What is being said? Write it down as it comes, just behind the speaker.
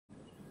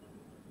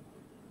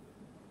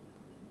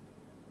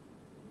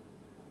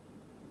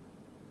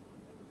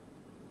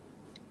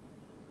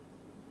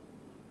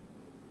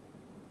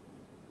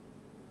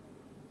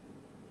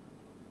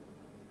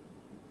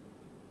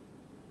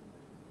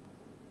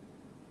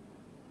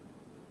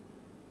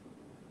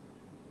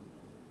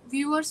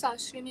Viewers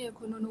আসেনি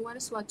এখনো, no one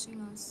is watching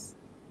us.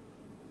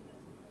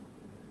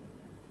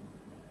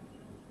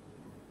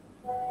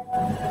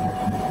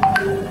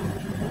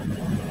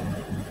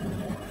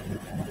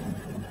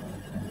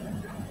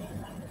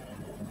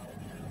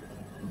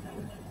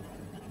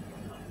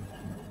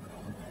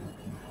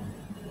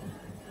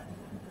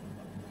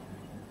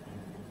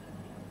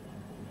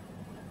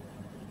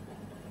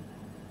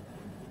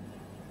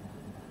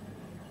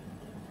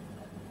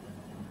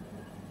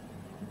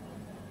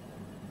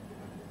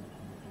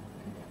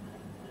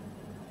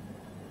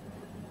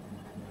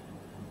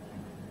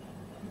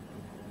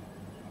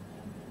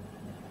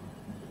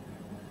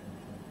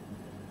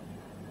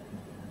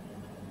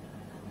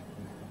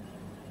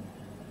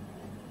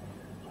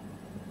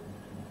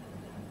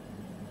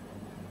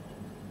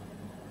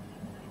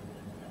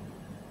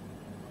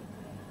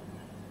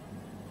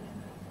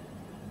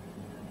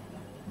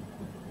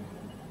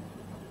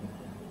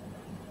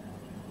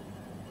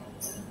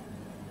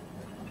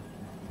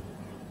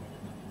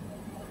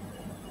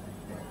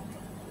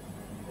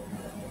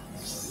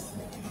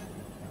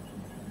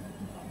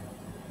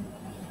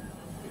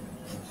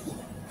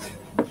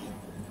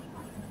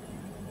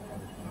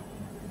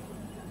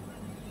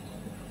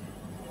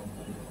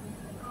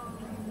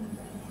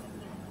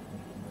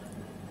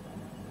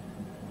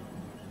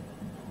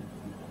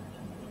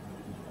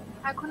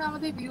 এখন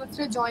আমাদের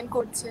ভিউয়ার্সরা জয়েন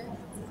করছে,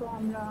 তো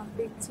আমরা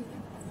দেখছি।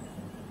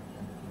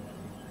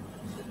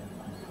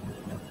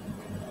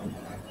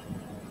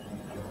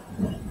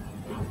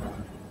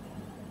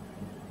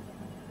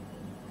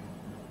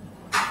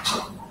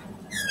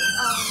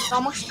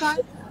 নমস্কার,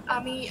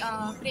 আমি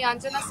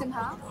প্রিয়াঞ্জনা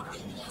সিনহা।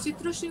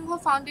 চিত্রসিংহ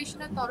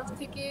ফাউন্ডেশনের তরফ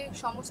থেকে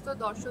সমস্ত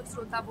দর্শক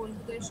শ্রোতা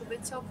বন্ধুদের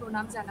শুভেচ্ছা ও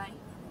প্রণাম জানাই।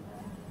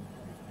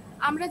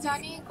 আমরা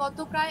জানি গত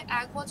প্রায়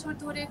 1 বছর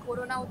ধরে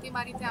করোনা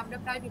অতিমারিতে আমরা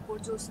প্রায়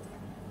বিপর্যস্ত।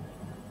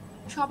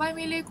 সবাই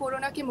মিলে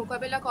করোনাকে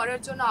মোকাবেলা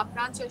করার জন্য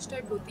আপ্রাণ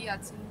চেষ্টায় ব্রতী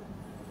আছি,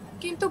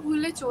 কিন্তু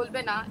ভুললে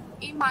চলবে না,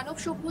 এই মানব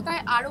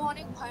সভ্যতায় আরো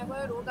অনেক ভয়াবহ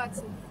রোগ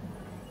আছে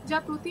যা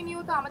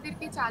প্রতিনিয়ত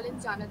আমাদেরকে চ্যালেঞ্জ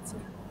জানাচ্ছে।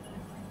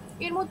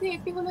 এর মধ্যে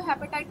একটি হলো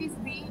হ্যাপাটাইটিস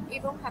বি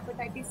এবং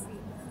হ্যাপাটাইটিস সি।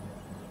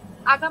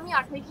 আগামী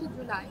 28শে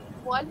জুলাই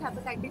ওয়ার্ল্ড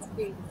হ্যাপাটাইটিস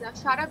ডে, যা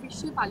সারা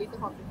বিশ্বে পালিত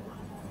হবে।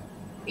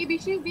 এই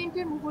বিশেষ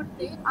দিনটির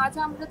মুহূর্তে আজ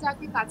আমরা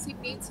যাকে কাছে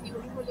পেয়েছি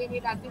উনি হলেন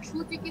এই রাজ্যের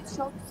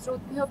সুচিকিৎসক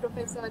শ্রদ্ধেয়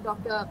প্রফেসর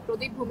ডক্টর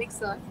প্রদীপ ভৌমিক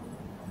স্যার।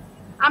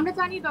 আমরা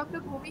জানি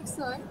doctor Bhowmik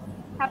sir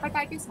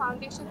hepatitis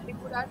foundation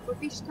ত্রিপুরার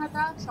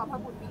প্রতিষ্ঠাতা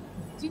সভাপতি,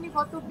 যিনি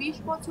গত 20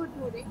 বছর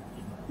ধরে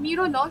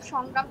নিরলস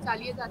সংগ্রাম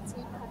চালিয়ে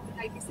যাচ্ছেন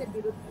হ্যাপাটাইটিসের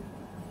বিরুদ্ধে।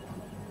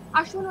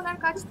 আসুন ওনার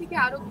কাছ থেকে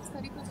আরো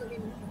বিস্তারিত জেনে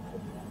নিই।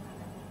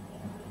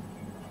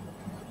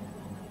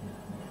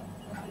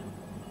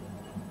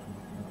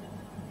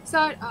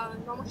 স্যার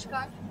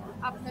নমস্কার,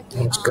 আপনাকে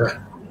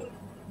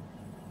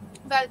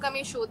ওয়েলকাম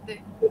এই শোতে।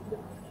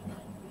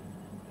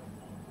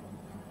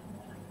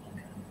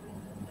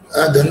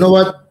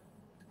 ধন্যবাদ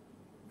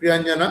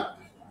প্রিয়াঞ্জনা।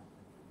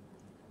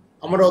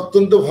 আমার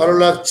অত্যন্ত ভালো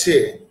লাগছে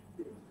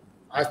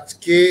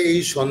আজকে এই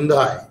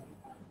সন্ধ্যায়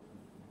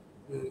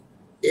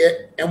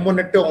এমন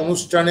একটা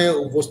অনুষ্ঠানে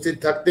উপস্থিত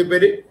থাকতে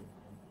পেরে,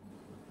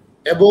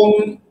 এবং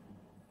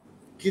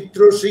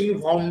চিত্রসিং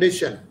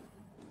ফাউন্ডেশন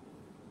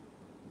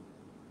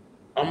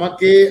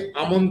আমাকে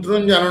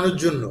আমন্ত্রণ জানানোর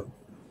জন্য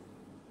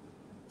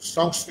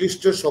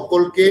সংশ্লিষ্ট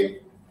সকলকে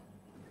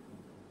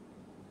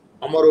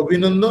আমার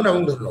অভিনন্দন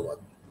এবং ধন্যবাদ।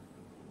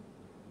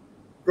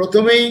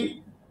 প্রথমেই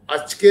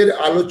আজকের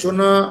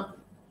আলোচনা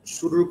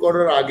শুরু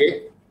করার আগে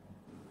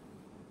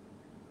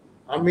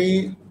আমি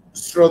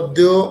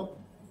শ্রদ্ধেয়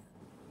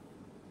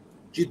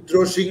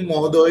চিত্রসিং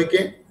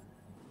মহোদয়কে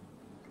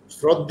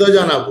শ্রদ্ধা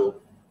জানাবো।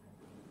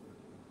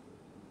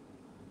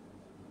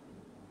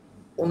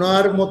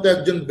 ওনার মতো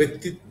একজন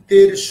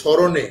ব্যক্তিত্বের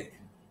স্মরণে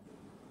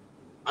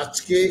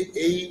আজকে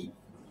এই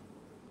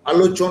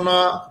আলোচনা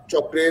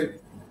চক্রের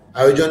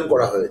আয়োজন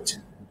করা হয়েছে।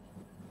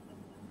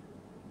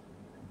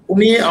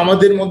 উনি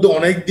আমাদের মধ্যে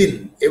অনেকদিন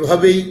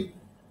এভাবেই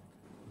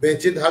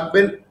বেঁচে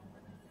থাকবেন।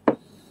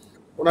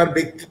 ওনার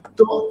ব্যক্তিত্ব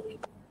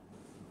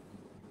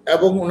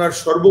এবং ওনার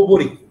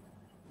সর্বোপরি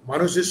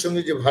মানুষের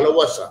সঙ্গে যে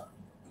ভালোবাসা,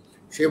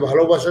 সেই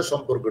ভালোবাসা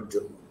সম্পর্কের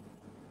জন্য।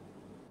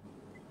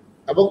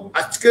 এবং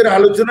আজকের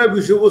আলোচনার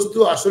বিষয়বস্তু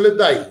আসলে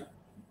তাই,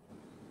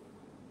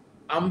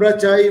 আমরা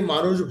চাই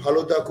মানুষ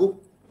ভালো থাকুক,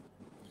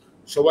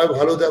 সবাই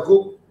ভালো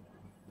থাকুক,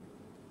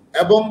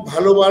 এবং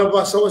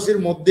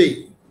ভালোবাসাবাসীর মধ্যেই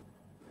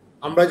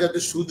আমরা যাতে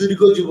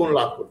সুদীর্ঘ জীবন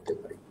লাভ করতে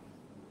পারি,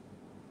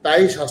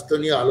 তাই স্বাস্থ্য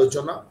নিয়ে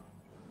আলোচনা।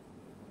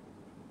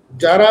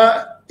 যারা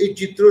এই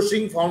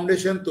চিত্রসিং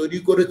ফাউন্ডেশন তৈরি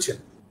করেছেন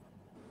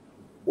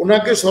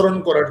ওনাকে স্মরণ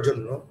করার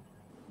জন্য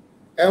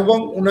এবং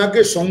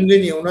ওনাকে সঙ্গে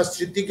নিয়ে, ওনার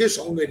স্মৃতিকে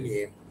সঙ্গে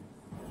নিয়ে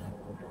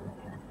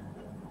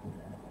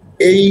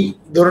এই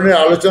ধরনের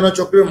আলোচনা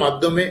চক্রের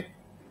মাধ্যমে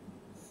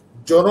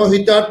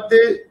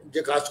জনহিতার্থে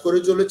যে কাজ করে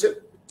চলেছে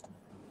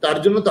তার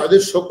জন্য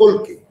তাদের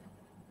সকলকে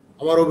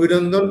আমার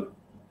অভিনন্দন,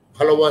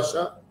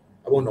 ভালোবাসা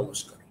এবং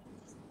নমস্কার।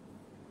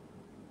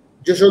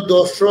 যেসব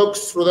দর্শক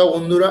শ্রোতা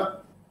বন্ধুরা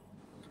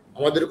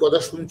আমাদের কথা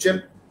শুনছেন,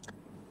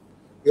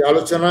 এই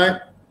আলোচনায়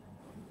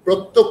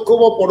প্রত্যক্ষ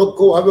বা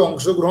পরোক্ষভাবে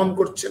অংশগ্রহণ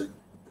করছেন,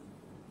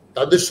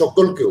 তাদের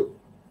সকলকেও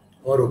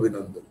আমার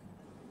অভিনন্দন।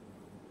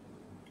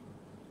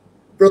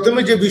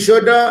 প্রথমে যে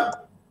বিষয়টা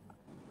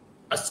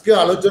আজকে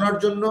আলোচনার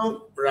জন্য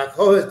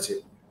রাখা হয়েছে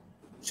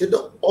সেটা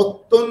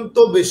অত্যন্ত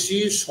বেশি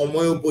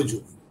সময়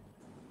উপযোগী।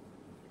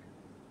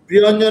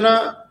 প্রিয়ঞ্জনা,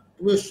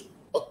 তুমি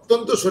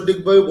অত্যন্ত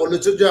সঠিকভাবে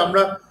বলেছো যে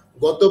আমরা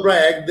গত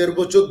প্রায় 1-1.5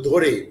 বছর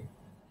ধরে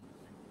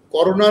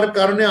করোনার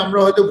কারণে আমরা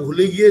হয়তো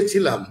ভুলে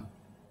গিয়েছিলাম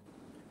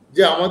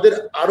যে আমাদের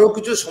আরো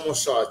কিছু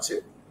সমস্যা আছে,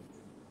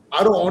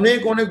 আরো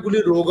অনেকগুলি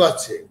রোগ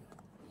আছে,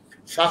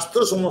 স্বাস্থ্য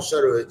সমস্যা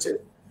রয়েছে,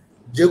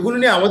 যেগুলি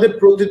নিয়ে আমাদের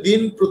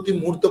প্রতিদিন প্রতি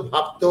মুহূর্ত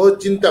ভাবতে হয়,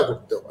 চিন্তা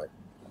করতে হয়,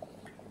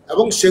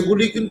 এবং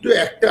সেগুলি কিন্তু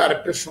একটা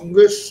আরেকটার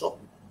সঙ্গে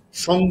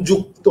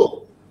সংযুক্ত।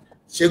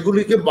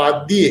 সেগুলিকে বাদ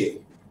দিয়ে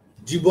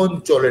জীবন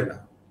চলে না।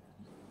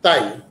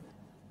 তাই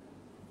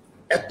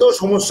এত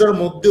সমস্যার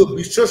মধ্যেও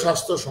বিশ্ব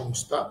স্বাস্থ্য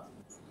সংস্থা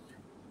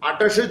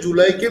 28শে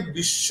জুলাইকে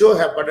বিশ্ব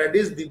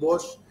হেপাটাইটিস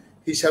দিবস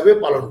হিসাবে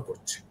পালন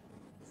করছে,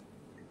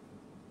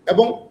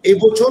 এবং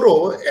এবছরও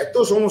এত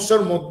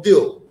সমস্যার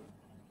মধ্যেও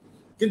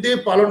কিন্তু এই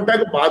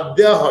পালনটাকে বাদ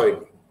দেওয়া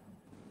হয়নি,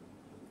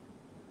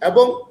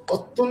 এবং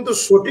অত্যন্ত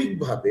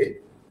সঠিকভাবে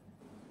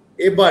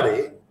এবারে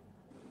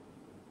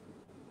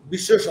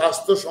বিশ্ব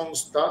স্বাস্থ্য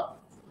সংস্থা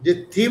যে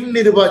থিম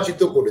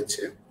নির্বাচিত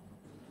করেছে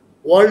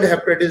ওয়ার্ল্ড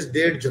হেপাটাইটিস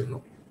ডে এর জন্য,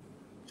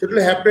 সেটা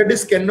হলো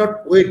হেপাটাইটিস ক্যান নট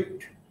ওয়েট।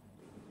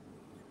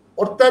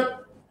 অর্থাৎ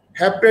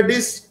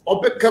হেপাটাইটিস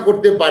অপেক্ষা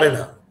করতে পারে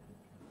না।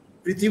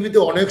 পৃথিবীতে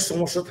অনেক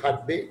সমস্যা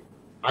থাকবে,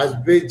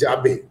 আসবে,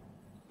 যাবে,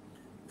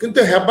 কিন্তু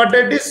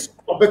হেপাটাইটিস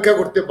অপেক্ষা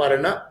করতে পারে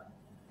না।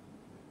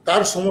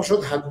 তার সমস্যা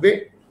থাকবে,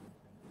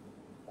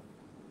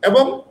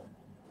 এবং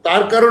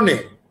তার কারণে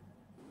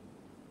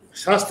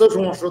স্বাস্থ্য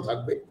সমস্যা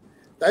থাকবে।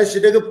 তাই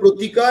সেটাকে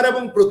প্রতিকার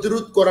এবং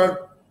প্রতিরোধ করার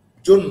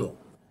জন্য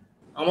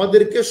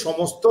আমাদেরকে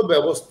সমস্ত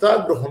ব্যবস্থা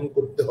গ্রহণ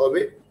করতে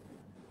হবে।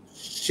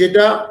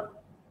 সেটা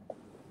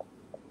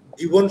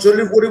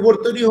জীবনশৈলীর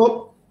পরিবর্তনই হোক,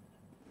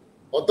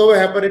 অথবা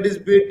হেপাটাইটিস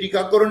বি এর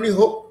টিকাকরণই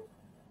হোক,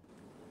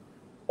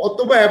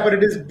 অথবা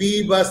হেপাটাইটিস বি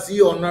বা সি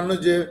অন্যান্য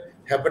যে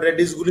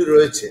হেপাটাইটিস গুলি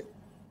রয়েছে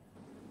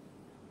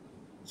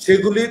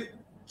সেগুলির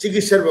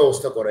চিকিৎসার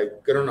ব্যবস্থা করাই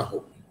কেন না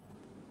হোক।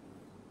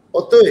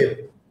 অতএব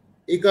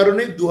এই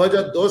কারণে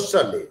 2010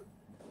 সালে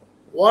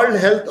ওয়ার্ল্ড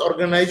হেলথ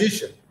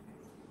অর্গানাইজেশন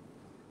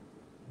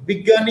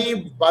বিজ্ঞানী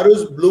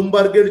বারুস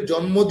ব্লুমবার্গের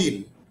জন্মদিন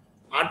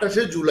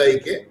 28শে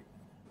জুলাইকে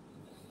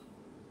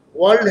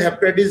ওয়ার্ল্ড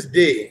হেপাটাইটিস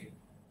ডে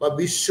বা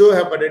বিশ্ব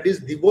হেপাটাইটিস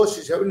দিবস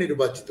হিসাবে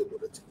নির্বাচিত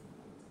করেছে।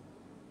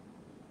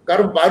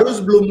 কারণ বারুস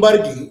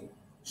ব্লুমবার্গই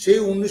সেই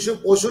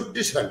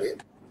 1965 সালে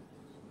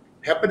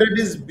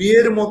হেপাটাইটিস বি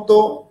এর মতো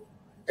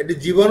একটি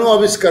জীবাণু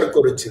আবিষ্কার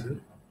করেছিলেন।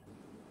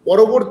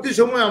 পরবর্তী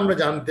সময় আমরা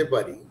জানতে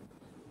পারি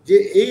যে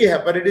এই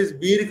হেপাটাইটিস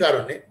বি এর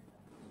কারণে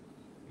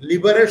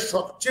লিভারের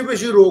সবচেয়ে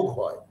বেশি রোগ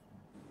হয়।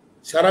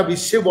 সারা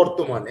বিশ্বে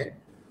বর্তমানে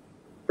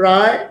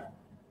প্রায়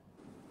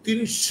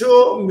 300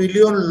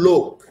 মিলিয়ন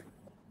লোক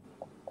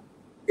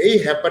এই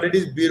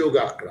হেপাটাইটিস বি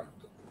রোগে আক্রান্ত।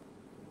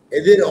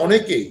 এদের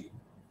অনেকেই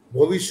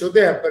ভবিষ্যতে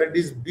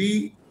হেপাটাইটিস বি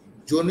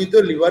জনিত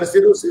লিভার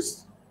সিরোসিস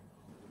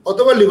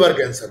অথবা লিভার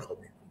ক্যান্সার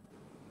হবে,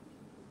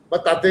 বা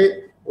তাতে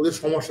ওদের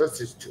সমস্যার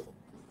সৃষ্টি হবে।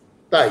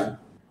 তাই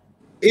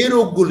এই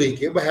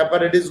রোগগুলিকে বা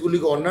হেপাটাইটিস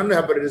গুলিকে, অন্যান্য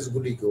হেপাটাইটিস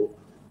গুলিকেও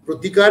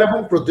প্রতিকার এবং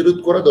প্রতিরোধ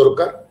করা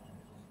দরকার।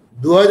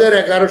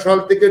 2011 সাল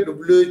থেকে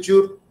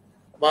ডব্লিউএইচওর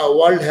বা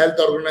ওয়ার্ল্ড হেলথ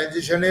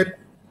অর্গানাইজেশনের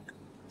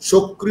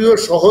সক্রিয়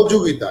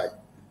সহযোগিতায়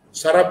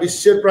সারা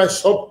বিশ্বের প্রায়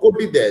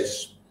সবকটি দেশ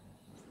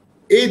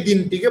এই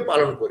দিনটিকে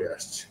পালন করে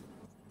আসছে।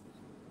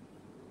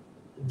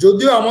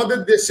 যদিও আমাদের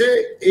দেশে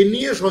এ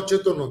নিয়ে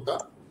সচেতনতা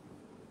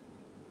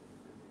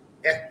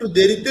একটু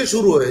দেরিতে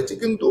শুরু হয়েছে,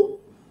 কিন্তু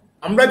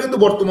আমরা কিন্তু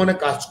বর্তমানে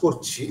কাজ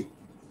করছি,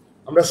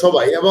 আমরা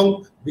সবাই। এবং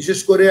বিশেষ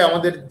করে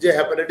আমাদের যে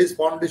হেপাটাইটিস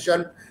ফাউন্ডেশন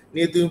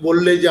নিয়ে তুমি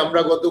বললে যে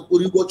আমরা গত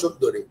 20 বছর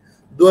ধরে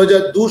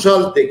 2002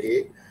 সাল থেকে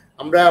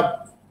আমরা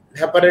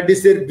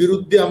হেপাটাইটিসের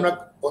বিরুদ্ধে আমরা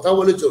কথা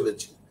বলে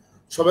চলেছি,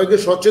 সবাইকে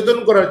সচেতন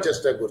করার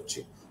চেষ্টা করছি,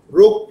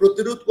 রোগ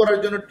প্রতিরোধ করার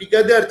জন্য টিকা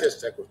দেওয়ার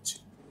চেষ্টা করছি।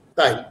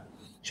 তাই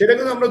সেটা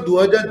কিন্তু আমরা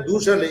 2002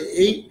 সালে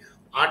এই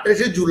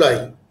 28শে জুলাই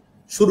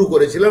শুরু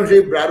করেছিলাম,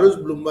 সেই বারুস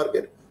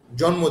ব্লুমবার্গের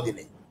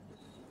জন্মদিনে।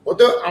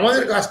 অতএব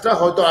আমাদের কাজটা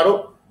হয়তো আরো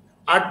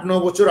 8-9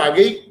 বছর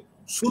আগেই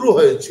শুরু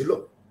হয়েছিল,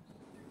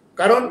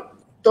 কারণ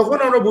তখন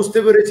আমরা বুঝতে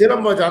পেরেছিলাম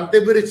বা জানতে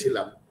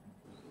পেরেছিলাম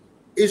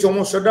এই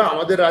সমস্যাটা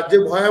আমাদের রাজ্যে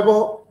ভয়াবহ।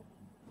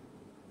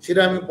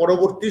 সেটা আমি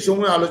পরবর্তী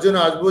সময় আলোচনা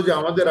আসবো যে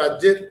আমাদের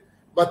রাজ্যের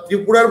বা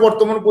ত্রিপুরার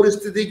বর্তমান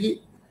পরিস্থিতি কি,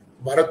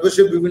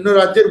 ভারতবর্ষের বিভিন্ন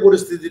রাজ্যের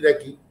পরিস্থিতিটা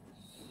কি,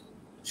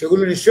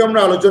 সেগুলো নিশ্চয়ই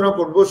আমরা আলোচনা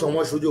করব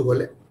সময় সুযোগ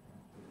হলে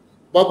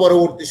বা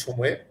পরবর্তী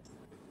সময়ে।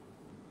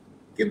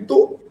 কিন্তু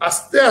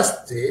আস্তে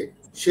আস্তে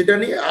সেটা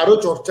নিয়ে আরো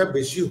চর্চা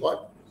বেশি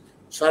হয়,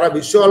 সারা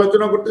বিশ্ব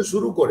আলোচনা করতে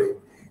শুরু করে।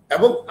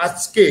 এবং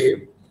আজকে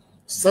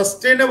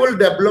সাস্টেইনেবল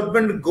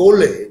ডেভেলপমেন্ট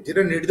গোলে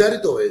যেটা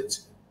নির্ধারিত হয়েছে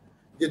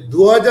যে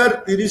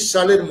 2030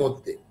 সালের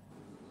মধ্যে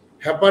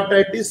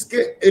হেপাটাইটিসকে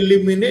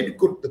এলিমিনেট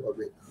করতে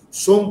হবে,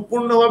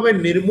 সম্পূর্ণভাবে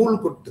নির্মূল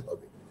করতে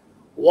হবে।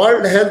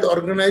 ওয়ার্ল্ড হেলথ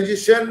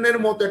অর্গানাইজেশনের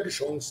মতো একটি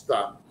সংস্থা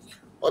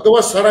অথবা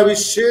সারা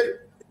বিশ্বের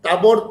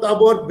তাবর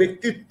তাবর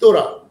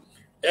ব্যক্তিত্বরা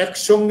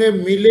একসঙ্গে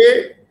মিলে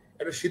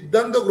একটা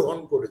সিদ্ধান্ত গ্রহণ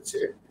করেছে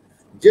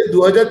যে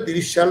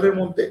 2030 সালের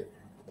মধ্যে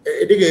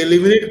এটাকে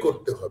এলিমিনেট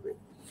করতে হবে।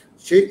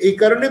 এই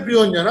কারণে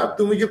প্রিয়ঞ্জনা,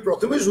 তুমি যে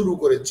প্রথমে শুরু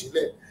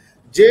করেছিলে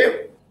যে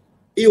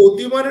এই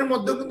অতিমানের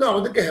মধ্যে কিন্তু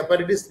আমাদেরকে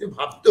হ্যাপাটাইটিস নিয়ে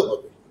ভাবতে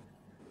হবে,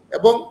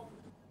 এবং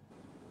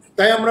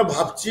তাই আমরা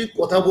ভাবছি,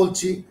 কথা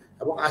বলছি,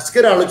 এবং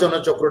আজকের আলোচনা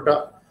চক্রটা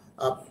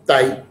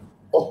তাই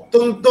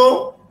অত্যন্ত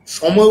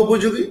সময়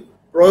উপযোগী,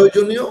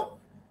 প্রয়োজনীয়।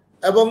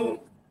 এবং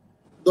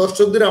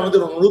দর্শকদের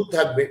আমাদের অনুরোধ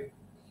থাকবে,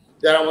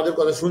 যারা আমাদের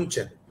কথা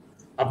শুনছেন,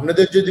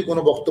 আপনাদের যদি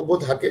কোনো বক্তব্য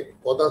থাকে,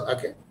 কথা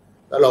থাকে,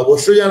 তাহলে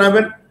অবশ্যই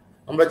জানাবেন।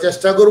 আমরা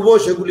চেষ্টা করব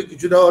সেগুলি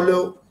কিছুটা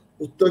হলেও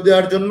উত্তর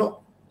দেওয়ার জন্য,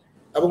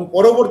 এবং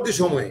পরবর্তী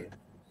সময়ে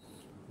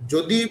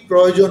যদি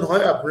প্রয়োজন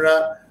হয় আপনারা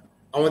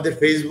আমাদের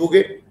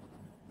ফেসবুকে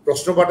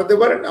প্রশ্ন পাঠাতে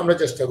পারেন, আমরা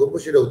চেষ্টা করব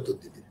সেটা উত্তর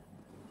দিতে।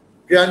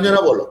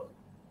 প্রিয়াঞ্জনা, বলো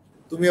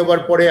তুমি আবার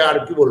পরে আর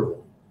কি বলবো।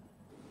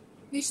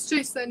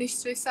 নিশ্চয়ই স্যার,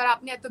 নিশ্চয়ই স্যার,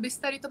 আপনি এত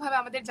বিস্তারিতভাবে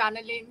আমাদের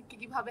জানালেন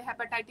কিভাবে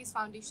হ্যাপাটাইটিস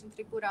ফাউন্ডেশন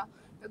ত্রিপুরা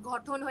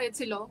গঠন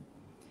হয়েছিল।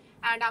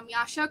 অ্যান্ড আমি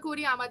আশা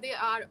করি আমাদের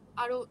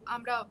আরো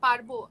আমরা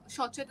পারবো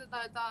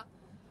সচেতনতা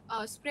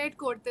স্প্রেড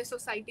করতে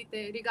সোসাইটিতে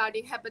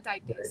রিগার্ডিং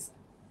হ্যাপাটাইটিস।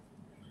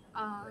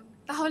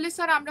 তাহলে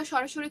স্যার আমরা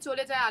সরাসরি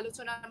চলে যাই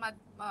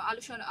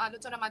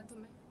আলোচনার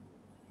মাধ্যমে।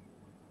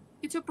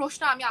 কিছু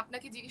প্রশ্ন আমি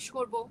আপনাকে জিজ্ঞেস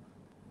করব,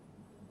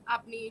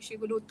 আপনি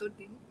সেগুলো উত্তর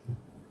দিন।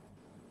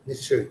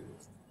 নিশ্চয়ই।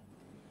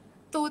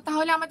 তো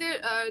তাহলে আমাদের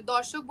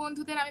দর্শক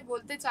বন্ধুদের আমি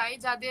বলতে চাই,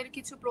 যাদের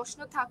কিছু প্রশ্ন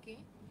থাকে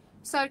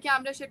স্যারকে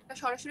আমরা সেটা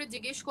সরাসরি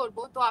জিজ্ঞেস করব,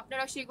 তো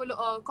আপনারা সেগুলো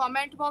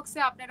কমেন্ট বক্সে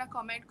আপনারা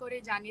কমেন্ট করে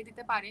জানিয়ে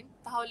দিতে পারেন,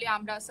 তাহলে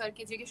আমরা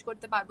স্যারকে জিজ্ঞেস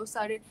করতে পারবো,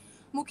 স্যারের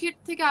মুখের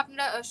থেকে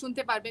আপনারা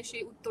শুনতে পারবেন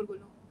সেই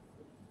উত্তরগুলো।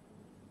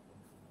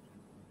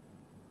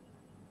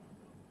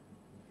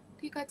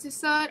 ঠিক আছে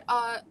স্যার,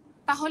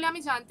 তাহলে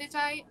আমি জানতে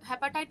চাই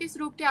হ্যাপাটাইটিস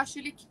রোগটি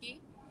আসলে কি,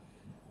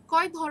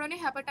 কয় ধরনের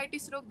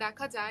হ্যাপাটাইটিস রোগ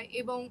দেখা যায়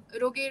এবং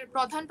রোগের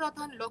প্রধান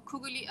প্রধান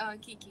লক্ষ্যগুলি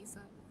কি কি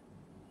স্যার?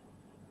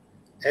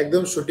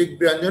 একদম সঠিক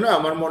প্রিয়াঞ্জনা,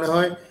 আমার মনে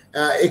হয়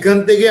এখান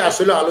থেকে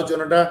আসলে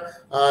আলোচনাটা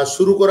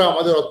শুরু করা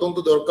আমাদের অত্যন্ত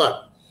দরকার।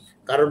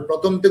 কারণ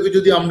প্রথম থেকে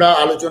যদি আমরা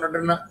আলোচনাটা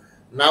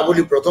না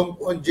বলি, প্রথম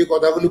যে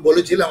কথাগুলি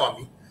বলেছিলাম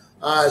আমি,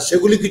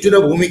 সেগুলি কিছুটা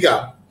ভূমিকা।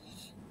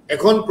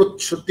 এখন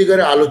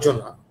সত্যিকারের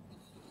আলোচনা,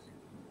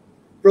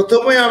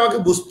 প্রথমে আমাকে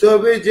বুঝতে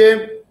হবে যে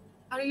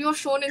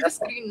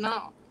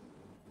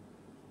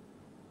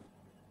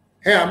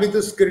হ্যাঁ, আমি তো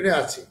স্ক্রিনে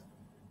আছি।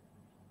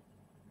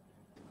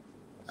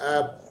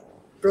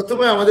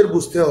 প্রথমে আমাদের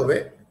বুঝতে হবে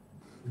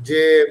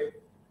যে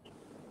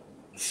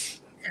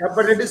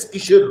হ্যাপাটাইটিস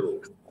কিসের রোগ।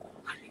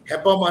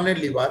 হ্যাপা মানে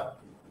লিভার,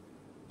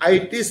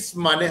 আইটিস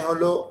মানে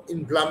হলো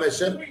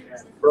ইনফ্লামেশন,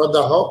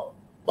 প্রদাহ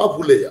বা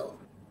ফুলে যাওয়া।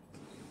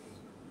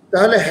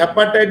 তাহলে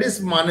হ্যাপাটাইটিস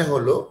মানে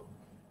হলো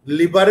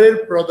লিভারের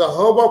প্রদাহ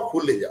বা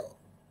ফুলে যাওয়া।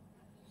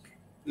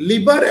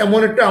 লিভার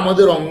এমন একটা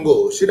আমাদের অঙ্গ,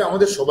 সেটা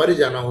আমাদের সবারই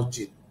জানা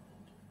উচিত,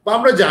 বা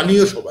আমরা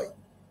জানিও সবাই।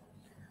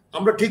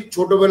 আমরা ঠিক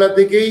ছোটবেলা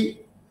থেকেই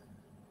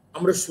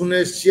আমরা শুনে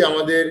এসছি,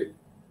 আমাদের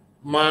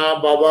মা,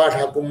 বাবা,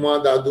 ঠাকুমা,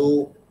 দাদু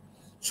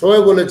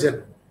সবাই বলেছেন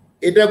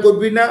এটা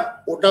করবি না,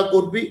 ওটা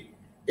করবি,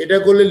 এটা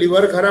করলে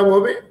লিভার খারাপ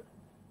হবে,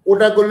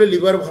 ওটা করলে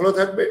লিভার ভালো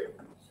থাকবে,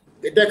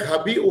 এটা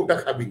খাবি, ওটা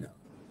খাবি না।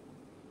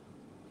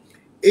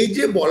 এই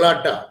যে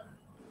বলাটা,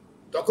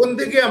 তখন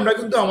থেকে আমরা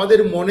কিন্তু আমাদের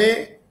মনে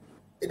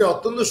এটা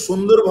অত্যন্ত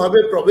সুন্দরভাবে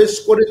প্রবেশ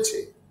করেছে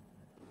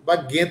বা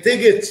গেঁথে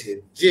গেছে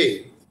যে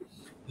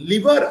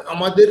লিভার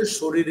আমাদের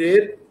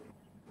শরীরের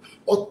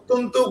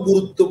অত্যন্ত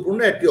গুরুত্বপূর্ণ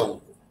একটি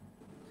অঙ্গ।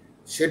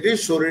 সেটি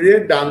শরীরের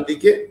ডান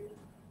দিকে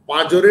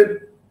পাঁজরের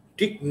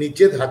ঠিক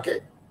নিচে থাকে।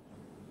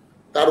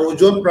 তার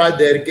ওজন প্রায়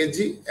 1.5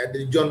 কেজি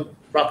একজন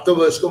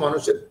প্রাপ্তবয়স্ক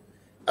মানুষের,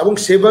 এবং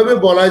সেভাবে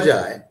বলা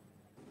যায়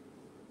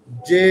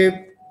যে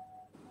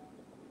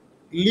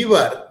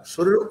লিভার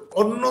শরীরের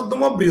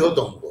অন্যতম বৃহৎ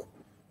অঙ্গ,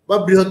 বা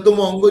বৃহত্তম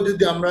অঙ্গ।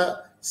 যদি আমরা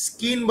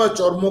স্কিন বা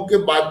চর্মকে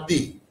বাদ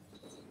দিই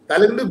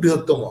তাহলে কিন্তু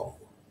বৃহত্তম অঙ্গ।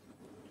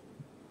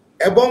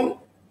 এবং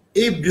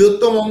এই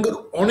বৃহত্তম অঙ্গের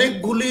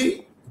অনেকগুলি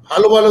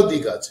ভালো ভালো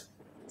দিক আছে।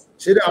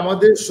 সেটা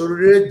আমাদের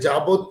শরীরের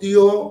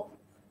যাবতীয়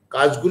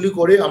কাজগুলি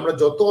করে। আমরা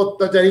যত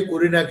অত্যাচারই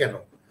করি না কেন,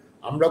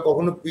 আমরা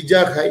কখনো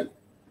পিৎজা খাই,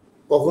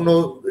 কখনো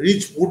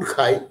রিচ ফুড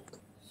খাই,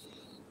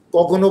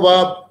 কখনো বা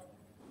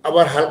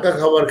আবার হালকা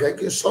খাবার খাই,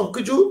 কিন্তু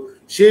সবকিছু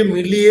সে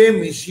মিলিয়ে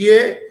মিশিয়ে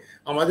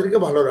আমাদেরকে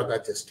ভালো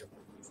রাখার চেষ্টা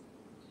করি।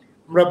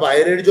 আমরা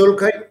বাইরের জল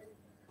খাই,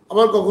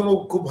 আবার কখনো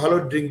খুব ভালো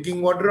ড্রিঙ্কিং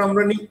ওয়াটার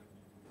আমরা নিই,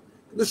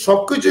 কিন্তু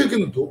সবকিছুই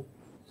কিন্তু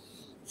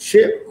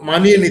সে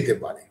মানিয়ে নিতে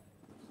পারে।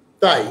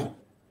 তাই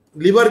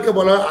লিভারকে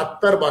বলা হয়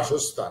আত্মার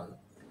বাসস্থান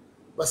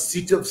বা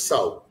সিট অফ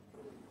সাউথ।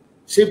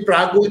 সেই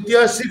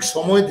প্রাগৈতিহাসিক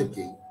সময়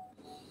থেকেই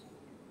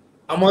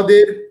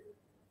আমাদের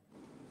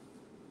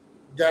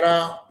যারা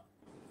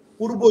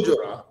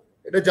পূর্বজরা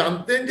এটা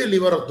জানতেন যে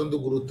লিভার অত্যন্ত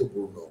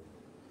গুরুত্বপূর্ণ,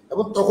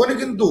 এবং তখনই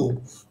কিন্তু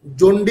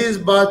জন্ডিস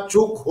বা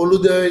চোখ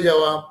হলুদে হয়ে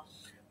যাওয়া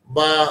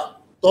বা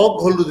ত্বক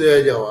হলুদে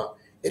হয়ে যাওয়া,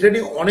 এটা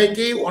নিয়ে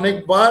অনেকেই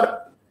অনেকবার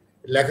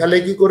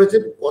লেখালেখি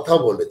করেছেন, কথা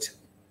বলেছেন।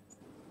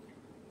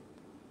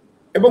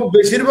 এবং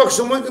বেশিরভাগ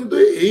সময় কিন্তু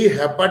এই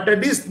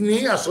হ্যাপাটাইটিস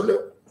নিয়ে আসলে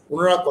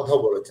ওনারা কথা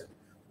বলেছেন।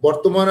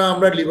 বর্তমানে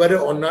আমরা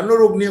লিভারের অন্যান্য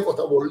রোগ নিয়ে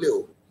কথা বললেও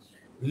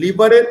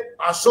লিভারের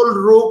আসল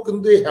রোগ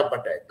কিন্তু এই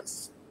হ্যাপাটাইটিস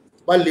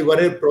বা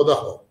লিভারের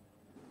প্রদাহ,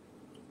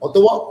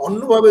 অথবা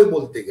অন্যভাবে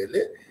বলতে গেলে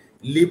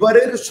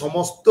লিভারের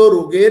সমস্ত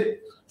রোগের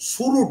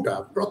শুরুটা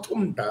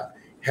প্রথমটা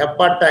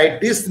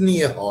হ্যাপাটাইটিস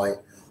নিয়ে হয়,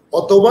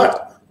 অথবা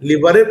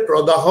লিভারের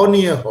প্রদাহ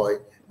নিয়ে হয়,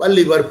 বা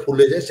লিভার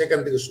ফুলে যায় সেখান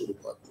থেকে শুরু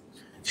হয়।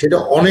 সেটা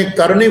অনেক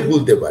কারণেই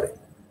ভুলতে পারে।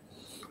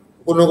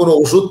 কোনো কোনো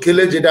ওষুধ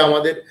খেলে, যেটা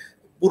আমাদের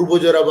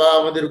পূর্বজরা বা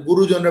আমাদের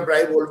গুরুজনরা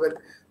প্রায় বলবেন,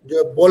 যে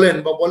বলেন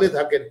বা বলে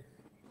থাকেন,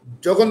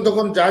 যখন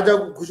তখন যা যা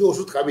খুশি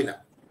ওষুধ খাবি না,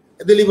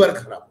 এতে লিভার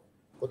খারাপ।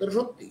 কথাটা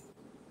সত্যি,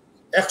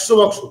 100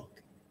 ভাগ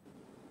সত্যি।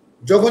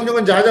 যখন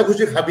যখন যা যা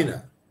খুশি খাবি না,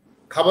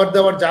 খাবার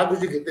দাবার যা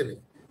খুশি খেতে নেই,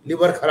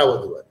 লিভার খারাপ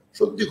হতে পারে,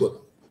 সত্যি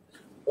কথা।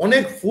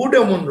 অনেক ফুড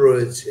এমন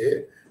রয়েছে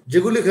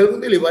যেগুলি খেলে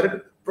কিন্তু লিভারের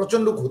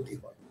প্রচন্ড ক্ষতি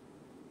হয়।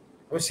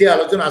 আমি সেই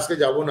আলোচনা আজকে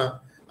যাব না,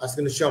 আজকে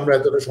নিশ্চয়ই আমরা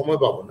এতটা সময়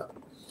পাবো না।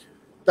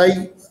 তাই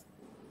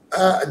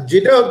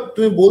যেটা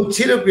তুমি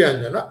বলছিলে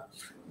প্রিয়াঞ্জনা,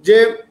 যে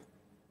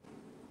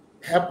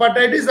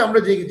হ্যাপাটাইটিস আমরা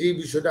যে যে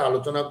বিষয়টা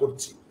আলোচনা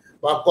করছি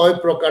বা কয়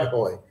প্রকার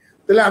হয়,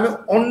 তাহলে আমি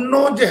অন্য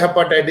যে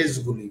হ্যাপাটাইটিস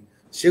গুলি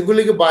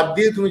সেগুলিকে বাদ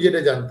দিয়ে তুমি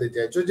যেটা জানতে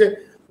চাইছো, যে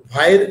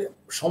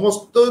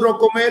সমস্ত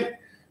রকমের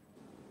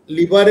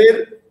লিভারের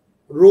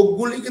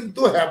রোগগুলি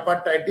কিন্তু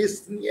হ্যাপাটাইটিস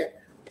নিয়ে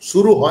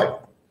শুরু হয়।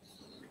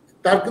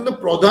 তার কিন্তু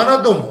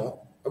প্রধানতম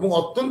এবং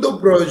অত্যন্ত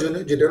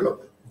প্রয়োজনীয় যেটা হলো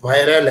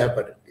ভাইরাল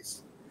হ্যাপাটাইটিস।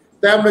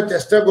 তাই আমরা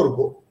চেষ্টা করব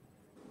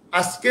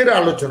আজকের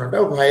আলোচনাটা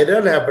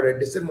ভাইরাল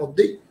হ্যাপাটাইটিসের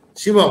মধ্যেই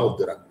সীমাবদ্ধ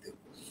রাখতে।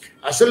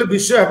 আসলে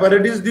বিশ্ব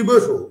হ্যাপাটাইটিস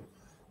দিবসও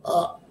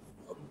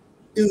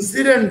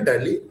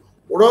ইনসিডেন্টালি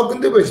ওরাও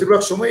কিন্তু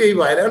বেশিরভাগ সময় এই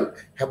ভাইরাল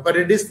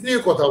হ্যাপাটাইটিস নিয়ে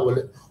কথা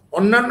বলে।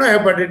 অন্যান্য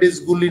হ্যাপাটাইটিস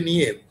গুলি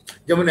নিয়ে,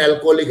 যেমন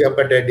অ্যালকোহলিক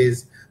হ্যাপাটাইটিস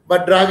বা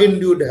ড্রাগ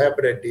ইনডিউসড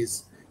হ্যাপাটাইটিস,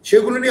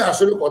 সেগুলো নিয়ে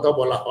আসলে কথা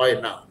বলা হয়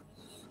না।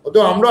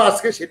 অতএব আমরা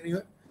আজকে সে নিয়ে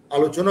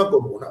আলোচনা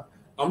করব না,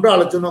 আমরা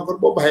আলোচনা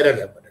করব ভাইরাল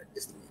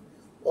হ্যাপাটাইটিস নিয়ে।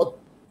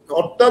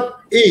 অর্থাৎ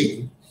এই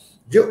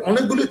যে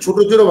অনেকগুলি ছোট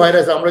ছোট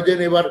ভাইরাস আমরা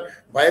জেনে, এবার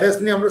ভাইরাস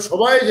নিয়ে আমরা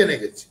সবাই জেনে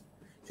গেছি,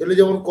 সেগুলো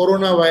যেমন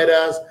করোনা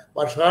ভাইরাস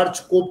বা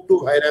SARS-CoV-2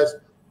 ভাইরাস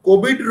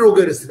কোভিড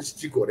রোগের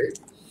সৃষ্টি করে,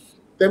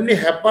 তেমনি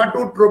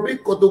হ্যাপাটোট্রপিক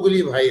কতগুলি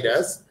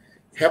ভাইরাস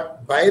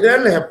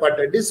ভাইরাল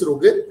হ্যাপাটাইটিস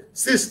রোগের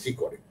সৃষ্টি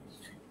করে।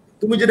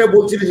 তুমি যেটা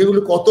বলছিলে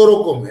সেগুলি কত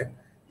রকমের,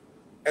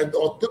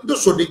 অত্যন্ত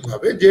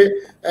সঠিকভাবে, যে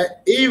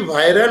এই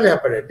ভাইরাল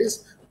হ্যাপাটাইটিস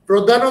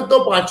প্রধানত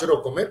 5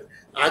 রকমের।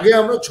 আগে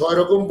আমরা 6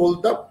 রকম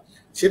বলতাম,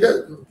 সেটা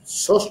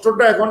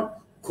ষষ্ঠটা এখন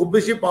খুব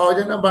বেশি পাওয়া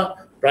যায় না বা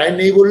প্রায়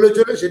নেই বললে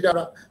চলে, সেটা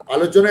আমরা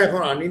আলোচনা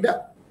এখন আনি না।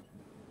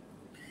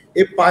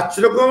 এই 5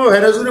 রকমের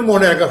ভাইরাসগুলি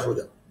মনে রাখা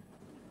সোজা,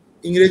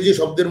 ইংরেজি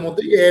শব্দের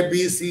মধ্যে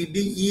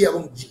ABCDE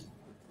এবং G।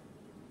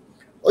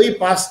 ওই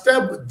 5টা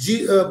জি,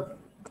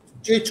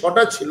 যে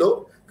 6টা ছিল,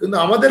 কিন্তু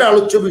আমাদের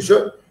আলোচ্য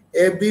বিষয়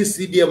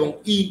ABCD এবং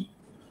E।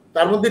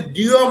 তার মধ্যে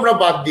ডিও আমরা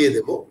বাদ দিয়ে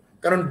দেব,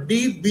 কারণ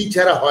বি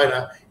ছাড়া হয় না,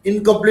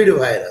 ইনকমপ্লিট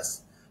ভাইরাস।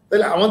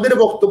 তাহলে আমাদের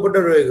বক্তব্যটা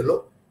রয়ে গেল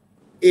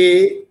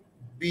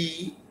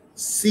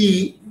ABC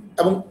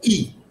এবং E,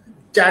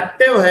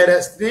 4টে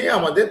ভাইরাস নিয়ে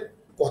আমাদের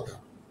কথা।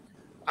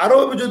 আরো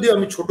যদি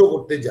আমি ছোট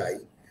করতে যাই,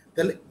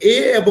 তাহলে A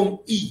এবং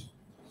E,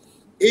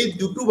 এই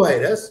দুটো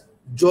ভাইরাস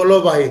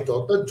জলবাহিত,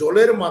 অর্থাৎ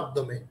জলের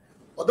মাধ্যমে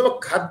অথবা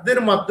খাদ্যের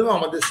মাধ্যমে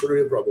আমাদের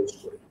শরীরে প্রবেশ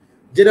করে।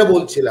 যেটা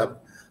বলছিলাম,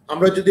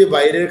 আমরা যদি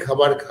বাইরের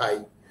খাবার খাই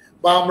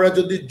বা আমরা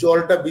যদি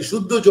জলটা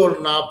বিশুদ্ধ জল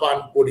না পান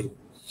করি,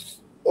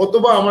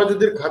 অথবা আমরা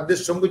যদি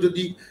খাদ্যের সঙ্গে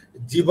যদি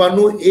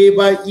জীবাণু A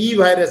বা E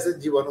ভাইরাসের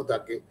জীবাণু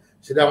থাকে,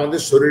 সেটা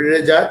আমাদের শরীরে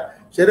যায়,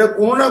 সেটা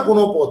কোনো না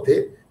কোনো পথে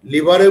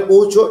লিভারে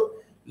পৌঁছয়,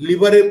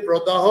 লিভারে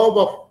প্রদাহ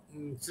বা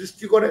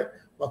সৃষ্টি করে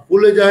বা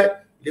ফুলে যায়,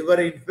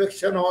 লিভারে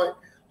ইনফেকশন হয়,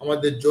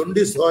 আমাদের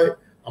জন্ডিস হয়,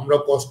 আমরা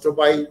কষ্ট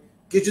পাই,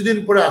 কিছুদিন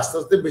পরে আস্তে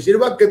আস্তে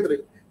বেশিরভাগ ক্ষেত্রে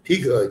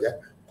ঠিক হয়ে যায়,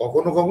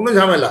 কখনো কখনো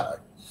ঝামেলা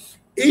হয়।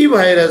 এই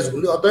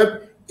ভাইরাসগুলি, অতএব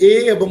A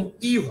এবং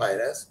E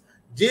ভাইরাস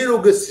যে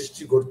রোগের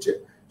সৃষ্টি করছে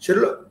সেটা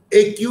হলো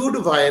অ্যাকিউট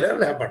ভাইরাল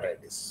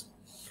হ্যাপাটাইটিস,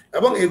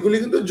 এবং এগুলি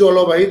কিন্তু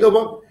জলবাহিত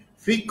বা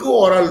ফিকো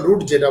অরাল রুট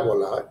যেটা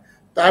বলা হয়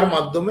তার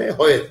মাধ্যমে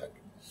হয়ে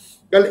থাকে।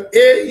 তাহলে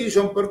এই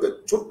সম্পর্কে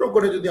ছোট্ট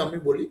করে যদি আমি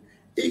বলি,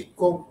 এই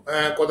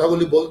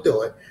কথাগুলি বলতে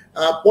হয়,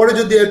 পরে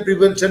যদি এর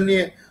প্রিভেনশন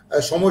নিয়ে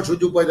সময়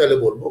সুযোগ পাই তাহলে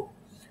বলবো।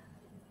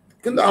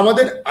 কিন্তু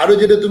আমাদের আরো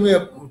যেটা তুমি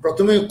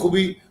প্রথমে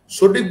খুবই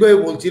সঠিকভাবে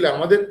বলছিলে,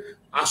 আমাদের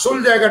আসল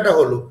জায়গাটা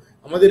হলো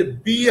আমাদের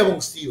বি এবং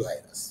সি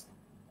ভাইরাস।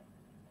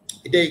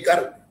 এটা এই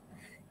কারণে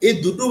এই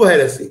দুটো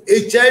ভাইরাসই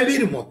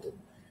HIV-র মতো।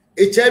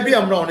 HIV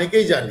আমরা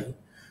অনেকেই জানি,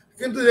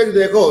 কিন্তু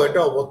দেখো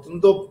এটা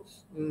অত্যন্ত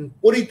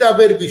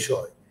পরিতাপের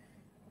বিষয়,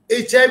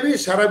 HIV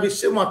সারা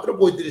বিশ্বে মাত্র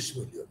 35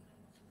 মিলিয়ন,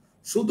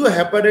 শুধু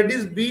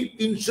hepatitis B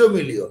 300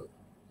 million,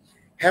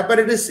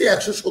 hepatitis C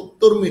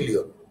 170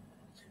 million.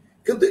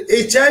 কিন্তু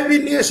HIV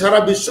নিয়ে সারা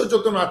বিশ্ব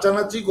যত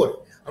নাচানাচি করে,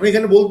 আমি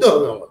এখানে বলতে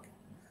হবে আমাকে,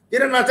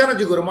 এরা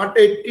নাচানাচি করে, মাত্র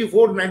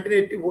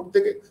 1984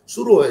 থেকে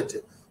শুরু হয়েছে,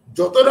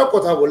 যতটা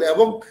কথা বলে।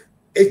 এবং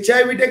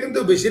HIV-টা কিন্তু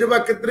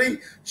বেশিরভাগ ক্ষেত্রেই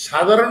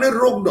সাধারণের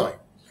রোগ নয়,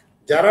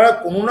 যারা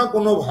কোনো না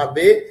কোনো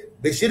ভাবে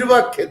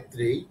বেশিরভাগ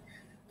ক্ষেত্রেই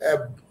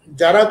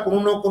যারা কোনো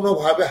না কোনো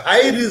ভাবে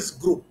হাই রিস্ক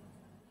গ্রুপ,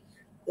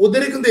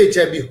 ওদের কিন্তু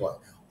এইচআইভি হয়,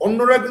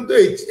 অন্যরা কিন্তু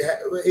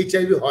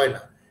এইচআইভি হয়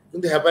না।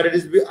 কিন্তু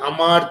হ্যাপাটাইটিস বি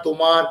আমার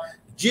তোমার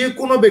যে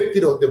কোনো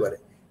ব্যক্তির হতে পারে,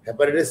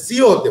 হ্যাপাটাইটিস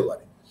সিও হতে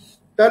পারে।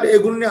 তাহলে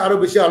এগুলো নিয়ে আরো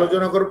বেশি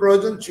আলোচনা করার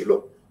প্রয়োজন ছিল,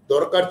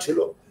 দরকার ছিল।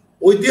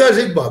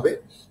 ঐতিহাসিকভাবে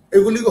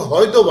এগুলিকে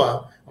হয়তোবা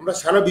আমরা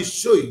সারা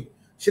বিশ্বই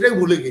সেটাকে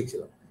ভুলে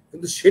গিয়েছিলাম,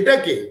 কিন্তু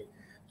সেটাকে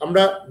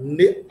আমরা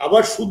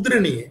আবার শুধরে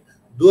নিয়ে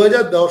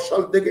 2010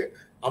 সাল থেকে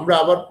আমরা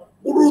আবার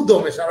পুরো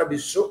দমে সারা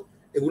বিশ্ব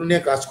এগুলো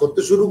নিয়ে কাজ করতে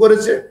শুরু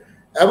করেছে।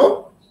 এবং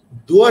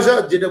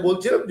 2000 যেটা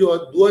বলছিলাম,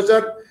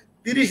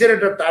 2030-এর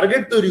একটা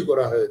টার্গেট তৈরি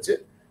করা হয়েছে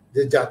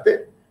যে যাতে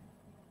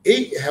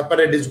এই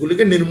হ্যাপাটাইটিস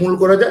গুলিকে নির্মূল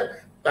করা যায়।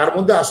 তার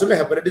মধ্যে আসলে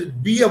হ্যাপাটাইটিস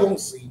বি এবং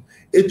সি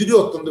এই দুটি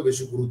অত্যন্ত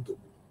বেশি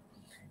গুরুত্বপূর্ণ।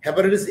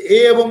 হ্যাপাটাইটিস এ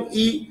এবং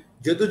ই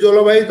যেহেতু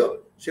জলবাহিত,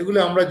 সেগুলো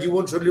আমরা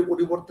জীবনশৈলীর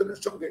পরিবর্তনের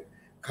সঙ্গে,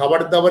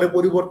 খাবার দাবারের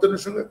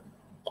পরিবর্তনের সঙ্গে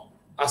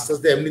আস্তে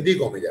আস্তে এমনিতেই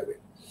কমে যাবে।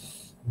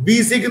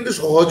 বিসি কিন্তু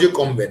সহজে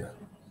কমবে না।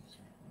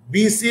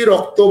 বিসি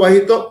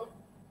রক্তবাহিত,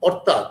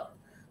 অর্থাৎ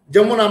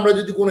যেমন আমরা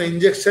যদি কোনো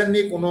ইনজেকশন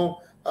নিয়ে কোনো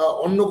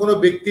অন্য কোনো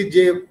ব্যক্তি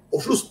যে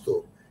অসুস্থ,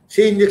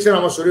 সেই ইনজেকশন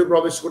আমার শরীরে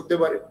প্রবেশ করতে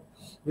পারে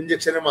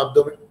ইনজেকশনের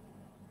মাধ্যমে।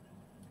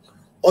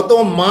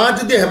 অথবা মা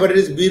যদি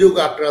হ্যাপাটাইটিস বি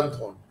রোগে আক্রান্ত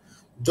হন,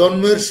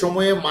 জন্মের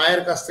সময়ে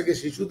মায়ের কাছ থেকে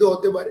শিশুতে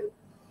হতে পারে।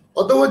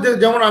 অথবা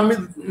যেমন আমি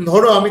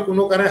ধরো আমি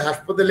কোনো কারণে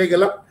হাসপাতালে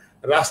গেলাম,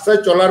 রাস্তায়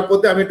চলার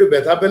পথে আমি একটু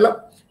ব্যথা পেলাম,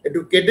 একটু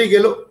কেটে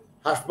গেল,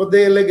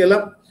 হাসপাতালে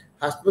গেলাম,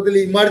 হাসপাতালে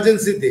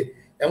ইমার্জেন্সিতে,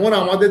 এমন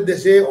আমাদের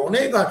দেশে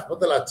অনেক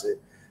হাসপাতাল আছে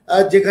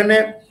যেখানে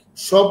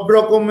সব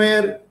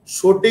রকমের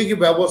সঠিক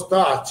ব্যবস্থা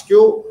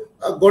আজকেও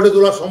গড়ে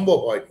তোলা সম্ভব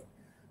হয়নি।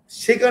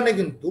 সেখানে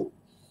কিন্তু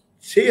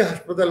সেই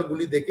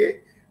হাসপাতালগুলি থেকে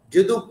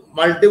যেহেতু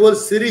মাল্টিপল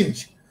সিরিঞ্জ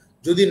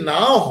যদি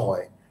নাও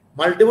হয়,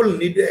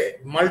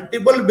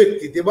 মাল্টিপল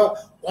ব্যক্তিতে বা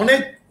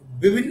অনেক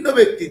বিভিন্ন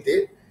ব্যক্তিতে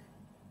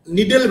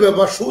নিডেল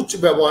সূচ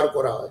ব্যবহার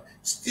করা হয়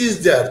স্টিচ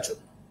দেওয়ার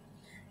জন্য।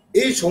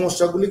 এই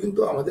সমস্যাগুলি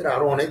কিন্তু আমাদের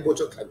আরো অনেক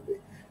বছর থাকবে।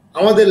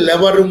 আমাদের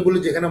লেবার রুমগুলি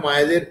যেখানে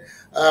মায়েদের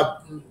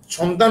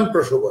সন্তান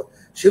প্রসব হয়,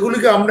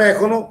 সেগুলিকে আমরা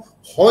এখনো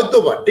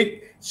হয়তোবা ঠিক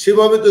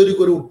সেভাবে তৈরি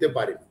করে উঠতে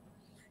পারিনি।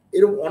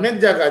 এরকম অনেক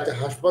জায়গা আছে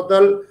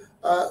হাসপাতাল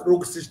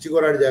রোগ সৃষ্টি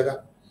করার জায়গা।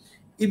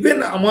 ইভেন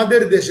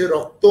আমাদের দেশে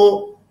রক্ত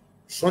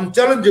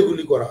সঞ্চালন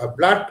যেগুলি করা হয়,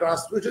 ব্লাড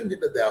ট্রান্সফিউশন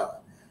যেটা দেওয়া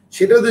হয়,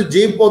 সেটাতে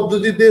যে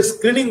পদ্ধতিতে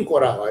স্ক্রিনিং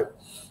করা হয়,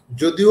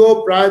 যদিও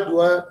প্রায়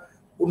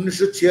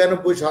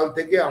 1996 সাল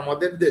থেকে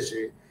আমাদের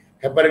দেশে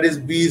hepatitis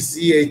B,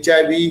 C,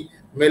 HIV,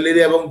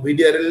 malaria এবং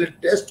ভিডিআরএল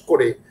টেস্ট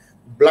করে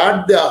ব্লাড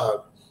দেওয়া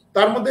হয়,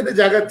 তার মধ্যে একটা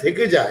জায়গা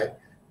থেকে যায়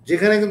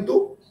যেখানে কিন্তু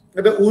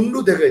একটা উন্নু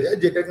থেকে যায়,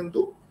 যেটা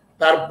কিন্তু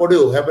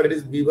তারপরেও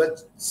হ্যাপাটাইটিস বি বা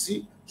সি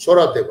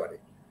সরাতে পারে।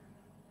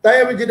 তাই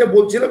আমি যেটা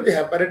বলছিলাম যে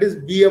হ্যাপাটাইটিস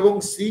বি এবং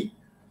সি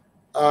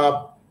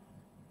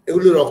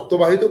এগুলি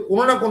রক্তবাহিত,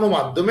 কোনো না কোনো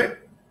মাধ্যমে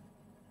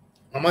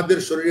আমাদের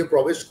শরীরে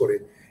প্রবেশ করে।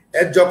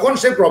 যখন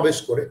সে প্রবেশ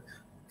করে,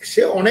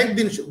 সে অনেক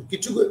দিন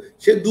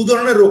সে দু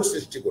ধরনের রোগ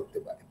সৃষ্টি করতে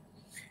পারে।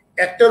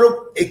 একটা রোগ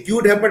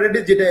একিউট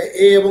হ্যাপাটাইটিস, যেটা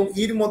এ এবং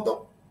ইর মতো,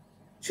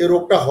 সে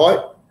রোগটা হয়,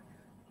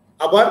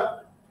 আবার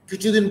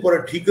কিছুদিন পরে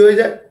ঠিক হয়ে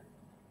যায়।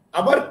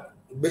 আবার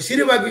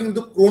বেশিরভাগই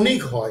কিন্তু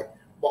ক্রনিক হয়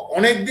বা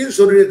অনেকদিন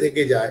শরীরে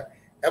থেকে যায়,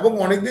 এবং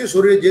অনেকদিন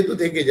শরীরে যেহেতু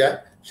থেকে যায়,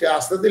 সে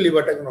আস্তে আস্তে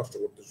লিভারটাকে নষ্ট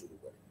করতে শুরু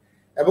করে।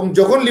 এবং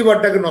যখন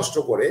লিভারটাকে নষ্ট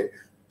করে,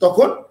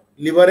 তখন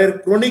লিভারের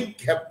chronic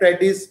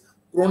hepatitis,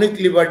 chronic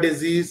liver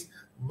disease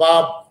বা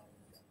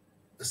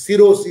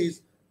সিরোসিস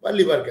বা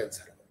লিভার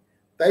ক্যান্সার।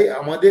 তাই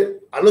আমাদের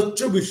আলোচ্য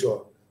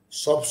বিষয়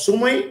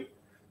সবসময়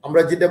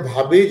আমরা যেটা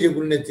ভাবি,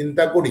 যেগুলি নিয়ে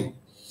চিন্তা করি,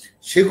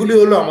 সেগুলি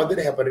হলো আমাদের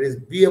হ্যাপাটাইটিস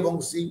বি এবং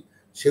সি।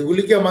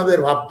 সেগুলিকে আমাদের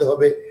ভাবতে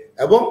হবে,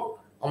 এবং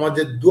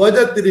আমাদের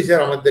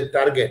 2030-এর আমাদের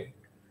টার্গেট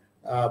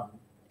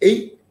এই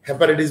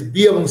হ্যাপাটাইটিস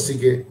বি এবং সি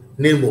কে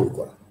নির্মূল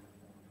করা।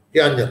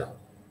 অঞ্জনা,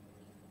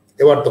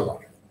 এবার তোমার।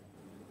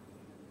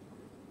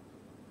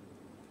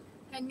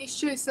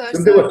 নিশ্চয়ই স্যার।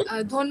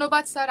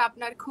 ধন্যবাদ স্যার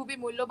আপনার খুবই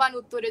মূল্যবান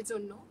উত্তরের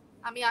জন্য।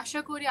 আমি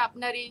আশা করি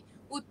আপনার এই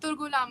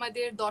উত্তরগুলো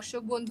আমাদের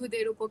দর্শক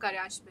বন্ধুদের উপকারে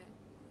আসবে।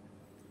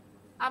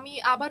 আমি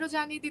আবারও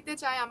জানিয়ে দিতে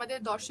চাই আমাদের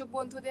দর্শক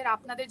বন্ধুদের,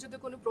 আপনাদের যদি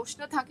কোনো প্রশ্ন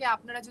থাকে,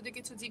 আপনারা যদি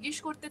কিছু জিজ্ঞেস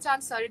করতে চান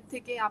স্যারের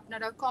থেকে,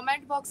 আপনারা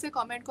কমেন্ট বক্সে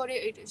কমেন্ট করে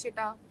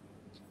সেটা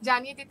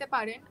জানিয়ে দিতে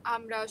পারেন।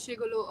 আমরা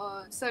সেগুলো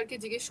স্যারকে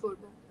জিজ্ঞেস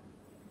করব।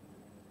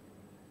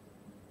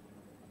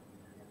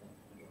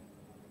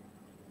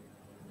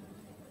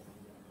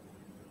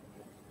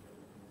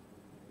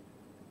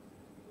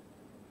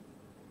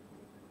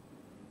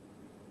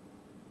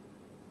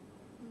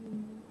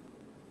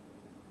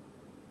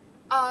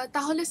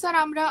 তাহলে স্যার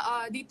আমরা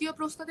দ্বিতীয়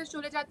প্রশ্নতে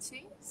চলে যাচ্ছি।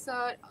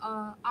 স্যার,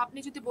 আপনি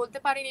যদি বলতে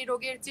পারেন এই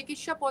রোগের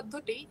চিকিৎসা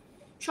পদ্ধতি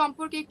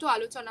সম্পর্কে একটু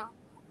আলোচনা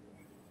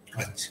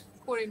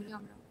করে নিই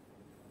আমরা।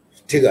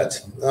 ঠিক আছে,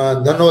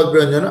 ধন্যবাদ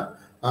প্রিয়ঞ্জনা।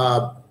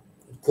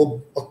 খুব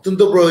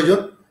অত্যন্ত প্রয়োজন।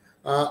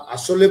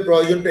 আসলে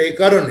প্রয়োজনটা এই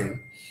কারণে,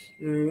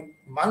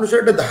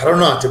 মানুষের একটা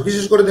ধারণা আছে,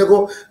 বিশেষ করে দেখো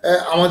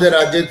আমাদের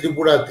রাজ্যে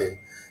ত্রিপুরাতে,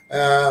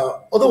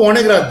 অথবা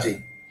অনেক রাজ্যেই,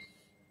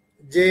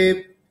 যে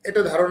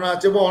এটা ধারণা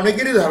আছে বা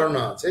অনেকেরই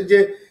ধারণা আছে যে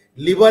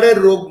লিভারের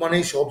রোগ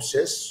মানেই সব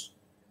শেষ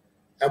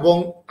এবং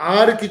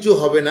আর কিছু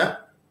হবে না,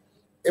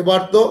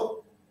 এবার তো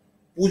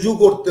পুজো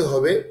করতে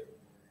হবে,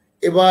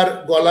 এবার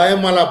গলায়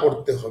মালা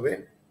পড়তে হবে,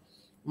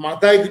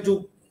 মাথায় কিছু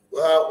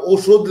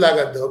ঔষধ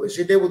লাগাতে হবে,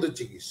 সেটাই বোধহয়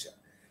চিকিৎসা।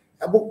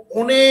 এবং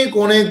অনেক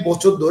অনেক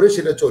বছর ধরে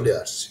সেটা চলে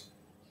আসছে।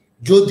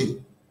 যদিও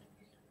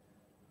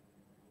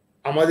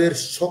আমাদের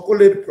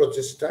সকলের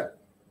প্রচেষ্টায়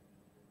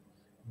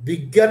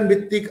বিজ্ঞান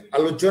ভিত্তিক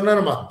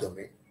আলোচনার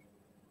মাধ্যমে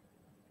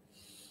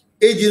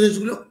এই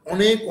জিনিসগুলো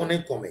অনেক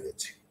অনেক কমে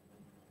গেছে,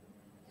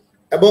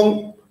 এবং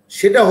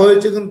সেটা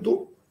হয়েছে কিন্তু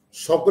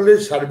সকলের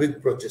সার্বিক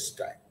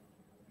প্রচেষ্টায়।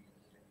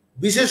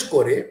 বিশেষ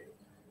করে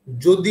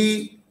যদি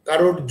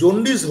কারোর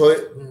জন্ডিস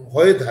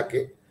হয়ে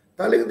থাকে,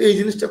 তাহলে কিন্তু এই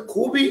জিনিসটা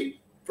খুবই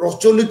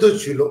প্রচলিত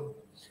ছিল।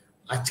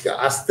 আজকে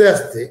আস্তে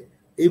আস্তে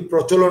এই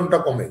প্রচলনটা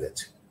কমে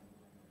গেছে।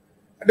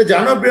 একটা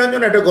জানো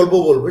প্রিয়ঞ্জন, একটা গল্প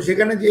বলবো।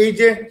 সেখানে যে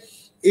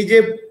এই যে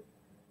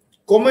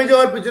কমে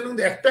যাওয়ার পেছনে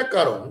কিন্তু একটা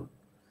কারণ,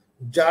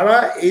 যারা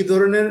এই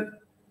ধরনের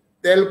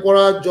তেল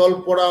পড়া, জল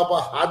পড়া বা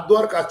হাত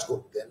ধোয়ার কাজ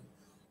করতেন,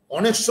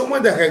 অনেক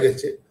সময় দেখা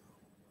গেছে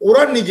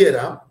ওরা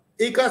নিজেরা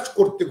এই কাজ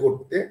করতে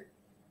করতে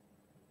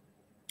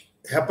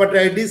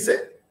হ্যাপাটাইটিসে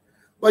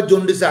বা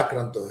জন্ডিসে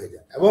আক্রান্ত হয়ে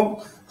যায়, এবং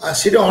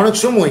সেটা অনেক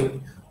সময়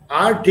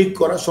আর ঠিক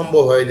করা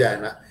সম্ভব হয়ে যায়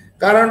না।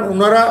 কারণ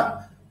ওনারা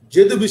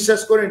যেহেতু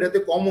বিশ্বাস করেন এটাতে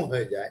কমও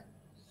হয়ে যায়,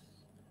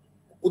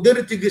 ওদের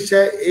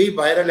চিকিৎসায় এই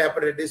ভাইরাল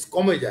হ্যাপাটাইটিস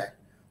কমে যায়,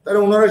 তাহলে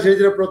ওনারা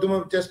সেটা প্রথমে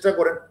চেষ্টা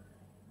করেন,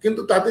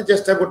 কিন্তু তাতে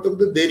চেষ্টা করতে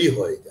করতে দেরি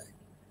হয়ে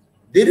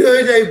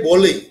যায়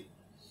বলেই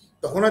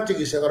তখন আর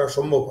চিকিৎসা করা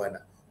সম্ভব হয়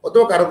না,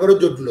 অথবা কারো কারো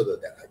জটিলতা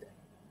দেখা যায়।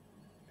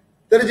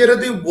 তাহলে যেটা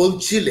তুমি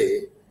বলছিলে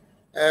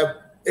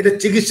এটা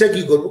চিকিৎসা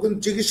কি করবো, কিন্তু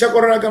চিকিৎসা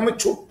করার আগে আমি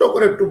ছোট্ট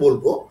করে একটু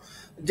বলবো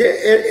যে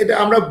এটা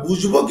আমরা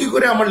বুঝবো কি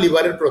করে আমার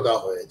লিভারের প্রদাহ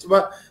হয়েছে বা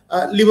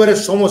লিভারের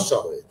সমস্যা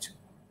হয়েছে।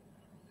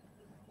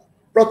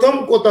 প্রথম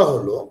কথা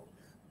হলো,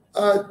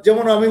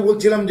 যেমন আমি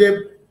বলছিলাম যে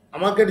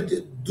আমাকে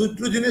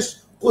দুটো জিনিস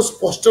খুব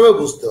স্পষ্টভাবে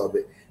বুঝতে হবে।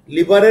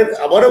 লিভারের,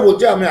 আবারও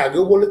বলছি, আমি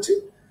আগেও বলেছি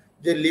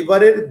যে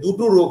লিভারের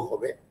দুটো রোগ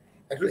হবে,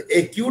 একটা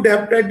একিউট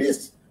হ্যাপাটাইটিস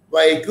বা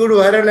একিউট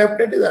ভাইরাল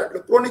হ্যাপাটাইটিস, আর একটা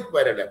chronic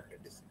viral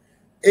hepatitis.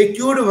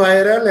 Acute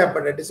viral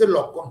হ্যাপাটাইটিসের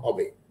লক্ষণ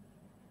হবে,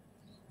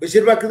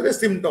 বেশিরভাগ ক্ষেত্রে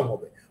সিমটম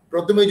হবে।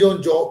 প্রথমে যখন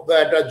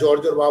একটা জ্বর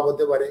ভাব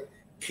হতে পারে,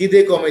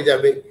 খিদে কমে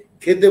যাবে,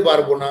 খেতে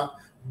পারবো না,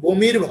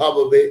 বমির ভাব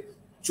হবে,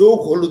 চোখ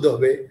হলুদ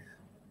হবে,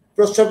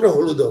 প্রস্রাবটা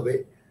হলুদ হবে।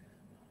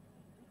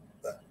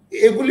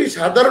 এগুলি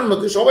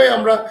সাধারণত সবাই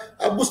আমরা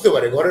বুঝতে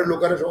পারি, ঘরের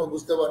লোকেরা সবাই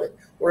বুঝতে পারে।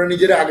 ওরা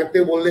নিজেরা আগের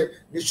থেকে বললে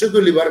নিশ্চয়ই তো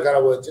লিভার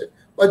খারাপ হয়েছে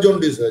বা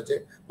জন্ডিস হয়েছে,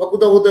 বা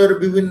কোথাও কোথাও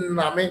বিভিন্ন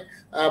নামে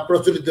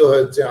প্রচলিত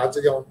হয়েছে আছে,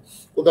 যেমন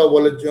কোথাও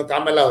বলে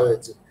কামেলা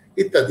হয়েছে,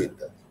 ইত্যাদি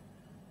ইত্যাদি।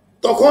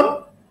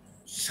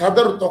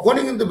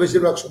 তখনই কিন্তু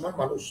বেশিরভাগ সময়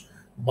মানুষ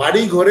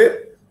বাড়ি ঘরে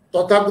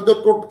তথাকথিত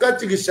টোটকা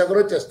চিকিৎসা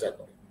করার চেষ্টা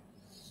করে।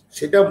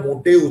 সেটা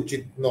মোটেই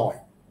উচিত নয়।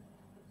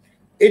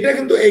 এটা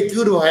কিন্তু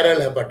একিউট ভাইরাল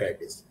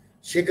হ্যাপাটাইটিস,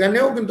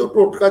 সেখানেও কিন্তু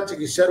টোটকা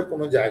চিকিৎসার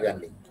কোনো জায়গা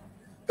নেই।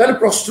 তাহলে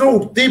প্রশ্ন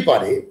উঠতেই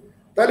পারে,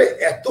 তাহলে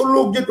এত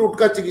লোক যে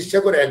টোটকা চিকিৎসা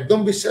করে একদম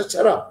বিশ্বাস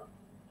ছাড়া,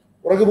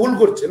 ওরা কি ভুল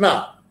করছে? না,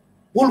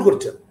 ভুল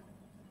করছে না।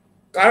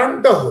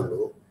 কারণটা হলো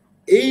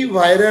এই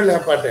ভাইরাল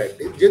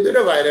হ্যাপাটাইটিস যেহেতু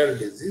এটা ভাইরাল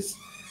ডিজিজ,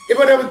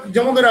 এবারে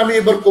যেমন ধরে আমি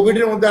এবার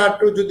কোভিডের মধ্যে আর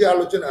যদি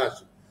আলোচনা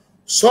আসে,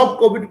 সব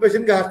কোভিড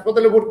পেশেন্টকে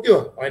হাসপাতালে ভর্তি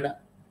হয় না।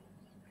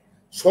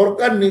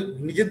 সরকার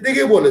নিজের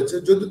থেকে বলেছে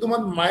যদি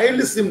তোমার মাইল্ড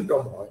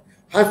সিমটম হয়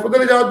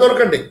হাসপাতালে যাওয়ার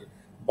দরকার নেই,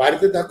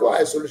 বাড়িতে থাকো,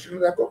 আইসোলেশনে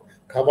থাকো,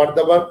 খাবার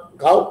দাবার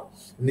খাও,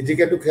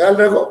 নিজেকে একটু খেয়াল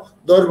রাখো,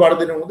 10-12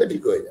 দিনের মধ্যে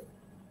ঠিক হয়ে যাবে।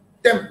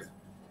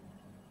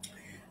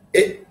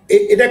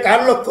 এটা কার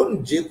লক্ষণ?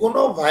 যে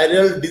কোনো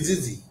ভাইরাল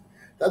ডিজিজই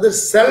তাদের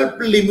সেলফ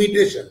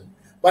লিমিটেশন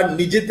বা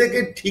নিজে থেকে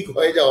ঠিক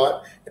হয়ে যাওয়ার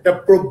একটা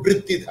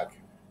প্রবৃত্তি থাকে।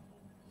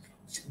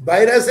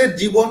 ভাইরাসের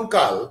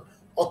জীবনকাল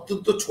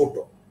অত্যন্ত ছোট,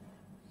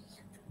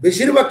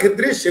 বেশিরভাগ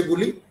ক্ষেত্রে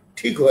সেগুলি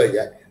ঠিক হয়ে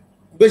যায়,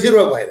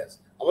 বেশিরভাগ ভাইরাস,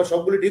 আবার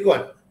সবগুলি ঠিক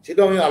হয় না,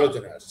 সেটা আমি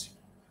আলোচনায় আসছি।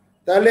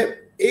 তাহলে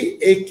এই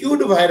একিউট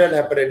ভাইরাল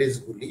হ্যাপাটাইটিস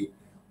গুলি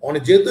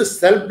যেহেতু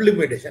সেলফ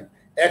লিমিটেশন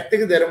 1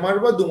 থেকে 1.5 মাস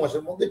বা 2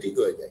 মাসের মধ্যে ঠিক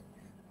হয়ে যায়,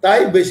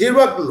 তাই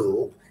বেশিরভাগ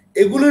লোক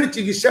এগুলির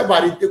চিকিৎসা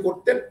বাড়িতে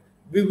করতেন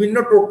বিভিন্ন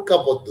টোটকা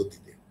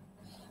পদ্ধতিতে,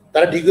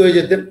 তারা ঠিক হয়ে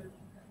যেতেন।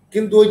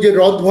 কিন্তু ওই যে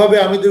রথ ভাবে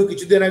আমি দেবো,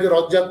 কিছুদিন আগে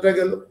রথযাত্রা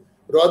গেল,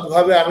 রথ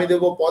ভাবে আমি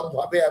দেবো, পথ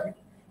ভাবে আমি,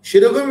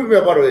 সেরকমই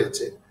ব্যাপার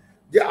হয়েছে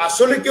যে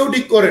আসলে কেউ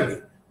ঠিক করেনি,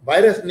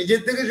 ভাইরাস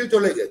নিজের থেকে সে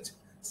চলে গেছে।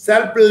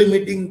 সেলফ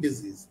লিমিটিং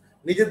ডিজিজ,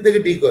 নিজের থেকে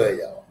ঠিক হয়ে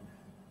যাওয়া।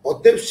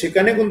 অতএব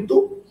সেখানে কিন্তু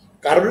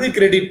কারোরই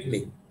ক্রেডিট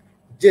নেই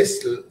যে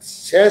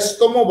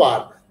শেষতম বার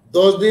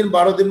 10 দিন,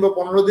 12 দিন বা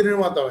 15 দিনের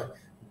মাধ্যমে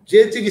যে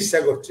চিকিৎসা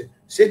করছে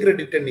সে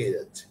ক্রেডিটটা নিয়ে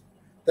যাচ্ছে।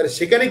 তাহলে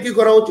সেখানে কি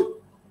করা উচিত?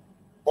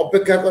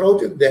 অপেক্ষা করা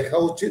উচিত, দেখা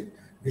উচিত,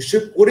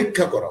 নিশ্চয়ই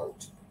পরীক্ষা করা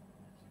উচিত।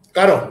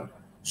 কারণ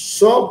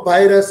সব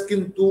ভাইরাস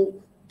কিন্তু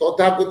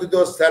তথাকথিত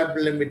সেলফ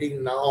লিমিটিং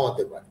নাও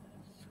হতে পারে,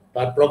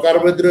 তার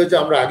প্রকারভেদ রয়েছে।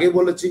 আমরা আগে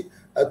বলেছি,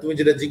 তুমি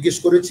যেটা জিজ্ঞেস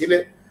করেছিলে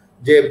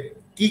যে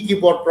কি কি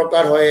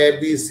প্রকার হয়, এ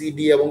বি সি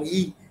ডি এবং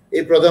ই,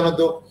 এই প্রধানত,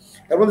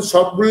 এবং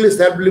সবগুলি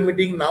সেলফ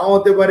লিমিটিং নাও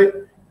হতে পারে,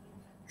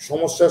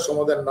 সমস্যার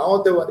সমাধান নাও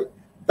হতে পারে।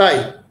 তাই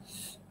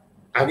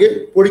আগে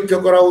পরীক্ষা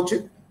করা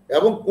উচিত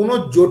এবং কোনো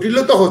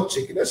জটিলতা হচ্ছে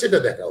কিনা সেটা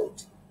দেখা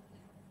উচিত।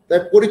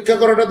 তাই পরীক্ষা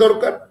করাটা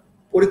দরকার।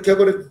 পরীক্ষা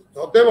করে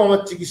অতএব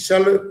আমার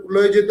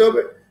চিকিৎসালয়ে যেতে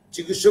হবে,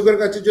 চিকিৎসকের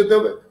কাছে যেতে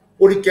হবে,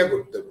 পরীক্ষা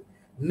করতে হবে।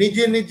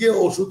 নিজে নিজে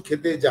ওষুধ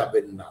খেতে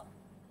যাবেন না,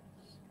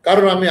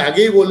 কারণ আমি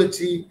আগেই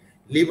বলেছি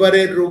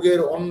লিভারের রোগের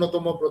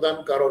অন্যতম প্রধান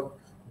কারণ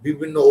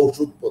বিভিন্ন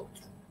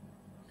ওষুধপত্র।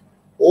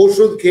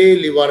 ওষুধ খেয়ে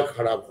লিভার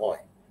খারাপ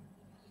হয়,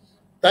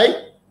 তাই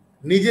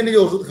নিজে নিজে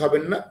ওষুধ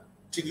খাবেন না,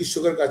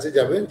 চিকিৎসকের কাছে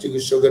যাবেন,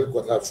 চিকিৎসকের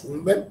কথা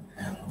শুনবেন,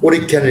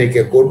 পরীক্ষা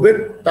নিরীক্ষা করবেন,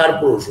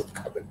 তারপর ওষুধ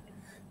খাবেন।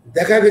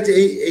 দেখা গেছে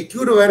এই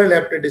অ্যাকিউট ভাইরাল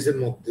হ্যাপাটাইটিসের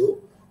মধ্যেও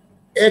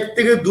 1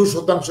 থেকে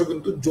 2%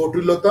 কিন্তু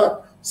জটিলতা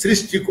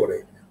সৃষ্টি করে।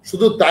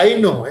 শুধু তাই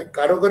নয়,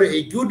 কারো কারো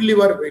অ্যাকিউট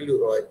লিভার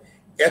ফেলিউর হয়,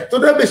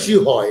 এতটা বেশি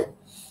হয়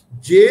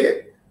যে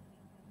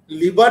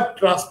লিভার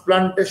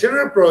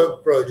ট্রান্সপ্লান্টেশনের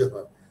প্রয়োজন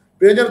হয়।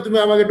 প্রয়োজন তুমি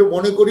আমাকে একটু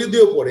মনে করিয়ে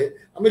দিও পরে,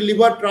 আমি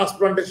লিভার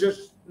ট্রান্সপ্লান্টেশন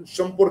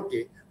সম্পর্কে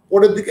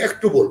পরের দিকে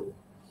একটু বলবো,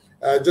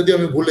 যদি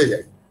আমি ভুলে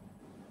যাই।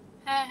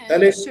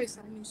 তাহলে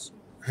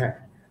হ্যাঁ,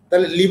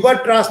 তাহলে লিভার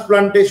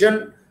ট্রান্সপ্লান্টেশন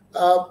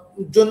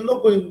জন্য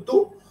কিন্তু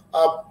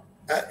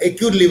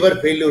অ্যাকিউট লিভার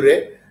ফেলিউরে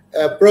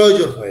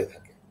প্রয়োজন হয়ে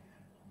থাকে।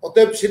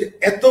 অতএব সেটা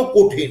এত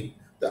কঠিন,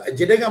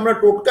 যেটাকে আমরা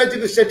টোটকা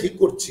চিকিৎসা ঠিক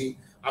করছি,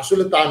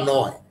 আসলে তা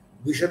নয়।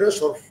 বিষয়টা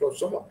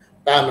সবসময়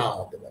তা না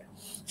হতে পারে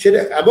সেটা।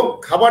 এবং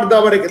খাবার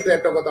দাবারের ক্ষেত্রে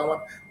একটা কথা আমার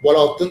বলা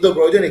অত্যন্ত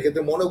প্রয়োজন,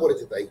 এক্ষেত্রে মনে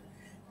পড়েছে তাই।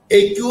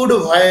 অ্যাকিউট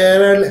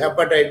ভাইরাল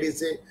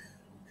হ্যাপাটাইটিসে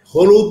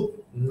হলুদ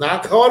না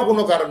খাওয়ার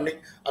কোনো কারণ নেই,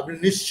 আপনি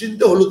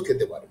নিশ্চিন্তে হলুদ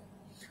খেতে পারেন।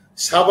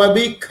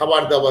 স্বাভাবিক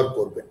খাবার দাবার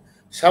করবেন।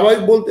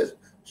 স্বাভাবিক বলতে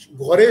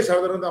ঘরে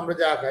সাধারণত আমরা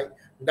যা খাই,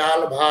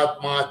 ডাল ভাত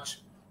মাছ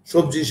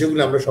সবজি,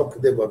 সেগুলো আমরা সব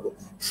খেতে পারবো,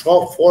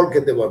 সব ফল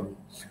খেতে পারবো।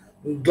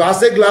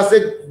 গ্লাসে গ্লাসে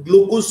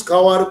গ্লুকোজ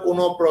খাওয়ার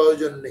কোনো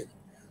প্রয়োজন নেই,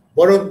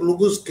 বরং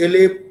গ্লুকোজ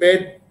খেলে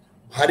পেট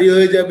ভারী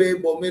হয়ে যাবে,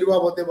 বমির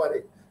ভাব হতে পারে,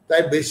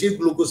 তাই বেশি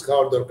গ্লুকোজ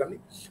খাওয়ার দরকার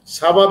নেই।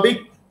 স্বাভাবিক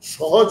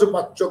সহজ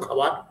পাচ্য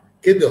খাবার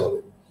খেতে হবে।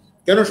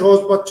 কেন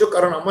সহজ পাচ্য?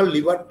 কারণ আমার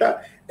লিভারটা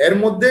এর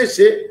মধ্যে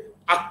সে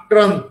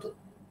আক্রান্ত,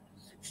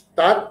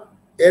 তার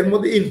এর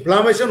মধ্যে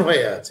ইনফ্লামেশন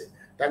হয়ে আছে,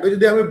 তাকে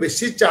যদি আমি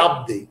বেশি চাপ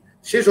দিই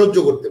সে সহ্য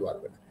করতে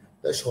পারবে না।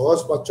 তাই সহজ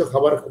পাচ্য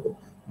খাবার খাবো,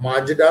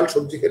 মাছ ডাল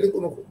সবজি খেলে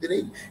কোনো ক্ষতি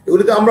নেই,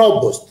 এগুলিতে আমরা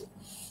অভ্যস্ত।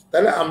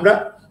 তাহলে আমরা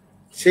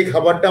সেই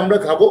খাবারটা আমরা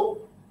খাবো,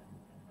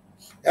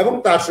 এবং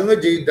তার সঙ্গে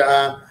যেই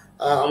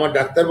আমার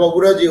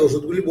ডাক্তারবাবুরা যে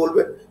ওষুধগুলি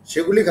বলবে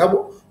সেগুলি খাবো।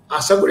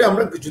 আশা করি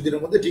আমরা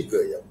কিছুদিনের মধ্যে ঠিক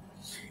হয়ে যাব।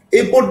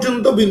 এই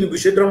পর্যন্ত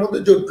বিষয়টার মধ্যে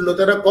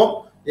জটিলতাটা কম,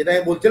 যেটা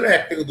আমি বলছিলাম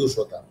 1 থেকে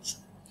 2%।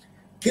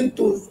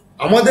 কিন্তু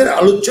আমাদের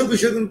আলোচ্য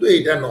বিষয় কিন্তু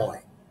এইটা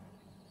নয়।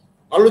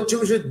 আলোচ্য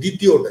বিষয়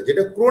দ্বিতীয়টা,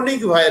 যেটা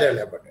ক্রনিক ভাইরাল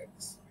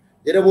হ্যাপাটাইটিস,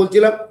 যেটা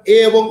বলছিলাম এ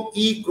এবং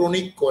ই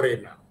ক্রনিক করে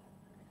না,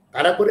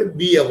 কারা করে?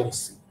 বি এবং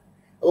সি,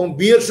 এবং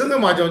বি এর সঙ্গে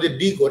মাঝে মাঝে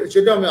ডি করে,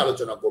 সেটা আমি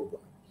আলোচনা করব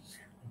না।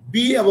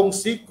 বি এবং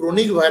সি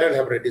ক্রনিক ভাইরাল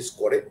হ্যাপাটাইটিস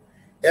করে।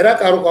 এরা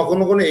কারো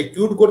কখনো কোনো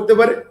অ্যাকিউট করতে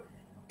পারে।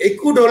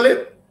 অ্যাকিউট হলে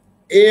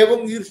এ এবং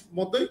ইর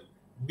মতোই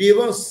বি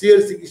এবং সি এর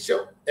চিকিৎসা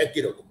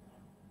একই রকম,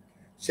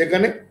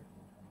 সেখানে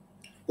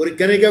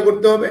পরীক্ষা নিরীক্ষা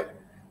করতে হবে।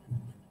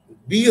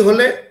 বি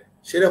হলে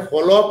সেটা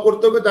ফলো আপ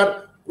করতে হবে, তার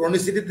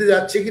ক্রনিসিটিতে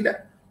যাচ্ছে কিনা,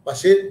 বা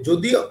সে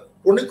যদি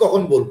ক্রনিক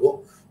কখন বলবো,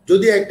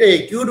 যদি একটা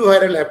অ্যাকিউট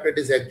ভাইরাল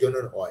হ্যাপাটাইটিস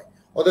একজনের হয়,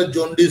 অর্থাৎ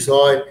জন্ডিস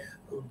হয়,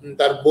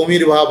 তার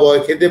বমির ভাব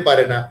হয়, খেতে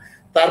পারে না,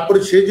 তারপরে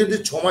সে যদি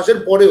 6 মাসের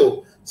পরেও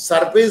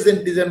সারফেস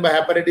অ্যান্টিজেন বা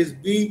হ্যাপাটাইটিস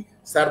বি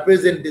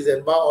সারফেস অ্যান্টিজেন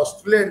বা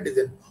অস্ট্রেলিয়া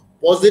অ্যান্টিজেন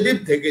পজিটিভ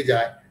থেকে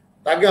যায়,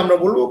 তাকে আমরা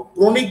বলবো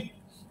ক্রনিক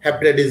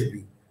হ্যাপাটাইটিস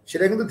বি।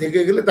 সেটা কিন্তু থেকে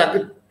গেলে তাকে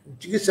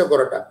চিকিৎসা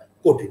করাটা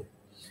কঠিন।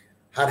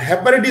 আর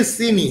হ্যাপাটাইটিস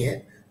সি নিয়ে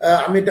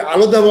আমি এটা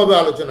আলাদাভাবে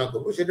আলোচনা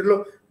করবো, সেটা হলো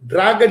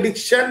ড্রাগ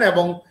অ্যাডিকশন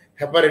এবং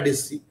হ্যাপাটাইটিস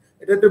সি।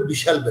 এটা একটা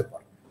বিশাল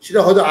ব্যাপার, সেটা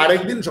হয়তো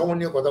আরেকদিন সময়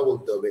নিয়ে কথা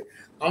বলতে হবে।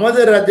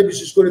 আমাদের রাজ্যে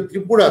বিশেষ করে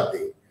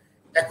ত্রিপুরাতে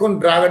এখন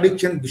ড্রাগ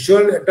অ্যাডিকশন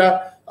বিষয় একটা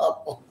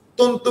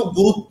অত্যন্ত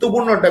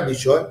গুরুত্বপূর্ণ একটা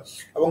বিষয়,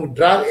 এবং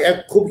ড্রাগ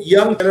খুব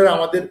ইয়াং ছেলেরা,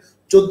 আমাদের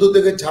 14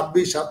 থেকে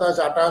 26, 27,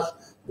 28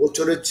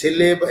 বছরের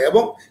ছেলে,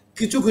 এবং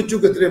কিছু কিছু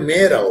ক্ষেত্রে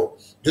মেয়েরাও,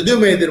 যদিও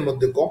মেয়েদের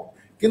মধ্যে কম,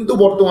 কিন্তু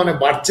বর্তমানে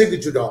বাড়ছে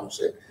কিছুটা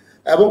অংশে।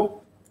 এবং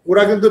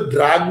ওরা কিন্তু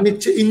ড্রাগ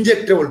নিচ্ছে,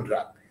 ইনজেক্টেবল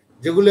ড্রাগ,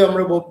 যেগুলি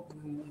আমরা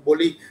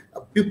বলি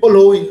পিপল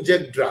হু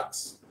ইনজেক্ট ড্রাগস।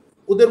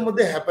 ওদের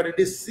মধ্যে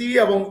হ্যাপাটাইটিস সি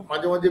এবং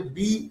মাঝে মাঝে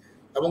বি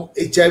এবং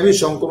এইচআইভি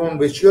সংক্রমণ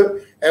বেশি হয়।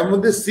 এর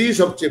মধ্যে সি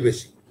সবচেয়ে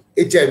বেশি,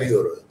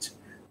 এইচআইভিও রয়েছে।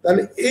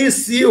 তাহলে এই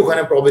সি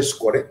ওখানে প্রবেশ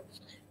করে।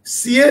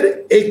 সি এর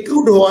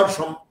অ্যাকিউট হওয়ার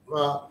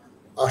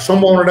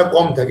সম্ভাবনাটা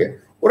কম থাকে,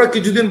 ওরা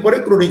কিছুদিন পরে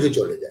ক্রনিকে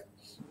চলে যায়,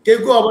 কেউ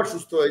কেউ আবার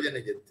সুস্থ হয়ে যায়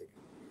নিজের থেকে।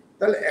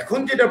 তাহলে এখন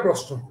যেটা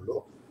প্রশ্ন হলো,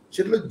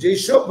 সেটা হলো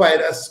যেসব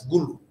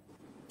ভাইরাসগুলো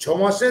 6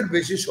 মাসের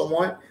বেশি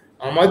সময়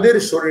আমাদের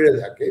শরীরে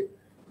থাকে,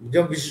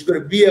 যেমন বিশেষ করে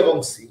বি এবং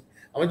সি,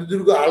 আমি যদি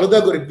আলাদা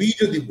করে বি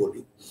যদি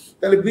বলি,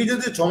 তাহলে বি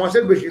যদি 6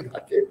 মাসের বেশি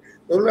থাকে,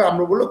 তাহলে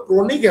আমরা বলবো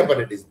ক্রনিক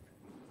হ্যাপাটাইটিস।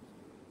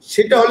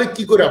 সেটা হলে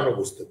কি করে আমরা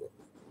বুঝতে পারবো?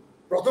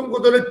 প্রথম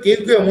কথা হলে কেউ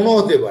কেউ এমনও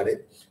হতে পারে,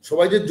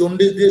 সবাই যে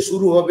জন্ডিস দিয়ে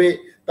শুরু হবে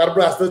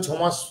তারপরে আস্তে 6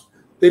 মাস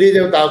পেরিয়ে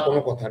যাবে, তার কোনো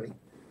কথা নেই।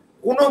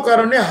 কোনো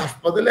কারণে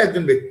হাসপাতালে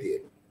একজন ব্যক্তি,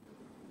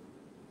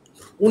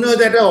 উনি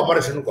হয়তো একটা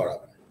অপারেশন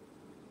করাবেন,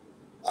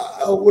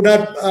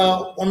 ওনার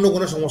অন্য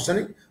কোনো সমস্যা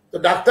নেই, তো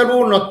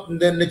ডাক্তারবাবু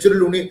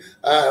ন্যাচুরালি উনি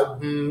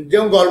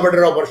যেমন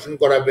গলব্লাডার অপারেশন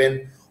করাবেন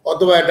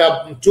অথবা একটা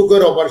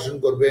চোখের অপারেশন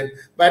করবেন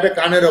বা একটা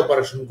কানের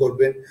অপারেশন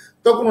করবেন,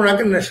 তখন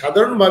ওনাকে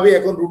সাধারণভাবে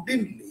এখন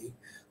রুটিনলি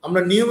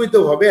আমরা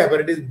নিয়মিতভাবে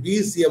হ্যাপাটাইটিস বি,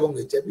 সি এবং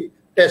এইচআইভি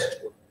টেস্ট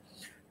করি।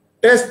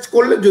 টেস্ট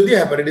করলে যদি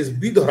হ্যাপাটাইটিস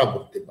বি ধরা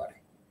পড়তে পারে,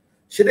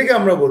 সেটাকে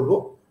আমরা বলবো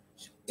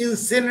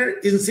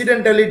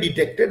ইনসিডেন্টালি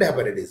ডিটেক্টেড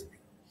হ্যাপাটাইটিস বি।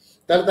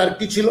 তাহলে তার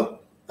কি ছিল?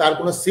 তার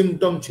কোনো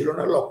সিমটম ছিল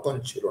না, লক্ষণ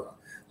ছিল না।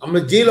 আমরা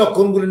যে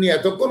লক্ষণগুলি নিয়ে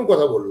এতক্ষণ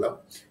কথা বললাম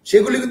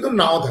সেগুলি কিন্তু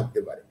নাও থাকতে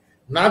পারে,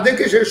 না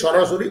দেখে সে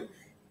সরাসরি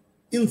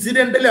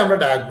ইনসিডেন্টালি আমরা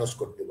ডায়াগনোস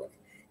করতে পারি।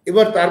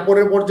 এবার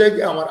তারপরের পর্যায়ে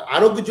কি আমার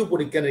আরো কিছু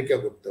পরীক্ষা নিরীক্ষা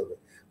করতে হবে,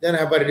 যেমন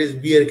হ্যাপাটাইটিস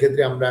বি এর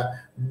ক্ষেত্রে আমরা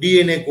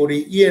ডিএনএ করি,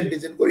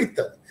 অ্যান্টিজেন করি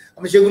ইত্যাদি।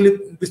 আমি সেগুলি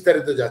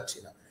বিস্তারিত যাচ্ছি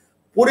না।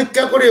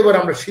 পরীক্ষা করে এবার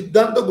আমরা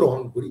সিদ্ধান্ত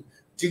গ্রহণ করি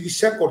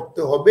চিকিৎসা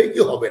করতে হবে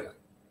কি হবে না।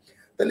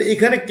 তাহলে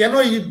এখানে কেন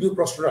এই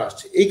প্রশ্নটা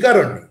আসছে? এই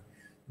কারণে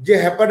যে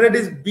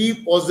হ্যাপাটাইটিস বি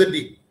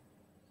পজিটিভ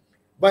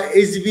বা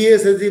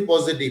এইচবিএসএসি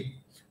পজিটিভ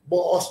বা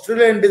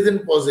অস্ট্রেলিয়া অ্যান্টিজেন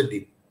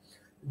পজিটিভ,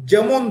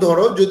 যেমন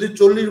ধরো যদি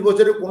 40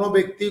 বছরের কোনো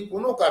ব্যক্তি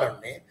কোনো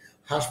কারণে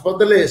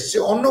হাসপাতালে এসছে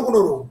অন্য কোনো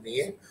রোগ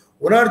নিয়ে,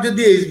 ওনার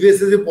যদি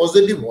এইচবিএসএসি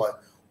পজিটিভ হয়,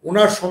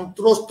 ওনার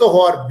সন্ত্রস্ত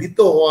হওয়ার, ভীত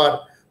হওয়ার,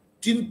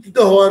 চিন্তিত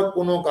হওয়ার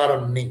কোনো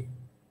কারণ নেই।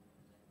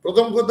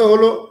 প্রথম কথা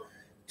হলো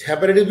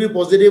হ্যাপাটাইটিস বি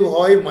পজিটিভ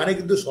হয় মানে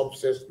কিন্তু সব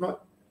শেষ নয়।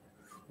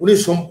 উনি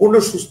সম্পূর্ণ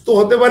সুস্থ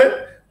হতে পারেন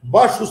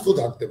বা সুস্থ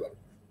থাকতে পারেন,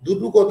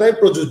 দুটো কথাই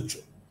প্রযোজ্য।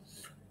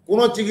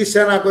 কোনো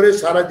চিকিৎসা না করে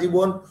সারা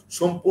জীবন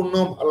সম্পূর্ণ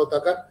ভালো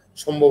থাকার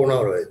সম্ভাবনা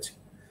রয়েছে।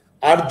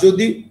 আর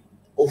যদি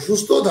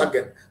অসুস্থ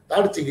থাকেন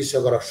তার চিকিৎসা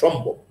করা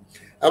সম্ভব,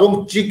 এবং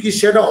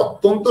চিকিৎসাটা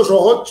অত্যন্ত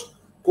সহজ।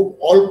 খুব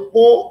অল্প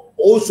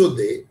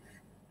ঔষধে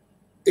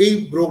এই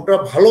রোগটা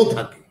ভালো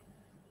থাকে।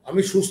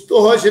 আমি সুস্থ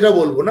হয় সেটা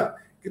বলবো না,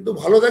 কিন্তু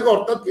ভালো থাকে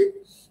অর্থাৎ কি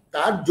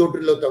তার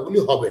জটিলতাগুলি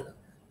হবে না।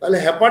 তাহলে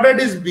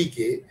হ্যাপাটাইটিস বি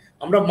কে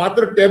আমরা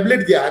মাত্র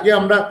ট্যাবলেট দিয়ে, আগে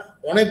আমরা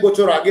অনেক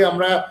বছর আগে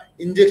আমরা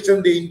ইনজেকশন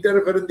দিয়ে,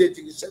 ইন্টারফেরন দিয়ে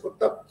চিকিৎসা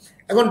করতাম,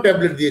 এখন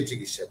ট্যাবলেট দিয়ে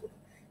চিকিৎসা করি।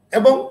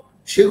 এবং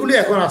সেগুলি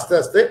এখন আস্তে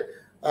আস্তে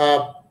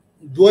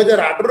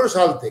 2018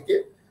 সাল থেকে,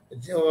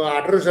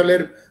 18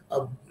 সালের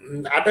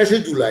 28শে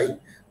জুলাই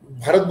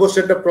ভারতবর্ষে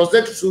একটা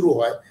প্রজেক্ট শুরু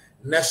হয়,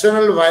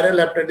 national viral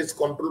hepatitis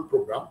control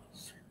programme.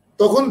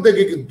 তখন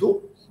থেকে কিন্তু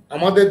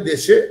আমাদের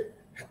দেশে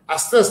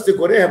আস্তে আস্তে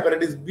করে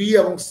হ্যাপাটাইটিস বি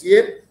এবং সি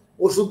এর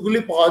ওষুধগুলি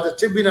পাওয়া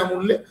যাচ্ছে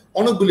বিনামূল্যে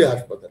অনেকগুলি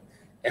হাসপাতাল।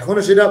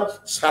 এখনো সেটা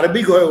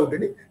সার্বিক হয়ে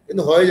ওঠেনি,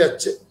 কিন্তু হয়ে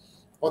যাচ্ছে।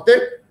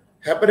 অতএব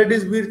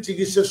হ্যাপাটাইটিস বির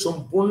চিকিৎসা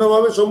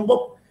সম্পূর্ণভাবে সম্ভব,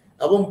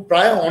 এবং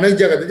প্রায় অনেক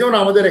জায়গাতে, যেমন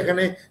আমাদের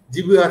এখানে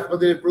জিবি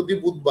হাসপাতালে প্রতি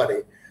বুধবারে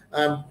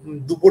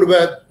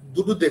দুপুরবেলা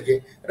 2টো থেকে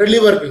একটা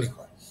লিভার ক্লিনিক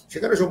হয়,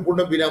 সেখানে সম্পূর্ণ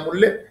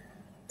বিনামূল্যে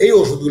এই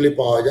ওষুধগুলি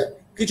পাওয়া যায়।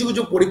 কিছু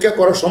কিছু পরীক্ষা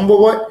করা সম্ভব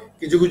হয়,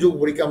 কিছু কিছু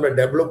পরীক্ষা আমরা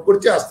ডেভেলপ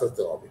করছি, আস্তে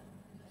আস্তে হবে।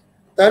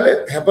 তাহলে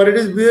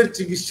হ্যাপাটাইটিস বি এর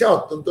চিকিৎসা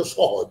অত্যন্ত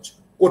সহজ,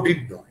 কঠিন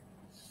নয়।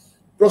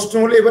 প্রশ্ন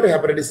হলো এবারে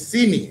হ্যাপাটাইটিস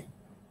সি নিয়ে।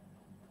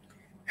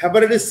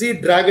 হ্যাপাটাইটিস সি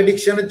ড্রাগ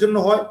এডিকশনের জন্য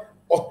হয়,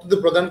 অত্যন্ত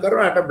প্রধান কারণ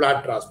একটা ব্লাড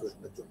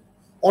ট্রান্সফিউশনের জন্য।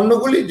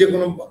 অন্যগুলি যে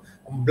কোনো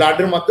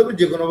ব্লাডের মাধ্যমে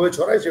যে কোনোভাবে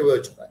ছড়ায়,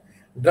 সেভাবে ছড়ায়।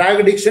 ড্রাগ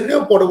এডিকশন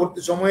নিয়েও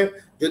পরবর্তী সময়ে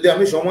যদি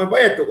আমি সময়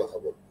পাই একটু কথা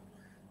বলবো।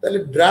 তাহলে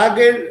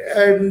ড্রাগের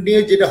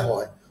নিয়ে যেটা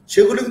হয়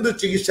সেগুলো কিন্তু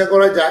চিকিৎসা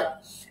করা যায়।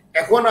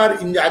 এখন আর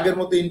আগের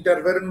মতো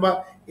ইন্টারফেরন বা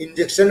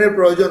ইনজেকশনের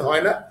প্রয়োজন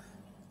হয় না।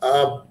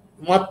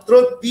 মাত্র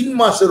 3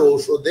 মাসের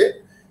ঔষধে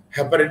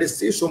হ্যাপাটাইটিস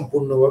সি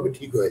সম্পূর্ণভাবে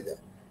ঠিক হয়ে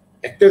যায়।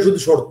 একটা শুধু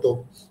শর্ত,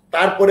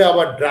 তারপরে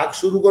আবার ড্রাগ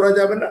শুরু করা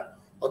যাবে না,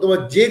 অথবা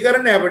যে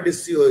কারণে হ্যাপাটাইটিস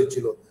সি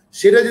হয়েছিল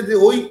সেটা যদি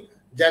ওই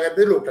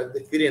জায়গাতে লোকটাকে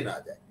ফিরে না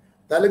যায়,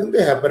 তাহলে কিন্তু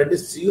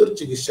হ্যাপাটাইটিস সি এর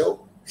চিকিৎসাও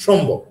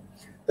সম্ভব।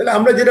 তাহলে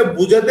আমরা যেটা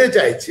বোঝাতে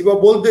চাইছি বা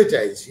বলতে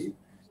চাইছি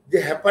যে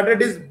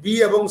হ্যাপাটাইটিস বি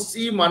এবং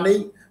সি মানেই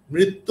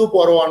মৃত্যু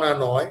পরোয়ানা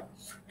নয়,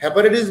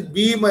 হ্যাপাটাইটিস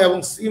বি এবং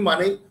সি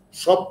মানেই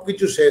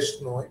সবকিছু শেষ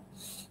নয়।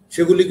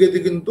 সেগুলিকে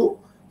কিন্তু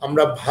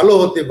আমরা ভালো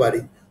হতে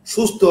পারি,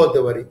 সুস্থ হতে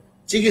পারি,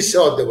 চিকিৎসা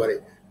হতে পারে।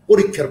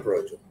 পরীক্ষার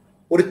প্রয়োজন,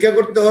 পরীক্ষা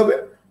করতে হবে,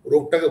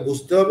 রোগটাকে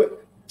বুঝতে হবে,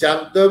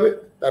 জানতে হবে,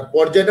 তার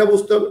পর্যায়টা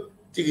বুঝতে হবে,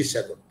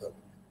 চিকিৎসা করতে হবে,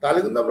 তাহলে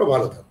কিন্তু আমরা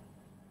ভালো থাকবো।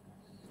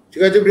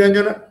 ঠিক আছে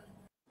প্রিয়াঞ্জনা?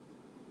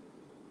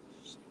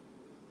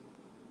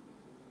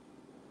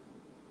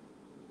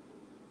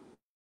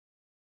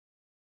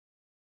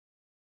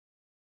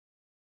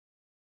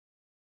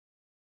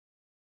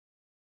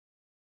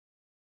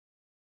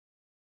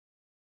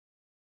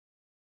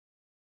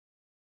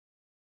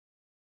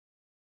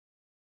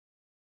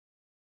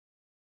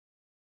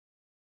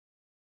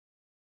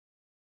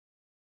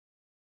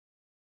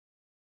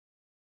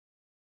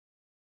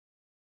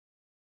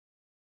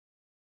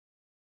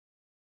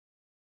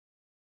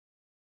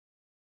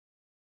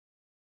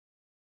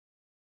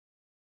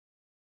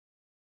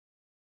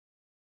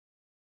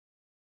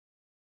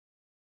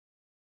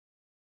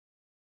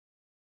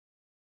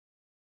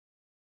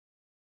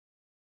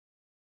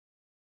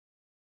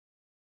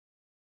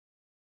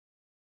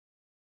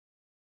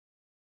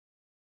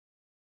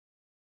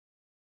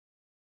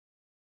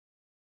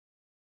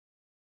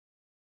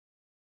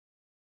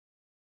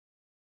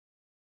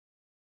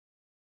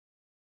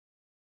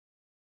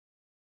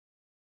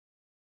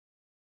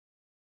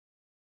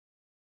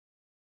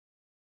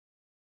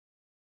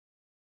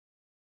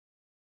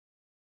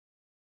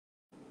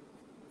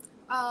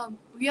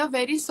 We are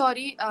very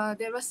sorry.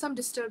 There was some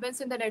disturbance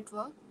in the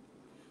network.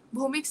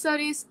 Bhoumik sir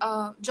is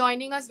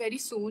joining us very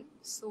soon,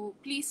 so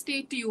please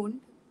stay tuned.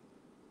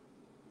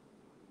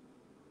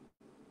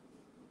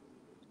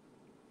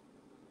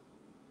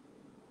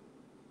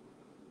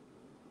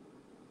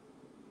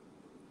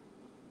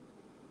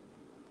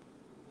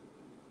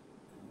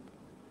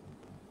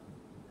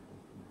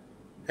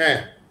 হ্যাঁ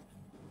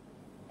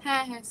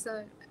হ্যাঁ হ্যাঁ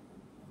স্যার,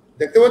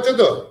 দেখতে পাচ্ছ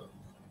তো?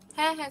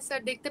 হ্যাঁ হ্যাঁ স্যার,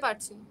 দেখতে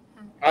পাচ্ছি।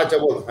 হ্যাঁ আচ্ছা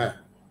বলো। হ্যাঁ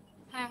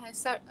হ্যাঁ হ্যাঁ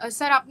স্যার,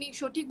 স্যার আপনি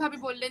সঠিকভাবে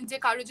বললেন যে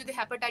কারো যদি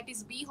হেপাটাইটিস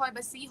বি হয়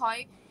বা সি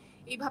হয়,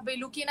 এইভাবে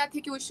লুকিয়ে না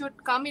থেকে we should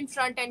come in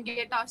front end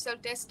gate আওরসেলফ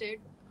tested.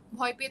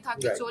 ভয় পেয়ে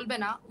থাকলে রাইট, চলবে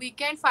না। We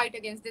can fight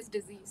against this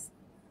disease.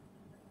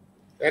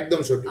 একদম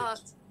সঠিক।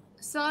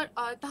 স্যার,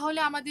 তাহলে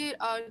আমাদের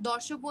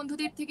দর্শক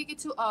বন্ধুদের থেকে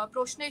কিছু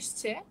প্রশ্ন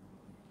এসছে।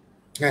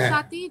 হ্যাঁ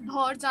সাথী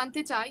ধর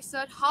জানতে চাই,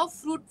 sir, how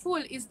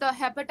fruitful is the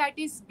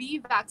hepatitis B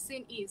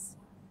vaccine is?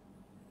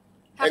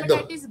 একদম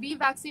হেপাটাইটিস বি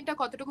ভ্যাকসিনটা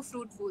কতটুকু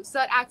ফ্রুটফুল?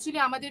 স্যার,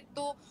 অ্যাকচুয়ালি আমাদের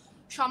তো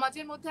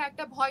সমাজের মধ্যে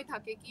একটা ভয়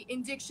থাকে কি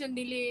ইনজেকশন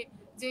নিলে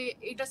যে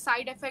এটা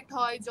সাইড এফেক্ট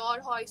হয়, জ্বর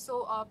হয়, so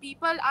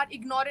people R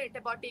ignorant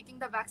about taking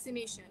the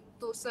vaccination.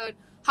 তো sir,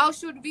 how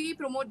should we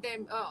promote them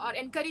or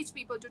encourage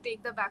people to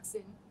take the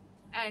vaccine,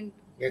 and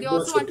they একদম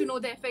also want to সঠিক। know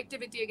the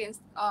effectivity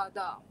against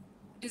the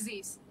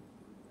disease?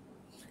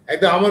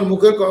 একদম আমার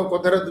মুখের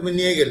কথাটা তুমি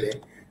নিয়ে গেলে।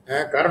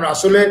 কারণ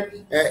আসলে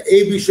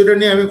এই বিষয়টা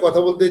নিয়ে আমি কথা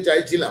বলতে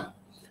চাইছিলাম।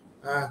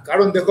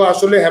 কারণ দেখো,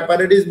 আসলে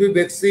হ্যাপাটাইটিস বি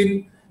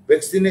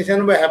ভ্যাকসিনেশন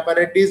বা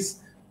হ্যাপাটাইটিস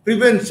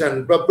প্রিভেনশন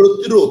বা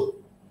প্রতিরোধ,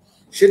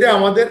 সেটা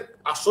আমাদের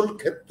আসল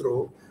ক্ষেত্র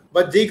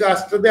বা যেই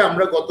কাজটাতে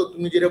আমরা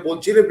তুমি যেটা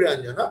বলছিলে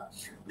প্রিয়াঞ্জনা,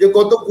 যে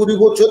গত 20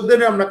 বছর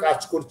ধরে আমরা কাজ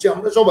করছি।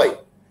 আমরা সবাই,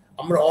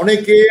 আমরা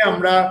অনেকে,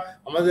 আমরা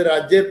আমাদের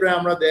রাজ্যের প্রায়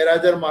আমরা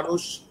 1,500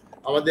 মানুষ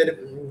আমাদের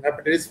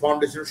হ্যাপাটাইটিস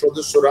ফাউন্ডেশন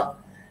সদস্যরা,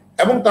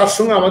 এবং তার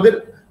সঙ্গে আমাদের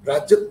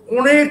রাজ্যের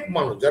অনেক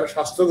মানুষ যারা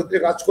স্বাস্থ্য ক্ষেত্রে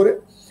কাজ করে,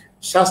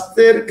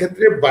 স্বাস্থ্যের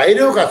ক্ষেত্রে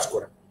বাইরেও কাজ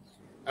করে,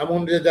 এমন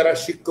যে যারা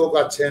শিক্ষক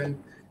আছেন,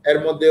 এর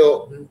মধ্যে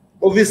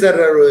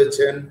অফিসাররা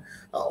রয়েছেন,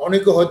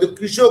 অনেকে হয়তো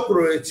কৃষক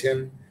রয়েছেন,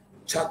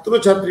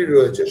 ছাত্রছাত্রী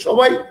রয়েছে,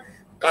 সবাই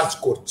কাজ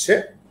করছে।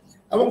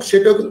 এবং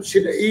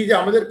সেটা এই যে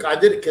আমাদের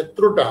কাজের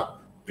ক্ষেত্রটা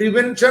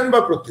প্রিভেনশন বা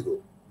প্রতিরোধ,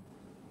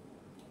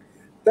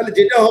 তাহলে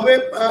যেটা হবে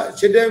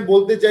সেটা আমি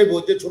বলতে চাইবো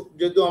যে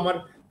যেহেতু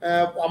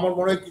আমার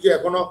মনে হয় কিছু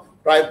এখনো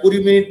প্রায়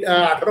 20 মিনিট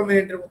 18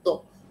 মিনিটের মতো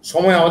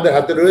সময় আমাদের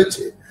হাতে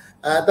রয়েছে,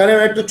 তাহলে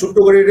আমি একটু ছোট্ট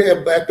করে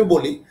একটু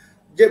বলি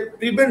যে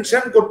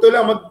প্রিভেনশন করতে হলে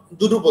আমার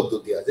দুটো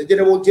পদ্ধতি আছে,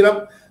 যেটা বলছিলাম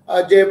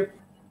যে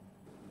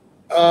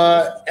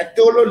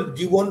একটা হলো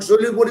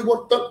জীবনশৈলীর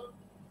পরিবর্তন,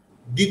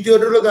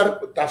 দ্বিতীয়টা হলো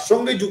তার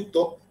সঙ্গে যুক্ত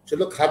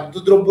সেটা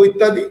খাদ্যদ্রব্য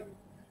ইত্যাদি,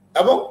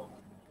 এবং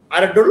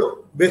আরেকটা হলো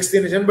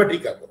ভ্যাকসিনেশন বা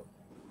টিকাকরণ।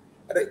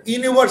 একটা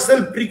ইউনিভার্সাল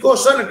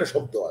প্রিকশন একটা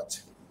শব্দ আছে,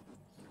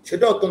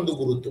 সেটা অত্যন্ত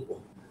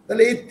গুরুত্বপূর্ণ।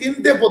 তাহলে এই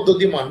তিনটে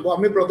পদ্ধতি মানবো।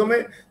 আমি প্রথমে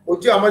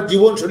বলছি আমার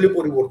জীবনশৈলী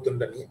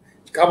পরিবর্তনটা নিয়ে।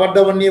 খাবার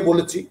দাবার নিয়ে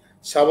বলেছি,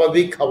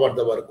 স্বাভাবিক খাবার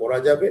দাবার করা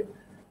যাবে,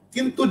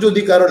 কিন্তু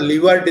যদি কারো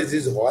লিভার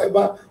ডিজিজ হয়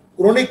বা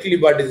ক্রনিক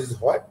লিভার ডিজিজ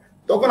হয়,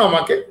 তখন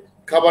আমাকে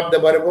খাবার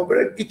দাবারের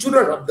ব্যাপারে কিছুটা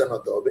সাবধান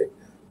হতে হবে।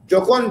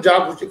 যখন যা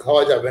খুশি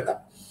খাওয়া যাবে না,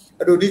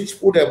 একটু রিচ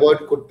ফুড অ্যাভয়েড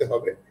করতে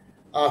হবে,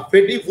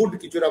 ফ্যাটি ফুড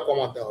কিছুটা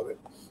কমাতে হবে।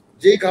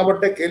 যেই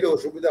খাবারটা খেলে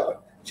অসুবিধা হয়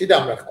সেটা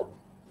আমরা খাবো,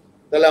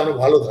 তাহলে আমরা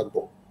ভালো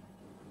থাকবো।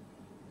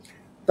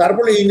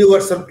 তারপরে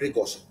ইউনিভার্সাল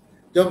প্রিকশন,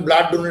 যেমন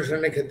ব্লাড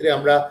ডোনেশনের ক্ষেত্রে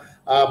আমরা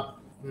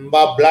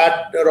বা ব্লাড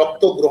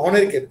রক্ত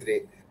গ্রহণের ক্ষেত্রে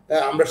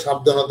আমরা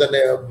সাবধানতা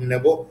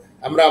নেব।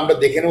 আমরা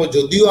দেখে নেব,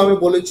 যদিও আমি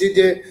বলেছি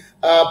যে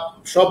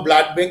সব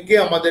ব্লাড ব্যাংকে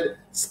আমাদের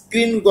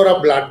স্ক্রিন করা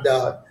ব্লাড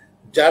দেওয়া হয়।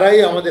 যারাই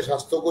আমাদের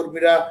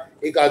স্বাস্থ্যকর্মীরা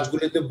এই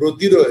কাজগুলিতে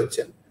ব্রতী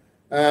রয়েছেন,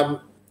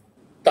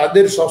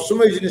 তাদের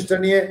সবসময় এই জিনিসটা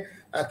নিয়ে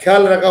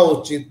খেয়াল রাখা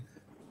উচিত।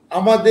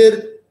 আমাদের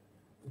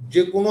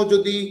যে কোনো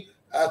যদি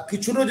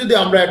কিছুটা যদি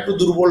আমরা একটু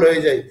দুর্বল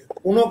হয়ে যাই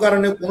কোনো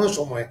কারণে কোনো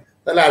সময়,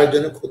 তাহলে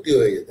আরেকজনের ক্ষতি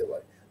হয়ে যেতে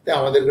পারে। তাই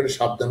আমাদেরকে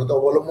সাবধানতা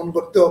অবলম্বন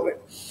করতে হবে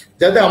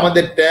যাতে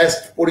আমাদের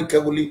টেস্ট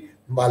পরীক্ষাগুলি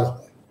ভালো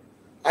হয়।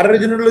 আর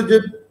একজন হলো যে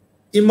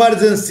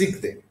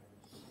ইমার্জেন্সিতে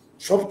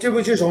সবচেয়ে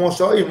বেশি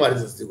সমস্যা হয়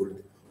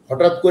ইমার্জেন্সিগুলিতে।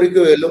 হঠাৎ করে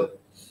কেউ এলো,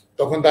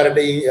 তখন তার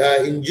একটা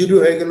ইনজুরি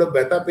হয়ে গেল,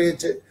 ব্যথা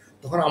পেয়েছে,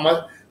 তখন আমার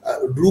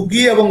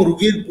রুগী এবং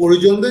রুগীর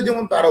পরিজনদের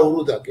যেমন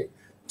তাড়াহুড়ো থাকে,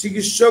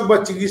 চিকিৎসক বা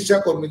চিকিৎসা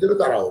কর্মীদেরও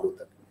তাড়াহুড়ো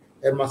থাকে।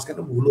 এর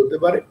মাঝখানে ভুল হতে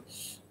পারে,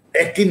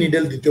 একই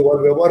নিডেল দ্বিতীয়বার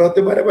ব্যবহার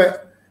হতে পারে, বা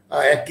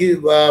একই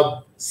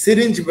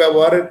সিরিঞ্জ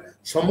ব্যবহারের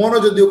সম্ভাবনা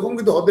যদিও কম,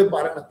 কিন্তু হতে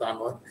পারে না তা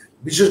নয়।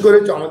 বিশেষ করে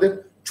আমাদের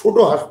ছোট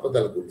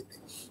হাসপাতালগুলিতে,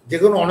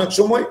 যেখানে অনেক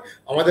সময়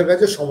আমাদের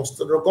কাছে সমস্ত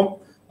রকম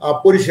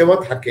পরিষেবা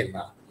থাকে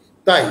না।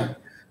 তাই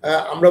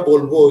আমরা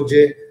বলবো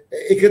যে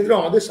এক্ষেত্রে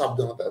আমাদের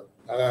সাবধানতা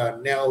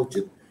নেওয়া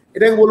উচিত।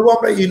 এটাকে বলবো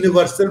আমরা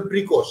ইউনিভার্সাল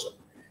প্রিকশন।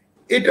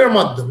 এটার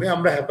মাধ্যমে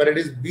আমরা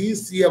হ্যাপাটাইটিস বি,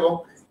 সি এবং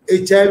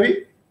HIV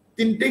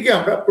তিনটেকে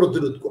আমরা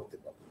প্রতিরোধ করতে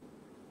পারবো।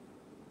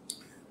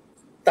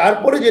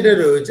 তারপরে যেটা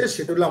রয়েছে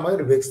সেটা হলো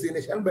আমাদের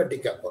ভ্যাকসিনেশন বা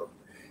টিকাকরণ।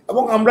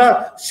 এবং আমরা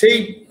সেই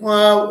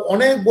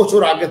অনেক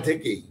বছর আগে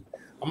থেকেই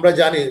আমরা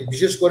জানি,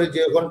 বিশেষ করে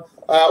যখন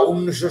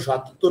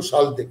 1977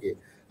 সাল থেকে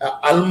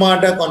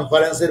আলমাটা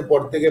কনফারেন্সের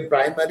পর থেকে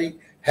primary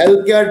health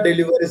care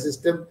delivery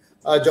system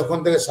যখন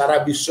থেকে সারা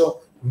বিশ্ব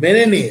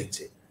মেনে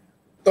নিয়েছে,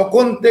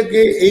 তখন থেকে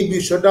এই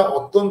বিষয়টা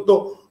অত্যন্ত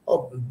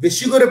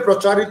বেশি করে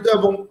প্রচারিত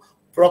এবং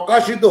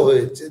প্রকাশিত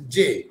হয়েছে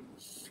যে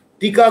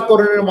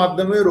টিকাকরণের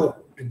মাধ্যমে রোগ,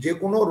 যে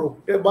কোনো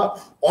রোগকে বা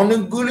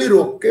অনেকগুলি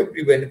রোগকে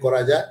প্রিভেন্ট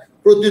করা যায়,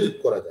 প্রতিরোধ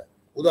করা যায়।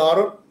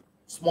 উদাহরণ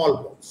স্মল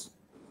পক্স,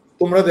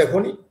 তোমরা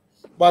দেখোনি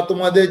বা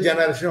তোমাদের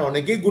জেনারেশন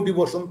অনেকেই গুটি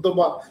বসন্ত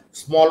বা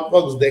স্মল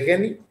পক্স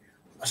দেখেনি,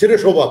 সেটা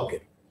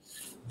সৌভাগ্যের।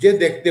 যে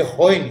দেখতে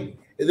হয়নি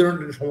এ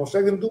ধরনের সমস্যা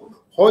কিন্তু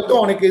হয়তো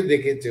অনেকে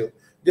দেখেছে,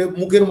 যে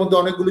মুখের মধ্যে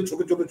অনেকগুলি ছোট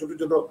ছোট ছোট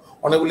ছোট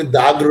অনেকগুলি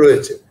দাগ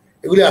রয়েছে,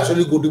 এগুলি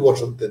আসলে গুটি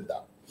বসন্তের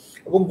দাগ।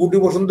 এবং গুটি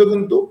বসন্ত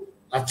কিন্তু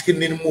আজকে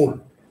নির্মূল।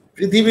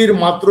 পৃথিবীর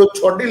মাত্র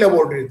 6টি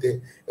ল্যাবরেটরিতে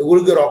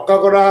এগুলিকে রক্ষা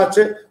করা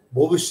আছে।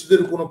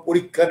 ভবিষ্যতের কোনো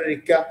পরীক্ষা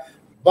নিরীক্ষা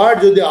বা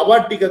যদি আবার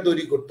টিকা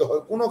তৈরি করতে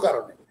হয় কোনো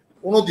কারণে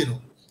কোনোদিনও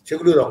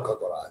সেগুলি রক্ষা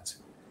করা আছে।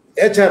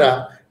 এছাড়া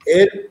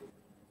এর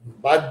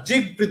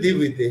বাহ্যিক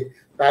পৃথিবীতে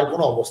তার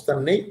কোনো অবস্থান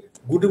নেই,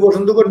 গুটি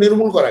বসন্তকে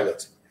নির্মূল করা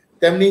গেছে।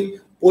 তেমনি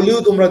পোলিও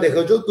তোমরা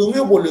দেখেছো,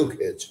 তুমিও পোলিও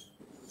খেয়েছো।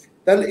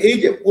 তাহলে এই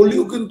যে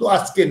পোলিও কিন্তু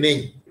আজকে নেই,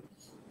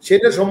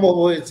 সেটা সম্ভব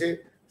হয়েছে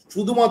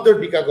শুধুমাত্র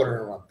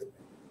টিকাকরণের মাধ্যমে।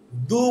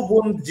 দু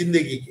বোন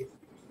জিন্দেগিকে,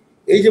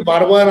 এই যে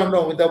বারবার আমরা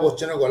অমিতাভ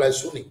বচ্চনের গলায়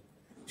শুনি,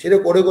 সেটা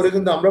করে করে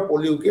কিন্তু আমরা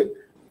পোলিওকে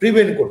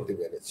প্রিভেন্ট করতে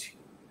পেরেছি।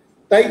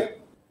 তাই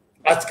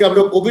আজকে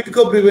আমরা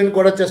কোভিডকেও প্রিভেন্ট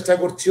করার চেষ্টা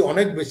করছি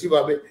অনেক বেশি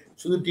ভাবে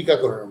শুধু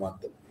টিকাকরণের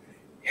মাধ্যমে।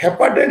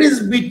 হেপাটাইটিস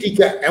বি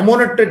টিকা এমন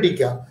একটা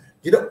টিকা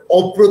যেটা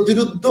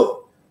অপ্রতিরোধ্য,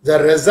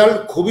 যার রেজাল্ট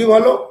খুবই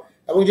ভালো,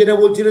 এবং যেটা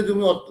বলছিলে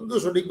তুমি অত্যন্ত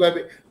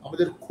সঠিকভাবে,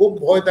 আমাদের খুব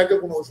ভয় থাকে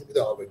কোনো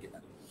অসুবিধা হবে কিনা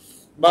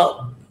বা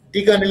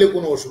টিকা নিলে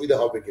কোনো অসুবিধা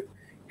হবে কিনা।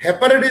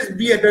 হেপাটাইটিস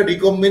বি একটা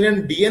রিকম্বিনেন্ট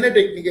ডিএনএ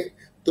টেকনিকে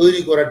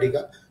তৈরি করা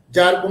টিকা,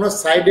 যার কোনো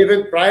সাইড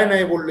এফেক্ট প্রায়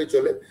নাই বললে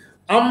চলে।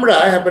 আমরা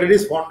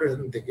হেপাটাইটিস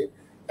ফাউন্ডেশন থেকে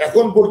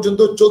এখন পর্যন্ত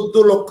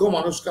 14 লক্ষ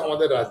মানুষকে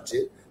আমাদের রাজ্যে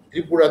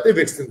ত্রিপুরাতে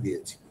ভ্যাকসিন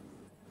দিয়েছি।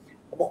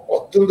 এবং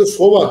অত্যন্ত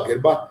সৌভাগ্যের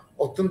বা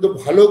অত্যন্ত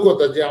ভালো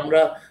কথা যে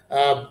আমরা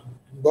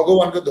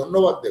ভগবানকে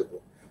ধন্যবাদ দেব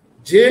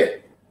যে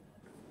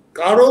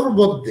কারোর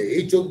মধ্যে,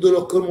 এই 14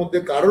 লক্ষের মধ্যে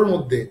কারোর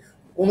মধ্যে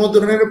কোনো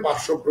ধরনের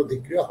পার্শ্ব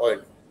প্রতিক্রিয়া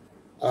হয়নি।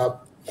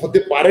 হতে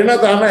পারে না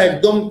তা না,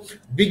 একদম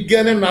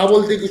বিজ্ঞানের না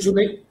বলতে কিছু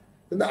নেই,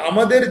 কিন্তু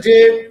আমাদের যে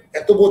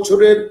এত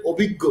বছরের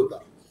অভিজ্ঞতা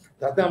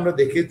তাতে আমরা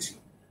দেখেছি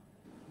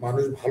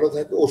মানুষ ভালো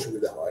থাকে,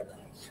 অসুবিধা হয় না,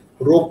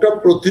 রোগটা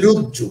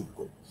প্রতিরোধযোগ্য।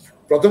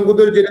 প্রথম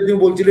কথা যেটা তুমি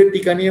বলছিলে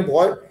টিকা নিয়ে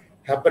ভয়,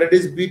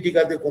 হেপাটাইটিস বি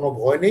টিকাতে কোনো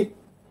ভয় নেই।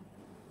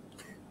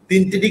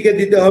 3টি টিকা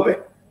দিতে হবে,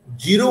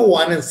 0,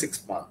 1 and 6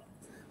 মান্থ।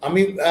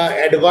 আমি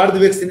অ্যাডভান্স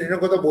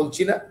ভ্যাকসিনেশনের কথা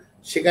বলছি না,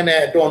 সেখানে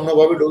একটু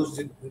অন্যভাবে ডোজ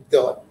দিতে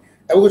হয়।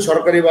 এবং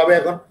সরকারিভাবে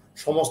এখন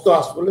সমস্ত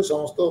হাসপাতালে,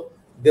 সমস্ত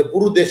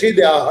পুরো দেশেই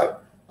দেওয়া হয়।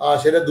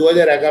 সেটা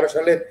 2011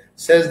 সালের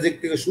শেষ দিক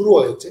থেকে শুরু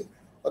হয়েছে।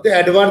 অর্থাৎ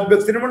অ্যাডভান্স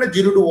ভ্যাকসিন মানে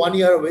 0 to 1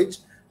 year of age,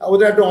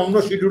 ওদের একটা অন্য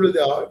শিডিউলে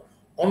দেওয়া হয়।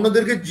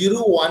 অন্যদেরকে 0,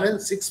 1 and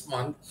 6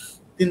 মান্থ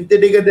 3টে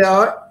টিকা দেওয়া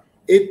হয়।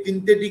 এই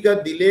 3টে টিকা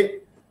দিলে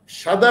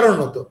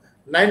সাধারণত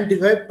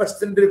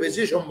 95%-এর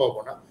বেশি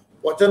সম্ভাবনা,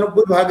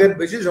 95%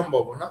 বেশি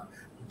সম্ভাবনা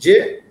যে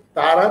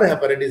তার আর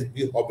হেপাটাইটিস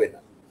বি হবে না।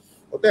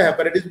 অর্থাৎ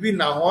হেপাটাইটিস বি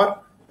না হওয়ার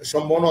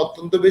সম্ভাবনা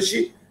অত্যন্ত বেশি।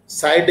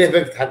 সাইড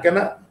এফেক্ট থাকে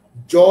না,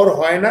 জ্বর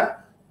হয় না,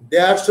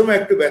 দেওয়ার সময়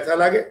একটু ব্যথা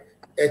লাগে,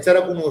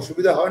 এছাড়া কোনো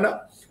অসুবিধা হয় না।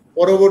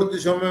 পরবর্তী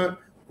সময়ে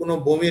কোনো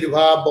বমির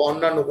ভাব বা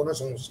অন্যান্য কোনো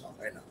সমস্যা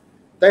হয় না।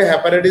 তাই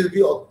হেপাটাইটিস বি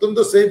অত্যন্ত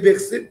সেফ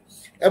ভ্যাকসিন।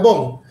 এবং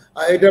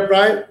এটা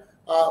প্রায়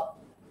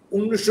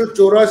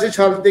 1984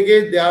 সাল থেকে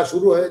দেওয়া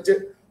শুরু হয়েছে।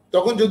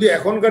 তখন যদি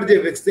এখনকার যে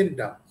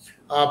ভ্যাকসিনটা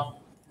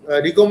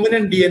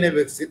রিকম্বিনেন্ট ডিএনএ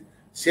ভ্যাকসিন,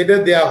 সেটা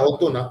দেয়া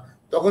হতো না,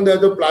 তখন দেওয়া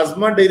হতো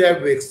প্লাজমা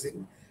ডেরাইভড ভ্যাকসিন।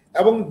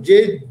 এবং যে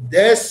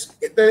দেশ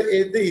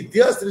এতে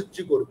ইতিহাস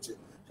সৃষ্টি করছে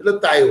সেটা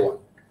তাইওয়ান।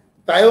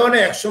 তাইওয়ানে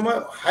একসময়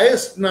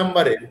হাইয়েস্ট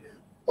নাম্বারের,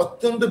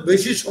 অত্যন্ত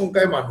বেশি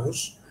সংখ্যায় মানুষ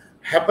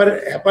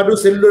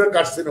হেপাটোসেলুলার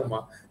কার্সিনোমা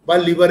বা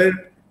লিভারের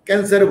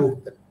ক্যান্সারে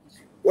ভুগতেন।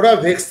 ওরা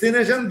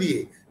ভ্যাকসিনেশন দিয়ে,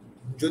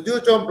 যদিও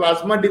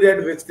প্লাজমা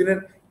ডিরাইভড ভ্যাকসিনের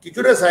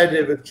কিছুটা সাইড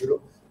এফেক্ট ছিল,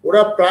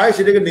 ওরা প্রায়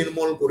সেটাকে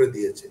নির্মূল করে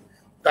দিয়েছে।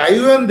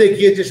 তাইওয়ান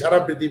দেখিয়েছে সারা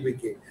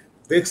পৃথিবীকে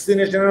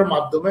ভ্যাকসিনেশনের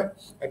মাধ্যমে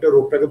একটা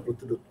রোগটাকে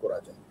প্রতিরোধ করা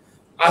যায়।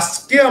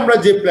 আজকে আমরা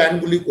যে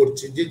প্ল্যানগুলি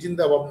করছি, যে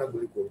চিন্তা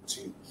ভাবনাগুলি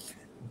করছি,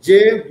 যে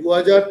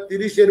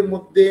 2030-এর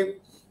মধ্যে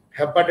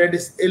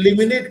হেপাটাইটিস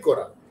এলিমিনেট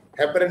করা,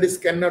 হেপাটাইটিস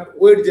ক্যান নট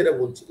ওয়েট যেটা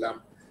বলছিলাম,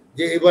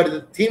 যে এবার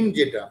থিম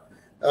যেটা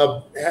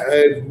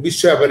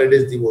বিশ্ব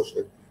হেপাটাইটিস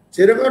দিবসের,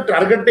 সেরকম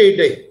টার্গেটটা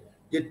এটাই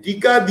যে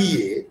টিকা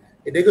দিয়ে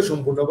এটাকে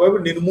সম্পূর্ণভাবে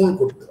নির্মূল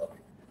করতে হবে।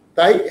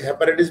 তাই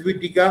হেপাটাইটিস বি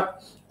টিকা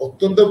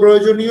অত্যন্ত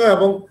প্রয়োজনীয়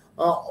এবং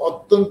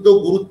অত্যন্ত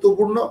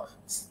গুরুত্বপূর্ণ,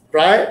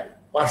 প্রায়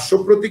পার্শ্ব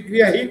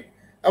প্রতিক্রিয়াহীন।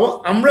 এবং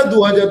আমরা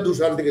 2002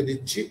 সাল থেকে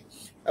দিচ্ছি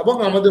এবং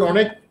আমাদের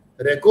অনেক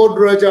রেকর্ড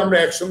রয়েছে। আমরা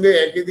একসঙ্গে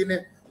একই দিনে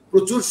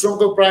প্রচুর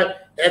সংখ্যক, প্রায়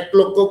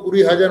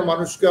 1,20,000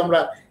 মানুষকে আমরা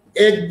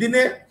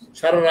একদিনে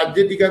সারা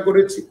রাজ্যে টিকা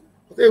করেছি।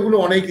 এগুলো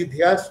অনেক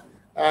ইতিহাস,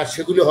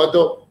 সেগুলি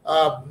হয়তো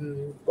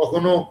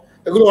কখনো,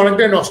 এগুলো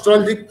অনেকটাই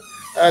নস্টালজিক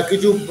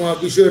কিছু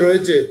বিষয়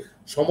রয়েছে।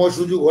 সময়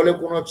সুযোগ হলে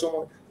কোনো এক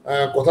সময়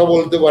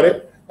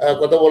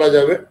কথা বলা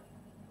যাবে।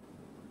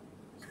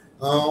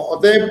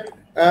 অতএব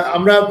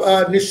আমরা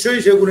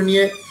নিশ্চয়ই সেগুলো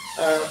নিয়ে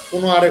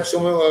কোনো আরেক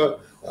সময়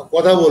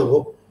কথা বলবো।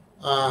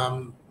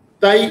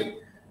 তাই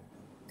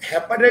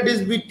হ্যাপাটাইটিস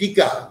বি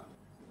টিকা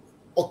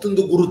অত্যন্ত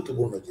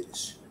গুরুত্বপূর্ণ জিনিস,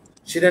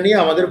 সেটা নিয়ে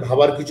আমাদের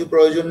ভাবার কিছু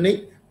প্রয়োজন নেই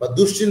বা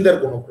দুশ্চিন্তার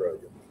কোনো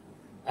প্রয়োজন নেই।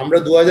 আমরা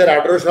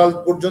 2018 সাল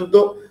পর্যন্ত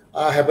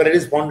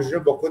হ্যাপাটাইটিস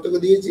ফাউন্ডেশনের পক্ষ থেকে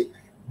দিয়েছি,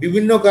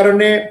 বিভিন্ন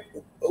কারণে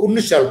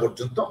 19 সাল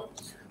পর্যন্ত।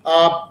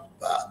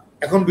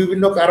 এখন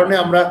বিভিন্ন কারণে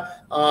আমরা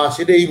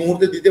সেটা এই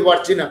মুহূর্তে দিতে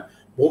পারছি না।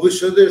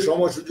 ভবিষ্যতে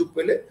সময় সুযোগ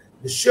পেলে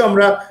নিশ্চয়ই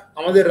আমরা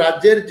আমাদের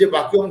রাজ্যের যে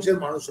বাকি অংশের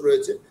মানুষ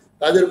রয়েছে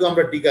তাদেরকে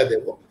আমরা টিকা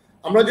দেব।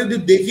 আমরা যদি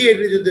দেখি,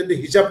 এটা যদি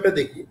হিসাবটা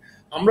দেখি,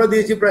 আমরা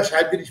দিয়েছি প্রায়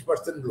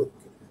 37%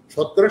 লোককে,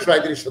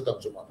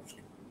 37%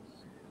 মানুষকে।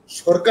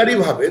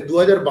 সরকারিভাবে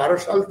 2012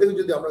 সাল থেকে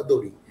যদি আমরা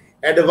ধরি,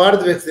 অ্যাডভান্স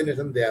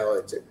ভ্যাকসিনেশন দেওয়া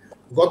হয়েছে।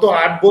 গত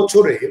 8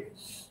 বছরে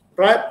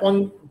প্রায়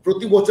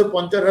প্রতি বছর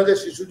 50,000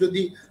 শিশু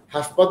যদি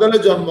হাসপাতালে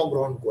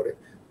জন্মগ্রহণ করে,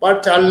 প্রায়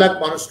 4 লাখ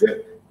মানুষকে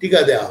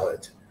টিকা দেওয়া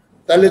হয়েছে।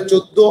 তাহলে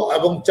 14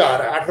 এবং 4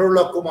 18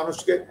 লক্ষ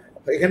মানুষকে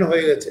এখানে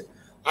হয়ে গেছে।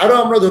 আরো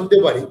আমরা ধরতে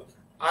পারি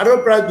আরো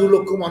প্রায় 2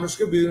 লক্ষ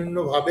মানুষকে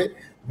বিভিন্নভাবে,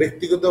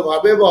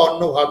 ব্যক্তিগতভাবে বা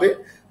অন্যভাবে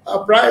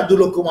প্রায় 2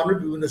 লক্ষ মানুষ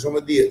বিভিন্ন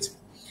সময় দিয়েছে।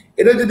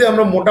 এটা যদি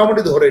আমরা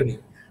মোটামুটি ধরে নিই,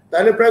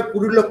 তাহলে প্রায়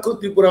 20 লক্ষ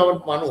ত্রিপুরা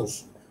মানুষ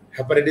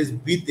হ্যাপাটাইটিস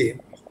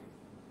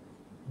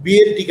বি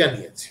এর টিকা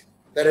নিয়েছে।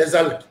 তার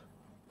রেজাল্ট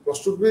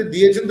প্রস্তুত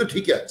দিয়েছেন তো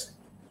ঠিক আছে,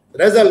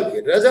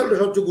 রেজাল্ট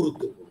সবচেয়ে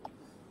গুরুত্বপূর্ণ।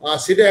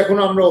 সেটা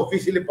এখনো আমরা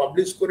অফিসিয়ালি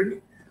পাবলিশ করিনি,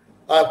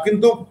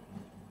 কিন্তু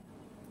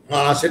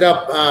সেটা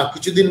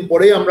কিছুদিন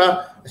পরেই আমরা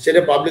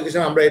সেটা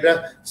পাবলিকেশন, আমরা এটা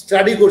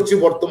স্টাডি করছি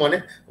বর্তমানে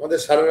আমাদের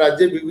সারা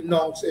রাজ্যের বিভিন্ন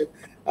অংশে।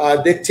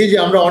 দেখছি যে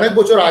আমরা অনেক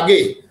বছর আগে,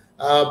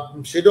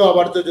 সেটাও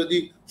আবার তো যদি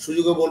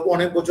সুযোগে বলবো,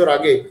 অনেক বছর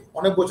আগে,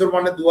 অনেক বছর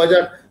মানে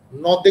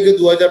 2009 থেকে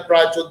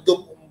 2014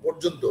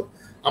 পর্যন্ত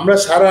আমরা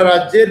সারা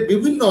রাজ্যের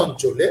বিভিন্ন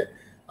অঞ্চলে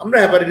আমরা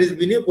হ্যাপাটাইটিস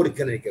বি নিয়ে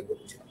পরীক্ষা নিরীক্ষা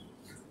করেছিলাম।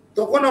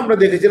 তখন আমরা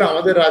দেখেছিলাম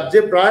আমাদের রাজ্যে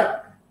প্রায়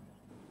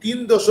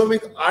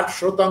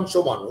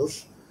 3.8% মানুষ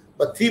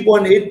বা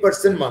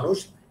 3.8% মানুষ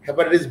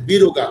হ্যাপাটাইটিস বি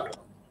রোগে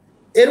আক্রান্ত।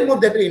 এর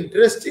মধ্যে একটা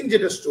ইন্টারেস্টিং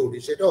যেটা স্টোরি,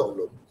 সেটা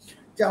হলো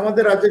যে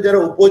আমাদের রাজ্যে যারা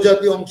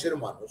উপজাতি অংশের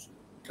মানুষ,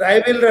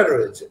 ট্রাইবেলরা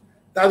রয়েছে,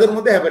 তাদের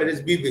মধ্যে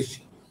হ্যাপাটাইটিস বি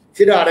বেশি।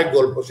 সেটা আরেক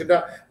গল্প, সেটা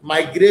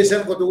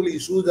মাইগ্রেশন, কতগুলো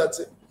ইস্যুজ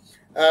আছে।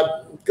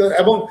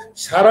 এবং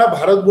সারা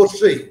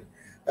ভারতবর্ষেই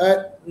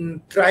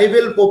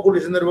ট্রাইবেল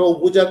পপুলেশনের বা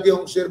উপজাতি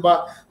অংশের বা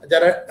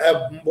যারা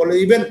বলে,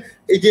 ইভেন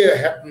এই যে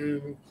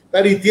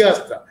তার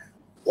ইতিহাসটা,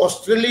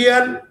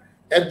 অস্ট্রেলিয়ান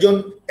একজন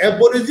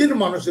অ্যাবরিজিন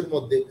মানুষের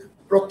মধ্যে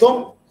প্রথম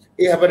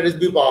এই হ্যাপাটাইটিস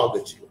বি পাওয়া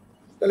গেছিল।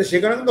 তাহলে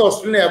সেখানে কিন্তু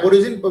অস্ট্রেলিয়ান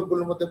অ্যাবরিজিন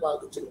পিপলের মধ্যে পাওয়া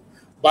গেছিল,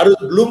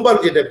 ব্লুমবার্গ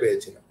যেটা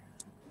পেয়েছিলেন।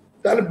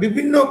 তাহলে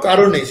বিভিন্ন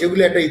কারণে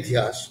সেগুলি একটা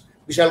ইতিহাস,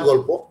 বিশাল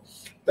গল্প।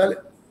 তাহলে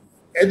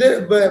এদের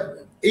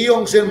এই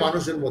অংশের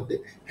মানুষের মধ্যে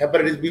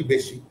হ্যাপাটাইটিস বি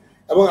বেশি।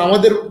 এবং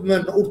আমাদের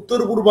উত্তর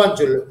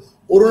পূর্বাঞ্চলে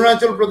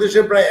অরুণাচল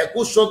প্রদেশের প্রায়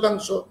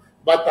 21%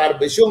 বা তার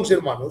বেশি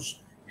অংশের মানুষ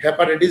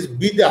হ্যাপাটাইটিস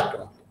বিতে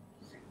আক্রান্ত।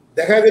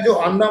 দেখা গেছে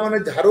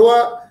আন্দামানের ঝাড়োয়া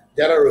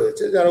যারা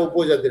রয়েছে, যারা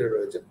উপজাতিরা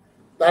রয়েছে,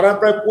 তারা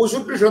প্রায়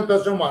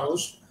 65% মানুষ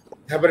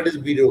হ্যাপাটাইটিস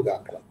বি রোগে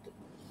আক্রান্ত।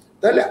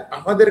 তাহলে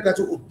আমাদের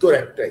কাছে উত্তর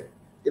একটাই,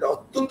 যেটা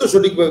অত্যন্ত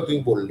সঠিকভাবে তুমি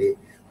বললে,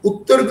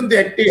 উত্তর কিন্তু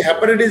একটি,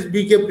 হ্যাপাটাইটিস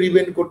বি কে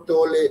প্রিভেন্ট করতে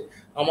হলে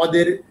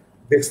আমাদের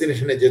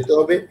ভ্যাকসিনেশনে যেতে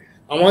হবে।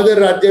 আমাদের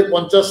রাজ্যের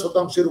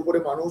 50% উপরে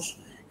মানুষ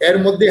এর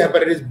মধ্যে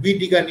হ্যাপাটাইটিস বি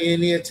টিকা নিয়ে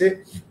নিয়েছে,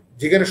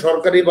 যেখানে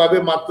সরকারিভাবে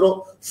মাত্র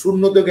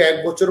 0 থেকে 1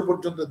 বছর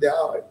পর্যন্ত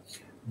দেওয়া হয়।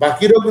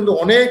 বাকিরাও কিন্তু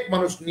অনেক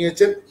মানুষ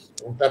নিয়েছেন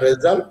এবং তার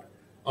রেজাল্ট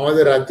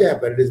আমাদের রাজ্যে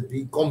হ্যাপাটাইটিস বি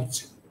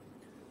কমছে।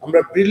 আমরা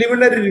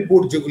প্রিলিমিনারি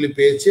রিপোর্ট যেগুলি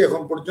পেয়েছি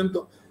এখন পর্যন্ত,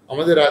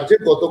 আমাদের রাজ্যে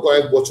গত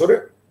কয়েক বছরে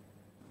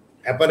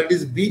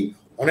হ্যাপাটাইটিস বি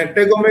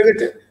অনেকটাই কমে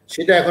গেছে।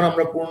 সেটা এখন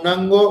আমরা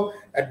পূর্ণাঙ্গ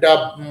একটা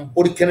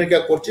পরীক্ষা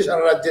নিরীক্ষা করছি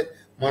সারা রাজ্যের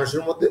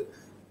মানুষের মধ্যে।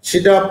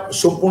 সেটা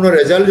সম্পূর্ণ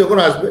রেজাল্ট যখন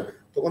আসবে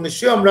তখন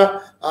নিশ্চয়ই আমরা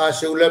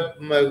সেগুলো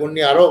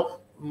নিয়ে আরো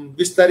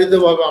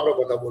বিস্তারিতভাবে আমরা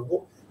কথা বলবো।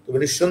 তবে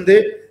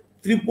নিঃসন্দেহে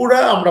ত্রিপুরা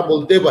আমরা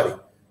বলতে পারি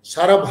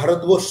সারা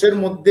ভারতবর্ষের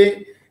মধ্যে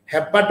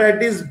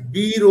হ্যাপাটাইটিস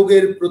বি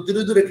রোগের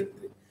প্রতিরোধের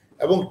ক্ষেত্রে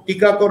এবং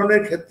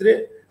টিকাকরণের ক্ষেত্রে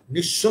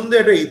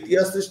নিঃসন্দেহে একটা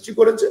ইতিহাস সৃষ্টি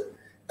করেছে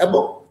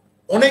এবং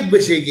অনেক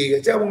বেশি এগিয়ে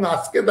গেছে। এবং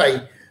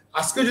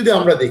আজকে যদি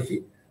আমরা দেখি,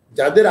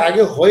 যাদের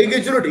আগে হয়ে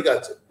গেছিল ঠিক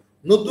আছে,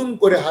 নতুন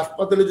করে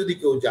হাসপাতালে যদি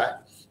কেউ যায়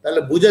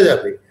তাহলে বোঝা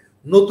যাবে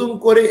নতুন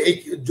করে এই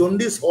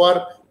জন্ডিস হওয়ার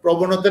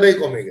প্রবণতাটাই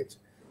কমে গেছে।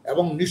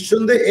 এবং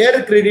নিঃসন্দেহে এর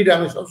ক্রেডিট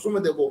আমি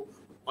সবসময় দেব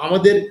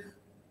আমাদের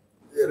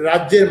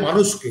রাজ্যের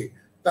মানুষকে।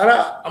 তারা,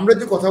 আমরা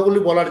যে কথাগুলি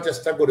বলার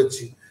চেষ্টা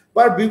করেছি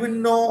বা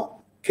বিভিন্ন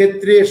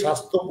ক্ষেত্রে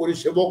স্বাস্থ্য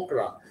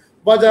পরিষেবকরা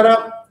বা যারা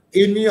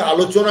এই নিয়ে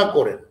আলোচনা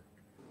করেন,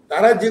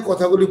 তারা যে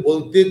কথাগুলি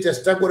বলতে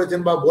চেষ্টা করেছেন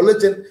বা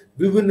বলেছেন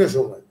বিভিন্ন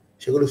সময়,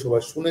 সেগুলো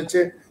সবাই শুনেছে,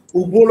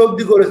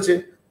 উপলব্ধি করেছে,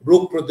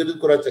 রোগ প্রতিরোধ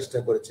করার চেষ্টা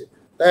করেছে।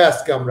 তাই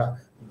আজকে আমরা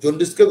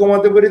জন্ডিসকে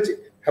কমাতে পেরেছি,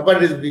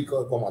 হ্যাপাটাইটিস বি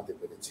কমাতে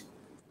পেরেছি।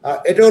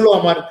 এটা হলো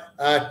আমার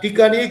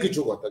টিকা নিয়ে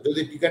কিছু কথা।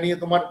 যদি টিকা নিয়ে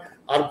তোমার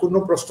আর কোনো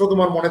প্রশ্ন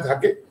তোমার মনে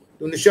থাকে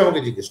তুমি নিশ্চয়ই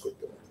আমাকে জিজ্ঞেস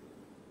করতে পারো।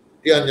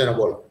 প্রিয়াঞ্জনা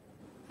বলো।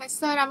 হ্যাঁ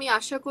স্যার, আমি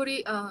আশা করি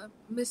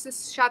মিসেস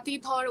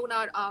সাথীধর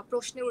ওনার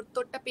প্রশ্নের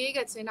উত্তরটা পেয়ে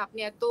গেছেন। আপনি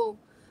এত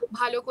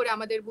ভালো করে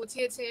আমাদের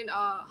বুঝিয়েছেন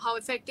how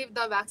effective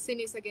the vaccine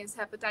is against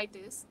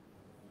hepatitis.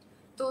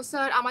 তো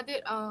স্যার আমাদের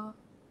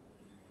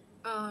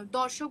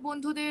দর্শক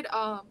বন্ধুদের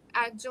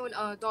একজন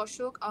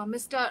দর্শক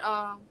মিস্টার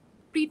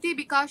প্রীতি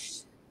বিকাশ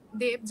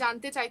দেব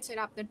জানতে চাইছেন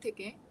আপনার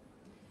থেকে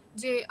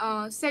যে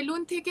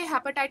সেলুন থেকে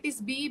হেপাটাইটিস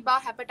বি বা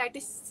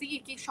হেপাটাইটিস সি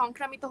কি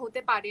সংক্রামিত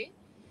হতে পারে?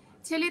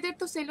 ছেলেদের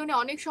তো সেলুনে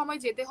অনেক সময়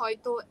যেতে হয়,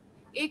 তো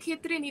এই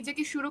ক্ষেত্রে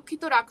নিজেকে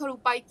সুরক্ষিত রাখার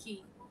উপায় কি?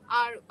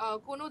 আর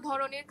কোন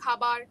ধরনের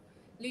খাবার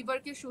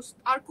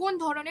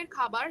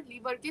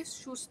লিভারকে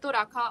সুস্থ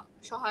রাখা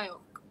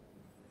সহায়ক?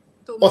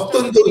 তো মিস্টার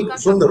অত্যন্ত প্রীতি বিকাশ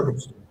সুন্দর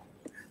প্রশ্ন,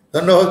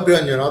 ধন্যবাদ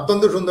প্রিয়ঞ্জন,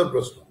 অত্যন্ত সুন্দর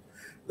প্রশ্ন।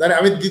 তাহলে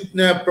আমি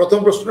প্রথম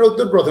প্রশ্নের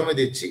উত্তর প্রথমে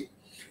দিচ্ছি।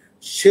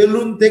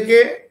 সেলুন থেকে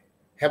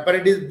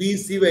হেপাটাইটিস বি,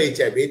 সি বা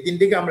এইচআইভি এই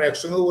তিনটিকে আমরা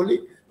একসঙ্গে বলি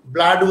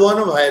ব্লাড বর্ন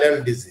ভাইরাল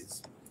ডিজিজ,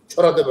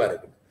 ছড়াতে পারে।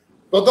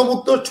 প্রথম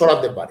উত্তর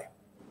ছড়াতে পারে,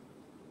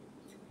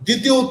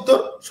 দ্বিতীয় উত্তর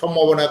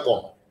সম্ভাবনা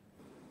কম।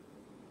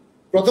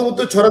 প্রথম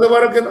উত্তর ছড়াতে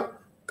পারে কেন?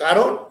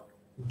 কারণ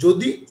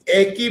যদি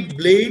একই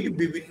ব্লেড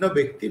বিভিন্ন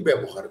ব্যক্তি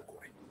ব্যবহার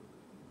করে,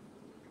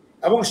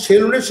 এবং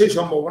সেলুনে সেই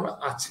সম্ভাবনা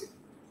আছে,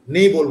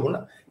 নেই বলবো না,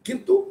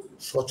 কিন্তু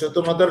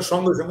সচেতনতার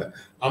সঙ্গে সঙ্গে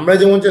আমরা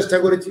যেমন চেষ্টা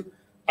করেছি,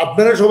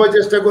 আপনারা সবাই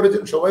চেষ্টা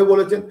করেছেন, সবাই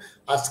বলেছেন।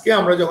 আজকে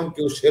আমরা যখন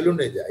কেউ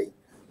সেলুনে যাই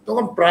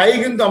তখন প্রায়ই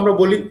কিন্তু আমরা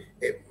বলি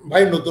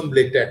ভাই নতুন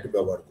ব্লেডটা একটু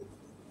ব্যবহার করুন।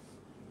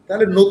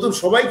 তাহলে নতুন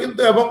সবাই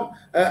কিন্তু, এবং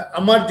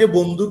আমার যে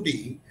বন্ধুটি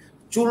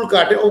চুল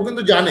কাটে ও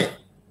কিন্তু জানে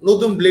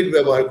নতুন ব্লেড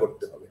ব্যবহার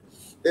করতে হবে।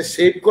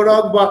 শেভ করা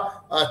হোক বা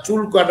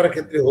চুল কাটার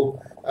ক্ষেত্রে হোক,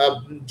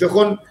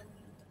 যখন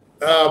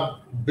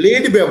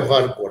ব্লেড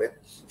ব্যবহার করে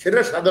সেটা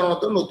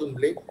সাধারণত নতুন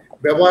ব্লেড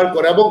ব্যবহার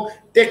করে। এবং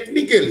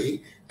টেকনিক্যালি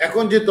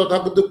এখন যে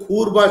তথাকথিত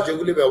খুর বা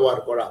যেগুলি ব্যবহার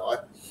করা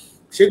হয়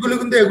সেগুলি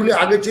কিন্তু, এগুলি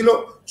আগে ছিল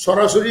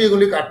সরাসরি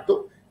এগুলি কাটতো,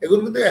 এগুলো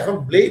কিন্তু এখন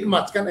ব্লেড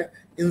মাঝখানে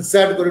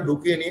ইনসার্ট করে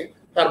ঢুকিয়ে নিয়ে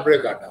তারপরে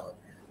কাটা হয়।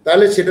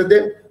 তাহলে সেটাতে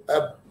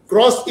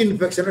ক্রস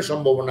ইনফেকশনের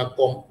সম্ভাবনা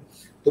কম,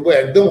 তবু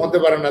একদম হতে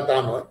পারে না তা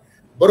নয়,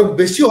 বরং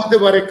বেশি হতে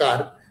পারে কার,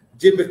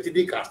 যে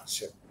ব্যক্তিটি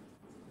কাটছে।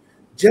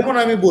 যেমন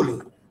আমি বলি,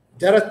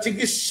 যারা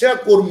চিকিৎসা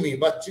কর্মী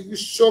বা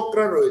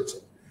চিকিৎসকরা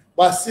রয়েছেন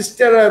বা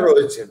সিস্টাররা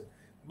রয়েছেন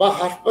বা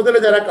হাসপাতালে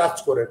যারা কাজ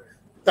করেন,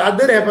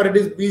 তাদের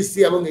হেপাটাইটিস বি, সি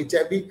এবং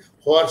এইচআইভি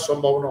হওয়ার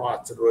সম্ভাবনা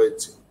আছে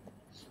রয়েছে,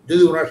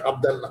 যদি ওনারা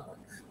সাবধান না হন।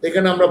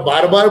 এখানে আমরা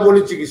বারবার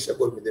বলি চিকিৎসা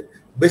কর্মীদের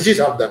বেশি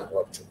সাবধান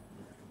হওয়ার জন্য।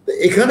 তো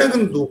এখানে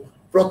কিন্তু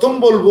প্রথম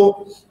বলবো,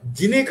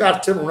 যিনি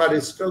কাটছেন ওনার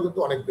রিস্কটাও কিন্তু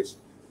অনেক বেশি,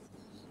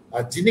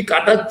 আর যিনি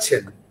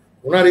কাটাচ্ছেন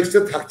ওনার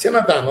রিস্কটা থাকছে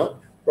না তা নয়।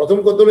 প্রথম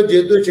কথা হলো,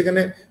 যেহেতু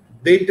সেখানে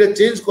ডেটটা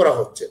চেঞ্জ করা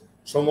হচ্ছে,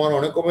 সম্ভাবনা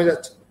অনেক কমে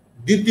যাচ্ছে।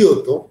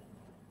 দ্বিতীয়ত,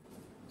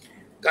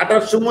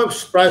 কাটার সময়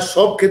প্রায়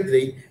সব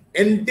ক্ষেত্রেই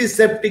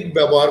অ্যান্টিসেপটিক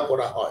ব্যবহার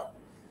করা হয়।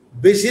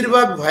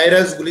 বেশিরভাগ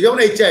ভাইরাসগুলি, যেমন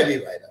এইচআইভি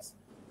ভাইরাস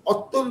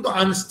অত্যন্ত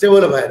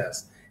আনস্টেবল ভাইরাস,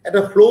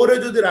 একটা ফ্লোরে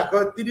যদি রাখা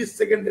হয় 30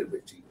 সেকেন্ডের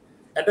বেশি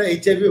একটা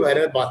এইচআইভি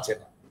ভাইরাস বাঁচে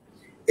না।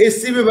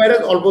 এসসিভি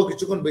ভাইরাস অল্প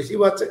কিছুক্ষণ বেশি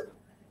বাঁচে।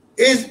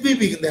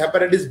 এইচবিভি কিন্তু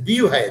হেপাটাইটিস বি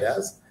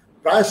ভাইরাস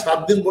প্রায় 7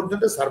 দিন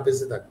পর্যন্ত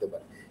সার্ফেসে থাকতে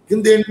পারে।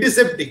 কিন্তু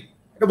অ্যান্টিসেপটিক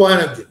একটা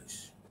ভয়ানক জিনিস,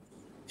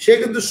 সে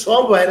কিন্তু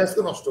সব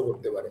ভাইরাসকে নষ্ট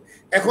করতে পারে।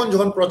 এখন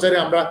যখন প্রচারে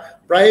আমরা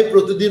প্রায়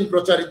প্রতিদিন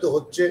প্রচারিত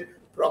হচ্ছে,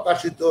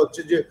 প্রকাশিত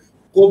হচ্ছে যে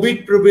কোভিড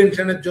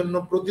প্রিভেনশনের জন্য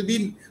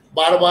প্রতিদিন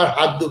বারবার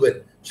হাত ধুবেন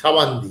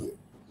সাবান দিয়ে,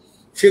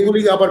 সেগুলি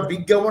আবার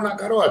বিজ্ঞাপন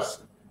আকারও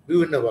আসছে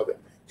বিভিন্নভাবে।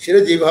 সেটা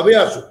যেভাবে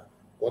আসুক,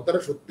 কথাটা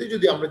সত্যি,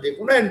 যদি আমরা যে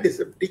কোনো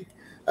অ্যান্টিসেপটিক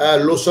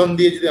লোশন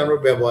দিয়ে যদি আমরা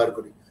ব্যবহার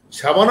করি,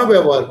 সাবানও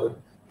ব্যবহার করি,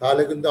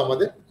 তাহলে কিন্তু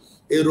আমাদের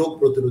এই রোগ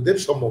প্রতিরোধের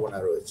সম্ভাবনা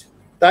রয়েছে।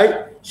 তাই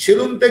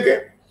সেলুন থেকে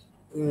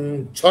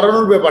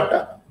ছড়ানোর ব্যাপারটা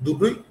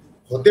দুটোই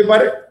হতে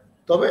পারে,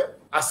 তবে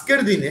আজকের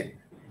দিনে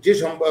যে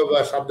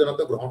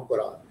সাবধানতা গ্রহণ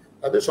করা হয়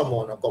তাদের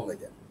সম্ভাবনা কমে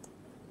যায়।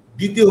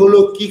 দ্বিতীয় হলো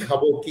কি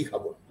খাবো কি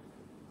খাবো,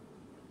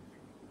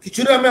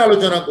 কিছুটা আমি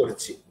আলোচনা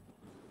করেছি।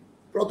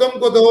 প্রথম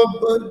কথা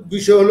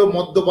বিষয় হলো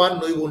মদ্যপান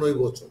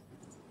নৈবচ।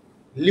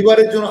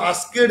 লিভারের জন্য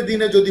আজকের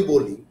দিনে যদি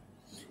বলি,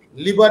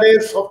 লিভারের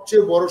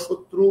সবচেয়ে বড়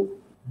শত্রু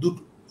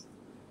দুটো,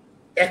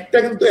 একটা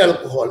কিন্তু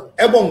অ্যালকোহল,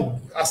 এবং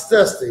আস্তে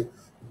আস্তে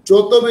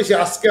যত বেশি,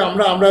 আজকে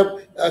আমরা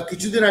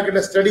কিছুদিন আগে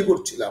একটা স্টাডি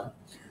করছিলাম,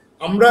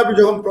 আমরা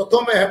যখন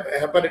প্রথমে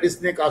হেপাটাইটিস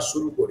নিয়ে কাজ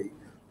শুরু করি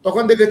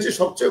তখন দেখেছি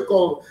সবচেয়ে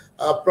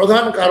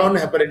প্রধান কারণ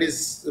হেপাটাইটিস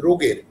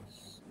রোগের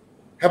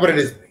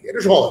হেপাটাইটিস বি,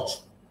 এটা সহজ।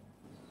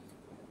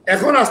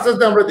 এখন আস্তে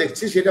আস্তে আমরা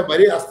দেখছি সেটা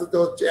বাইরে আস্তে আস্তে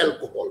হচ্ছে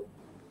অ্যালকোহল,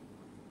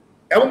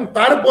 এবং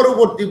তার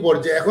পরবর্তী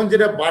পর্যায়ে এখন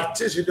যেটা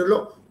বাড়ছে সেটা হলো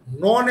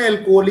নন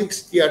অ্যালকোহলিক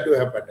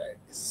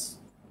স্টিয়াটোহেপাটাইটিস।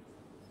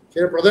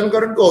 সেটা প্রধান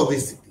কারণ কি?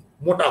 ওবেসিটি,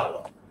 মোটা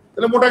হওয়া।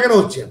 তাহলে মোটা কেন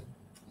হচ্ছে?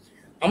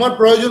 আমার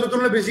প্রয়োজনের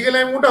তুলনায় বেশি গেলে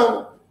আমি মোটা হবো।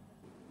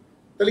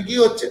 তাহলে কি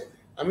হচ্ছে?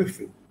 আমি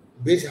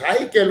বেশ হাই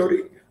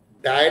ক্যালোরি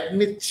ডায়েট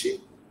নিচ্ছি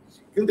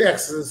কিন্তু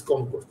এক্সারসাইজ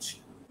কম করছি।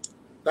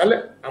 তাহলে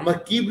আমার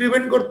কি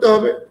প্রিভেন্ট করতে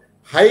হবে?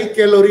 হাই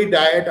ক্যালোরি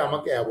ডায়েট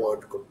আমাকে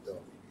অ্যাভয়েড করতে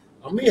হবে।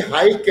 আমি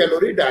হাই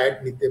ক্যালোরি ডায়েট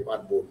নিতে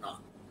পারবো না।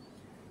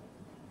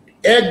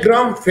 1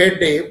 গ্রাম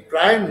ফ্যাটে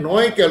প্রায়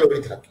 9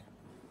 ক্যালোরি থাকে,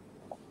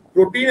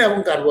 প্রোটিন এবং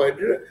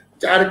কার্বোহাইড্রেট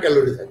 4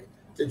 ক্যালোরি থাকে।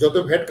 যত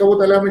ফ্যাট খাবো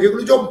তাহলে আমি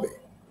যেগুলো জমবে।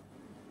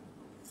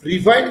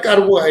 রিফাইন্ড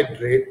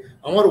কার্বোহাইড্রেট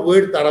আমার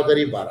ওয়েট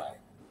তাড়াতাড়ি বাড়ায়,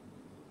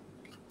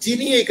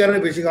 চিনি এই কারণে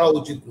বেশি খাওয়া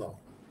উচিত নয়,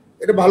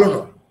 এটা ভালো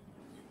নয়।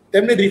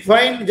 তেমনি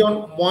রিফাইন, যেমন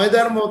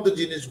ময়দার মতো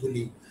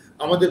জিনিসগুলি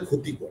আমাদের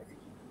ক্ষতি করে,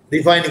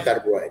 রিফাইন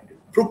কার্বোহাইড্রেট,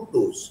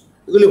 ফ্রুক্টোজ,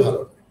 এগুলি ভালো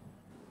নয়।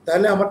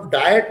 তাহলে আমার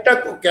ডায়েটটা,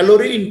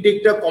 ক্যালোরি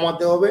ইনটেকটা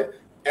কমাতে হবে,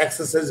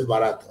 এক্সারসাইজ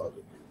বাড়াতে হবে।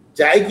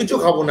 যাই কিছু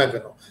খাবো না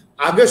কেন,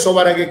 আগে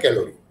সবার আগে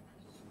ক্যালোরি।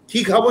 কি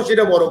খাবো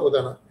সেটা বড়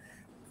কথা না,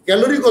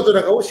 ক্যালোরি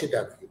কতটা খাবো সেটা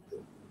আগে খেতে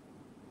হবে।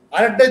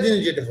 আরেকটা জিনিস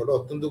যেটা হলো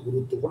অত্যন্ত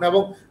গুরুত্বপূর্ণ,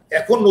 এবং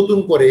এখন নতুন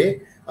করে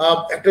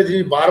একটা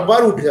জিনিস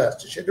বারবার উঠে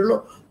আসছে, সেটা হলো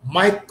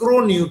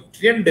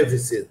মাইক্রোনিউট্রিয়েন্ট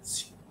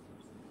ডেফিসিয়েন্সি।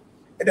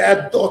 এটা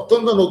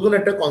অত্যন্ত নতুন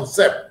একটা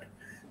কনসেপ্ট,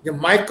 যে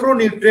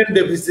মাইক্রোনিউট্রিয়েন্ট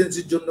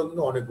ডেফিসিয়েন্সির জন্য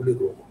কিন্তু অনেকগুলি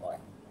রোগ হয়।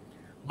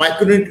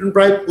 মাইক্রোনিউট্রিয়েন্ট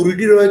প্রায়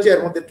 20টি রয়েছে,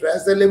 এর মধ্যে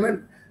ট্রেস এলিমেন্ট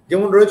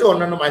যেমন রয়েছে,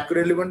 অন্যান্য মাইক্রো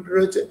এলিমেন্ট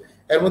রয়েছে,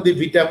 এর মধ্যে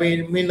ভিটামিন,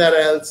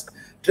 মিনারেলস,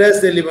 ট্রেস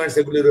এলিমেন্টস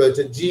এগুলি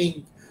রয়েছে, জিঙ্ক,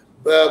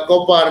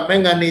 কপার,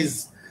 ম্যাঙ্গানিজ,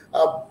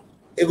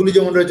 এগুলি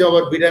যেমন রয়েছে,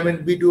 আবার ভিটামিন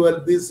B12,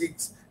 B6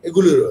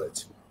 এগুলি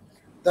রয়েছে।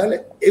 তাহলে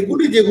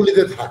এগুলি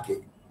যেগুলিতে থাকে,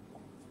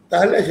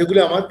 তাহলে সেগুলি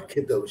আমার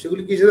খেতে হবে।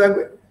 সেগুলি কিসে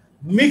থাকবে?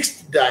 মিক্সড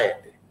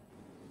ডায়েটে।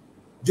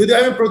 যদি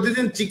আমি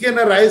প্রতিদিন চিকেন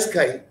আর রাইস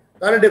খাই,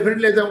 তাহলে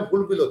ডেফিনেটলি এটা আমার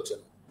ফুলফিল হচ্ছে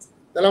না।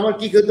 তাহলে আমার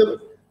কি খেতে হবে?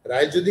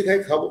 রাইস যদি খাই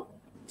খাবো,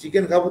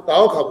 চিকেন খাবো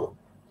তাও খাবো,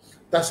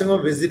 তার সঙ্গে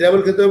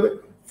ভেজিটেবল খেতে হবে,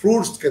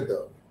 ফ্রুটস খেতে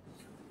হবে।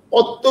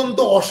 অত্যন্ত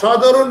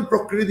অসাধারণ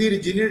প্রকৃতির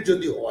জিনিস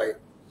যদি হয়,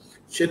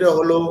 সেটা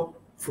হলো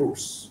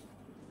ফ্রুটস।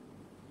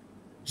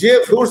 যে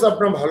ফ্রুটস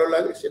আপনার ভালো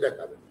লাগে সেটা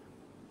খাবেন,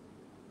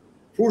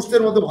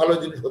 ফ্রুটসের মতো ভালো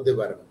জিনিস হতে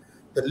পারে না।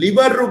 তো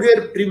লিভার রোগের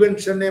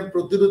প্রিভেনশনে,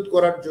 প্রতিরোধ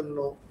করার জন্য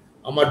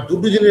আমার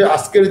দুটো জিনিস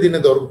আজকের দিনে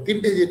দরকার,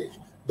 3টে জিনিস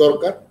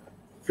দরকার।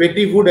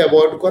 ফ্যাটি ফুড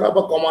অ্যাভয়েড করা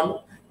বা কমানো,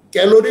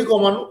 ক্যালোরি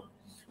কমানো,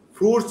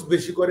 ফ্রুটস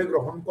বেশি করে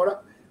গ্রহণ করা,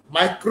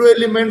 মাইক্রো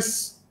এলিমেন্টস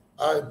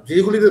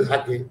যেগুলিতে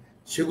থাকে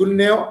সেগুলি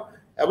নেওয়া,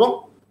 এবং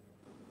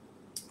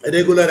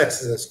রেগুলার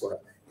এক্সারসাইজ করা।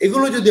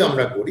 এগুলো যদি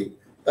আমরা করি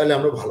তাহলে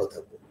আমরা ভালো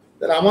থাকবো।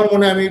 তাহলে আমার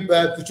মনে হয় আমি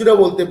কিছুটা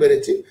বলতে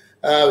পেরেছি,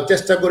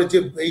 চেষ্টা করেছি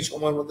এই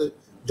সময়ের মধ্যে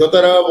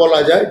যতটা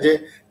বলা যায়, যে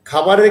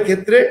খাবারের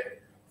ক্ষেত্রে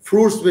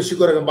ফ্রুটস বেশি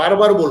করে,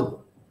 বারবার বলবো।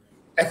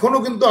 এখনো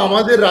কিন্তু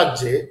আমাদের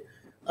রাজ্যে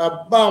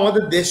বা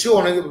আমাদের দেশেও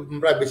অনেক,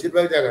 প্রায়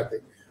বেশিরভাগ জায়গাতে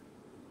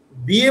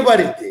বিয়ে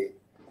বাড়িতে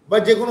বা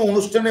যে কোনো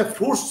অনুষ্ঠানে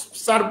ফ্রুটস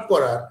সার্ভ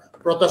করার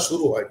প্রথা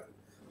শুরু হয়।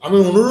 আমি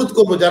অনুরোধ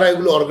করবো যারা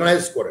এগুলো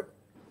অর্গানাইজ করেন,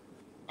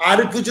 আর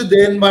কিছু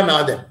দেন বা না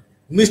দেন,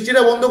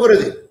 মিষ্টিটা বন্ধ করে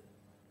দিন,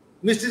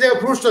 মিষ্টি জায়গায়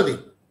ফ্রুটসটা দিন।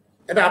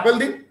 এটা আপেল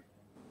দিন,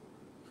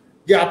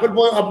 যে আপেল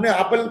আপনি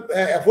আপেল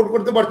অ্যাফোর্ড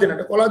করতে পারছেন,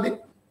 এটা কলা দিন,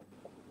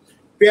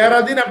 পেয়ারা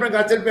দিন, আপনার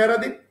গাছের পেয়ারা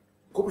দিন,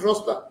 খুব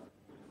সস্তা,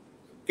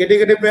 কেটে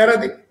কেটে পেয়ারা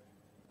দিন।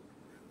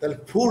 তাহলে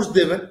ফ্রুটস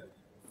দেবেন,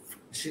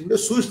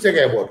 সুইচটাকে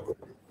অ্যাভয়েড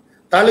করবেন,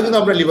 তাহলে কিন্তু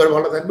আপনার লিভার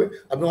ভালো থাকবে,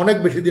 আপনি অনেক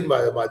বেশি দিন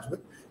বাঁচবেন।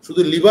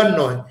 শুধু লিভার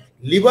নয়,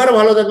 লিভার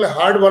ভালো থাকলে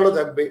হার্ট ভালো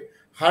থাকবে,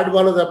 হার্ট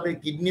ভালো থাকলে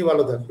কিডনি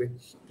ভালো থাকবে,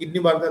 কিডনি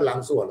ভালো থাকলে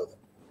লাংসও ভালো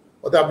থাকবে।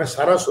 অর্থাৎ আপনার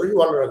সারা শরীর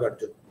ভালো রাখার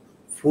জন্য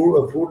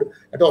ফুড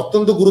একটা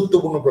অত্যন্ত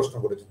গুরুত্বপূর্ণ প্রশ্ন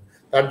করেছেন,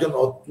 তার জন্য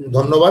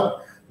ধন্যবাদ।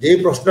 যে এই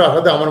প্রশ্নটা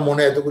আসাতে আমার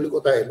মনে এতগুলি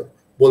কথা এলো,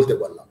 বলতে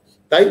পারলাম।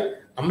 তাই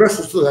আমরা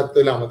সুস্থ থাকতে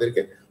হলে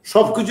আমাদেরকে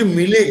সবকিছু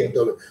মিলিয়ে যেতে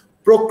হবে।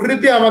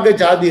 প্রকৃতি আমাকে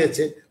যা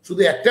দিয়েছে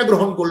শুধু একটা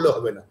গ্রহণ করলে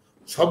হবে না,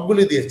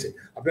 সবগুলি দিয়েছে।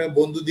 আপনাকে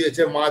বন্ধু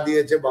দিয়েছে, মা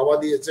দিয়েছে, বাবা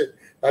দিয়েছে,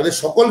 তাদের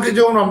সকলকে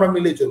যেমন আমরা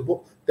মিলিয়ে চলবো,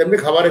 তেমনি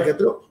খাবারের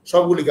ক্ষেত্রেও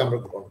সবগুলিকে আমরা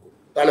গ্রহণ করবো,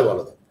 তাহলে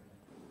ভালো থাকবে।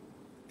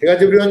 ঠিক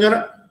আছে প্রিয়ঞ্জনা?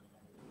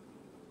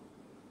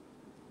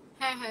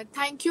 হ্যাঁ হ্যাঁ,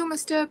 থ্যাংক ইউ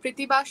মিস্টার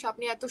প্রীতিবাস,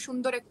 আপনি এত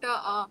সুন্দর একটা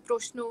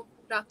প্রশ্ন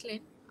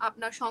রাখলেন।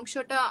 আপনার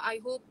সংশয়টা আই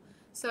হোপ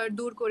স্যার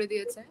দূর করে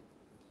দিয়েছে।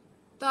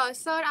 তো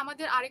স্যার,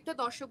 আমাদের আরেকটা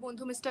দর্শক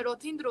বন্ধু মিস্টার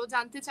রথীন্দ্র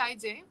জানতে চাই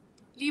যে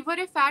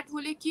লিভারে ফ্যাট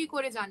হলে কি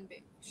করে জানবে?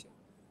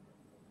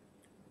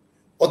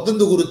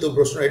 অত্যন্ত গুরুত্বপূর্ণ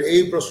প্রশ্ন।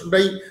 এই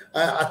প্রশ্নটাই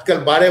আজকাল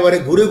বারে বারে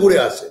ঘুরে ঘুরে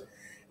আসে।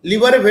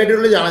 লিভারে ফ্যাট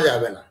হলে জানা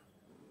যাবে না,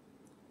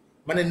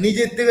 মানে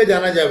নিজের থেকে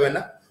জানা যাবে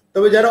না।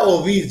 তবে যারা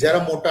ওবিস, যারা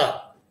মোটা,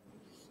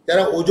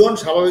 যারা ওজন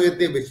স্বাভাবিকের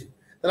থেকে বেশি,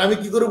 তাহলে আমি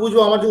কি করে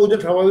বুঝবো আমার যে ওজন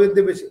স্বাভাবিকের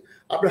থেকে বেশি?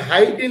 আপনার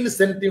height in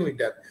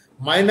centimetre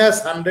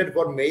 -100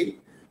 for mail,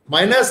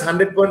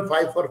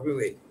 -100.5 for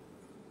female.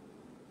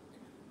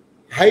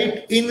 Height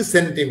in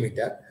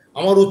centimetre,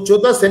 আমার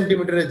উচ্চতা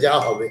সেন্টিমিটারে যা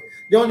হবে,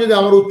 যেমন যদি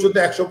আমার উচ্চতা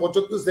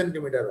 175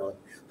 সেন্টিমিটার হয়,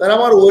 তাহলে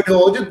আমার ওয়েট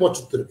হওয়া উচিত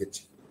 75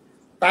 কেজি।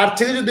 তার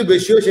থেকে যদি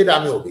বেশি হয় সেটা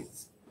আমি ওবিস।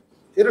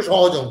 সেটা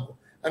সহজ অঙ্ক,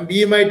 আমি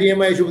বিএমআই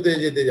ডিএমআই এসবতে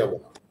যেতে যাবো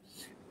না।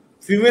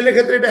 ফিমেলের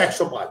ক্ষেত্রে এটা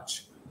 105,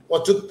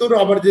 75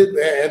 আবার যে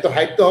এত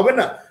হাইট তো হবে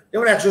না,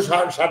 যেমন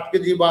 160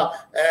 কেজি বা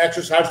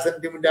 160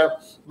 সেন্টিমিটার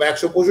বা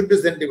 165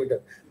 সেন্টিমিটার,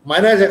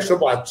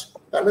 -105,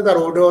 তাহলে তার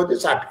ওয়েট হওয়া হচ্ছে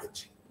 60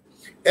 কেজি।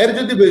 এর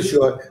যদি বেশি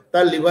হয়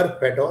তার লিভার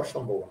ফ্যাট হওয়ার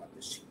সম্ভাবনা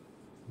বেশি।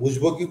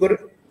 বুঝবো কি করে?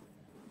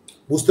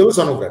 বুঝতে হবে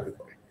সোনোগ্রাফি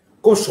করে।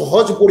 খুব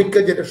সহজ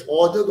পরীক্ষা, যেটা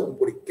সহজতম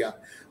পরীক্ষা।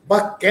 বা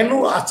কেন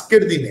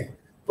আজকের দিনে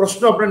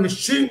প্রশ্ন আপনার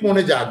নিশ্চয়ই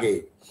মনে জাগে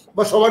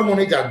বা সবার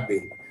মনে জাগবে,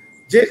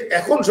 যে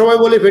এখন সবাই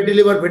বলে ফ্যাটি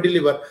লিভার, ফ্যাটি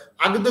লিভার।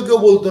 আগে তো কেউ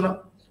বলতো না,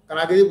 কারণ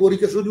আগে যে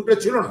পরীক্ষার সুযোগটা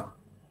ছিল না।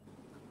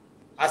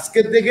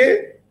 আজকের থেকে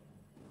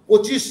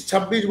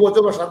 25-26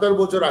 বছর বা 27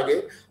 বছর আগে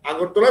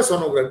আগরতলায়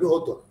সোনোগ্রাফি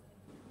হতো না,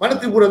 মানে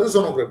ত্রিপুরাতে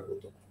সোনোগ্রাফি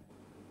হতো।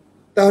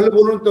 তাহলে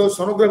বলুন তো,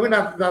 সোনোগ্রাফি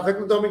না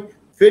থাকলে তো আমি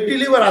ফ্যাটি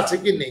লিভার আছে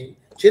কি নেই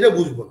সেটা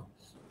বুঝবো না।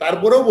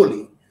 তারপরেও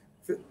বলি,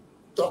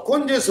 তখন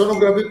যে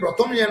সোনোগ্রাফি,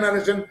 প্রথম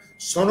জেনারেশন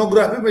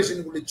সোনোগ্রাফি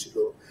মেশিনগুলি ছিল,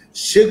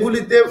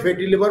 সেগুলিতে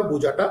ফ্যাটি লিভার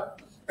বোঝাটা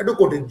একটু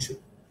কঠিন ছিল।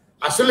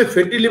 আসলে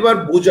ফ্যাটি লিভার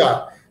বোঝা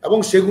এবং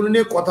সেগুলি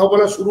নিয়ে কথা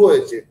বলা শুরু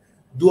হয়েছে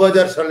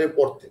 2000 সালের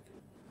পর থেকে।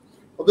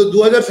 অত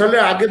 2000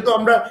 সালের আগে তো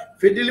আমরা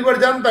ফ্যাটি লিভার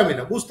জানতামই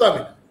না,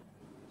 বুঝতামই না,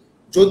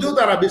 যদিও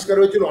তার আবিষ্কার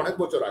হয়েছিল অনেক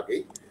বছর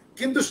আগেই।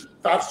 কিন্তু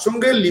তার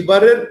সঙ্গে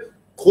লিভারের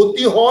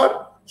ক্ষতি হওয়ার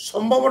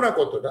সম্ভাবনা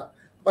কতটা,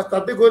 বা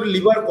তাতে করে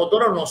লিভার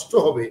কতটা নষ্ট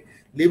হবে,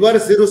 লিভার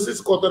সিরোসিস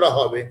কতটা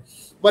হবে,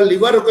 বা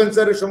লিভার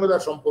ক্যান্সারের সঙ্গে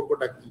তার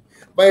সম্পর্কটা কি,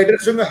 বা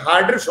এটার সঙ্গে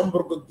হার্টের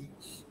সম্পর্ক কি,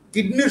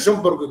 কিডনির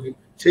সম্পর্ক কি,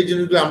 সেই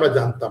জিনিসগুলো আমরা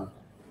জানতাম না।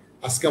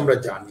 আজকে আমরা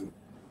জানি।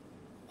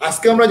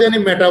 আজকে আমরা জানি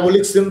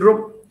মেটাবলিক সিনড্রোম,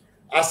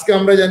 আজকে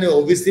আমরা জানি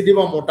ওবেসিটি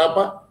বা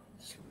মোটাপা,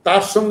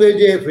 তার সঙ্গে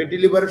যে ফ্যাটি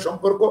লিভারের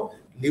সম্পর্ক,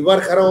 লিভার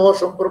খারাপ হওয়ার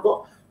সম্পর্ক,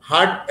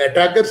 হার্ট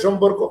অ্যাটাকের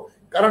সম্পর্ক।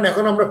 কারণ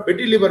এখন আমরা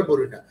ফ্যাটি লিভার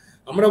বলি না,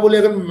 আমরা বলি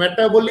এখন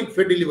metabolic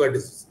fatty liver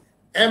disease,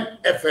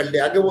 MFLD।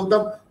 আগে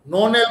বলতাম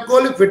non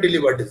alcoholic fatty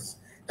liver disease,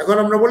 এখন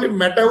আমরা বলি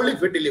মেটাবলিক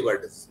ফ্যাটি লিভার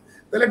ডিজিজ।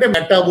 তাহলে এটা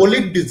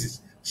মেটাবলিক ডিজিজ,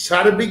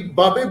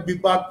 সার্বিকভাবে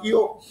বিপাকীয়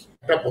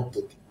একটা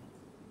পদ্ধতি।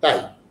 তাই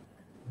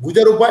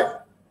বুঝার উপায়,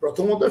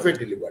 প্রথমত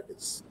ফ্যাটি লিভার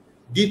ডিজিজ,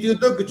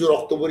 দ্বিতীয়ত কিছু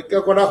রক্ত পরীক্ষা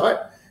করা হয়।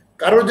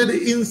 কারো যদি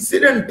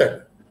ইনসিডেন্টাল,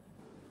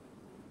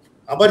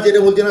 আবার যেটা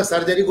বলছি না,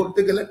 সার্জারি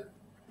করতে গেলেন,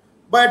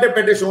 বা এটা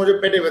পেটের সমস্যা,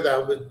 পেটে ব্যথা,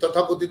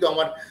 তথাকথিত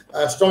আমার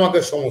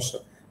স্টমাকের সমস্যা,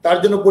 তার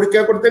জন্য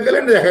পরীক্ষা করতে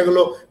গেলেন, দেখা গেল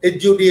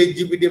HGOT,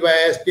 HGPT বা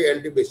AST,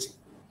 LT বেশি,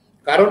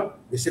 কারণ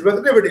বেশিরভাগ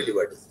ফ্যাটি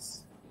লিভার ডিজিজ।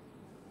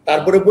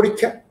 তারপরে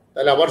পরীক্ষা,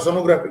 তাহলে আবার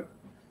সোনোগ্রাফি।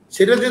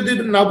 সেটা যদি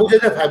না বোঝা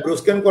যায়,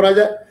 ফাইব্রোস্ক্যান করা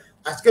যায়।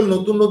 আজকাল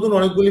নতুন নতুন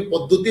অনেকগুলি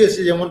পদ্ধতি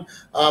এসেছে, যেমন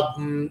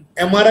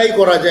MRI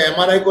করা যায়।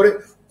 MRI করে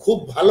খুব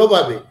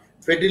ভালোভাবে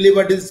ফ্যাটি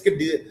লিভার ডিজিজকে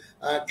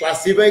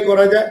ক্লাসিফাই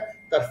করা যায়,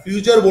 তার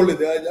ফিউচার বলে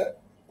দেওয়া যায়,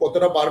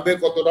 কতটা বাড়বে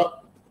কতটা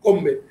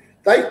কমবে।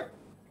 তাই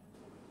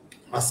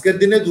আজকের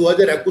দিনে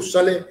 2021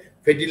 সালে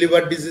ফ্যাটি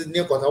লিভার ডিজিজ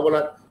নিয়ে কথা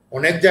বলার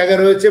অনেক জায়গা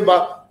রয়েছে, বা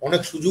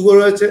অনেক সুযোগও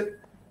রয়েছে।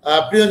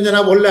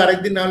 প্রিয়ঞ্জনা বললে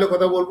আরেকদিন না হলে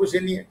কথা বলবো সে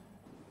নিয়ে।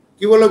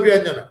 কি বলো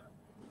প্রিয়ঞ্জনা?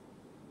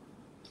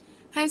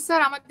 হ্যাঁ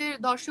স্যার, আমাদের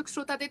দর্শক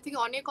শ্রোতাদের থেকে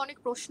অনেক অনেক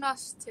প্রশ্ন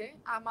আসছে,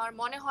 আমার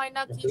মনে হয়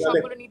না কি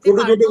সবগুলো নিতে ছোট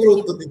ছোট পারবো। করে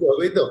উত্তর দিতে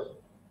হবে, তো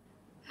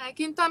হ্যাঁ,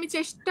 কিন্তু আমি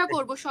চেষ্টা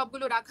করব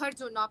সবগুলো রাখার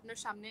জন্য আপনার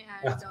সামনে,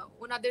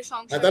 ওনাদের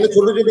সংশয়। তাহলে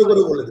ছোট ছোট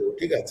করে বলে দেবো,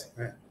 ঠিক আছে?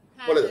 হ্যাঁ,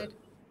 বলে দেবো।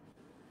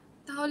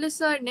 তাহলে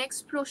স্যার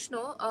নেক্সট প্রশ্ন,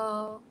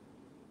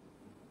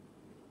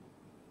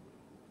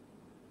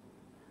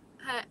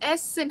 হ্যাঁ,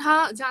 এস সিনহা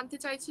জানতে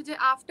চাইছি যে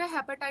after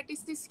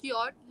hepatitis is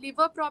কিওরড,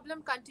 liver problem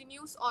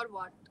continuous or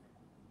what?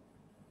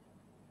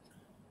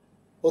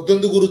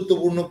 অত্যন্ত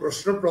গুরুত্বপূর্ণ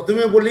প্রশ্ন।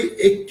 প্রথমে বলি,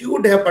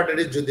 একিউট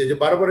হেপাটাইটিস যদি, যে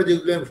বারবার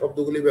যেগুলো আমি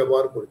শব্দগুলি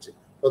ব্যবহার করছি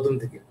প্রথম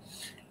থেকে,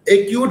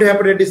 একিউট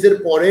হেপাটাইটিসের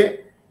পরে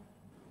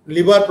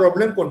লিভার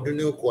প্রবলেম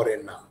কন্টিনিউ করে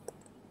না।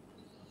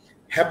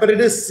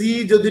 হেপাটাইটিস সি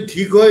যদি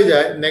ঠিক হয়ে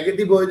যায়,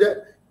 নেগেটিভ হয়ে যায়,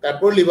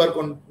 তারপর লিভার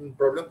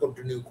প্রবলেম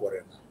কন্টিনিউ করে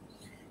না।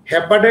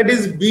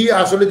 হেপাটাইটিস বি,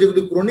 আসলে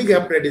যেগুলি ক্রনিক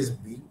হেপাটাইটিস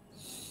বি,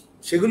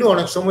 সেগুলি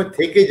অনেক সময়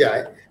থেকে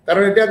যায়,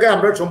 কারণ এটাকে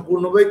আমরা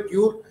সম্পূর্ণভাবে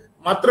কিউর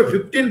মাত্র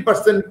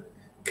 15%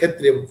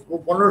 ক্ষেত্রে,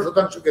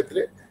 15%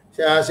 ক্ষেত্রে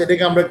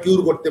সেটাকে আমরা কিউর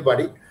করতে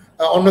পারি,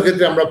 অন্য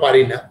ক্ষেত্রে আমরা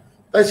পারি না।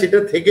 তাই সেটা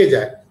থেকে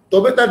যায়,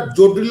 তবে তার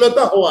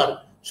জটিলতা হওয়ার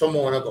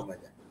সম্ভাবনা কমে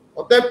যায়।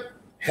 অতএব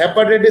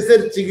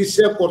হেপাটাইটিসের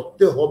চিকিৎসা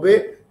করতে হবে,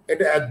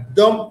 এটা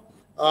একদম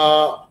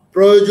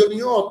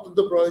প্রয়োজনীয়, অত্যন্ত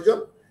প্রয়োজন।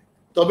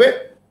 তবে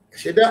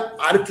সেটা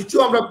আর কিছু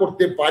আমরা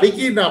করতে পারি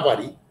কি না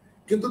পারি,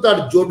 কিন্তু তার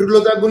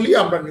জটিলতাগুলি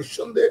আমরা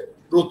নিঃসন্দেহে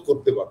রোধ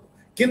করতে পারবো।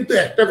 কিন্তু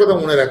একটা কথা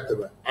মনে রাখতে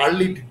হবে,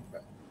 আর্লি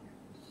ট্রিটমেন্ট,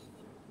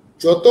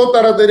 যত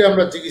তাড়াতাড়ি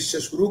আমরা চিকিৎসা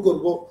শুরু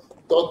করব,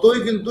 ততই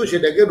কিন্তু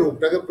সেটাকে,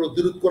 রোগটাকে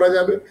প্রতিরোধ করা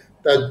যাবে,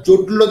 তার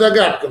জটিলতাকে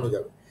আটকানো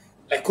যাবে।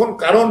 এখন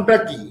কারণটা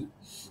কি,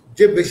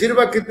 যে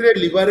বেশিরভাগ ক্ষেত্রে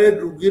লিভারের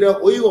রোগীরা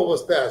ওই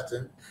অবস্থায়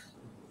আসছেন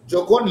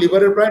যখন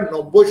লিভারের প্রায়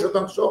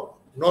 90%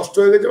 নষ্ট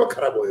হয়ে গেছে বা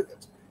খারাপ হয়ে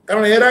গেছে।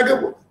 কারণ এর আগে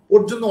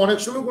পর্যন্ত অনেক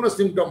সময় কোনো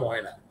সিমটম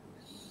হয় না,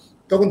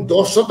 তখন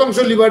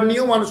 10% লিভার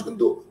নিয়েও মানুষ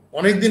কিন্তু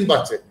অনেকদিন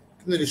বাঁচে,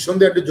 কিন্তু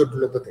নিঃসন্দেহে একটা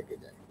জটিলতা থেকে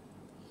যায়।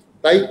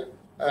 তাই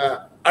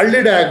আর্লি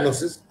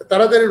ডায়াগনোসিস,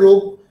 তাড়াতাড়ি রোগ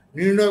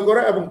নির্ণয়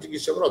করা এবং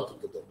চিকিৎসা করা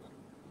অত্যন্ত দরকার।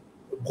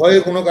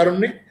 ভয়ের কোনো কারণ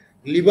নেই।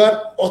 লিভার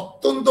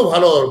অত্যন্ত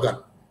ভালো অর্গান,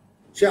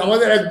 সে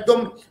আমাদের একদম,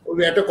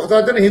 একটা কথা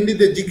আছে না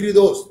হিন্দিতে, জিগরি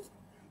দোস্ত।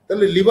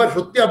 তাহলে লিভার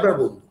সত্যি আপনার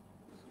বন্ধু,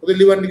 ওদের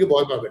লিভার নিয়ে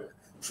ভয় পাবেন না,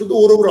 শুধু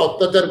ওর উপর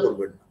অত্যাচার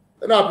করবেন না,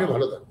 তাহলে আপনি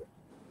ভালো থাকবেন।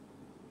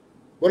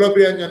 বলো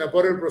প্রিয়াঞ্জনা,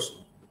 পরের প্রশ্ন।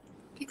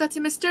 ঠিক আছে,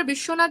 মিস্টার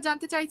বিশ্বনাথ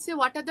জানতে চাইছে,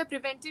 what are the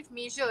preventive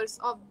measures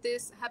of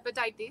this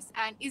hepatitis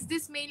and is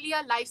this mainly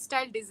a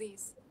lifestyle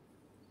disease?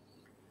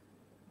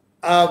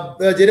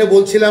 যেটা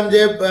বলছিলাম যে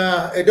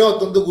এটা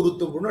অত্যন্ত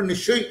গুরুত্বপূর্ণ।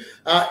 নিশ্চয়ই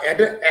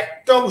এটা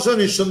একটা অংশ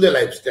নিঃসন্দেহে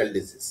লাইফস্টাইল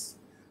ডিজিজ,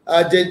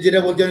 যেটা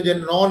বলছেন যে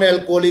নন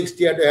অ্যালকোহলিক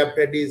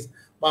স্টিয়াটোহেপাটাইটিস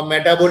বা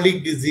মেটাবলিক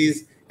ডিজিজ,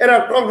 এর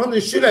একটা অংশ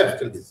নিশ্চয়ই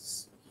লাইফস্টাইল ডিজিজ।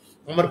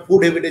 আমার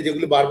ফুড হ্যাবিটে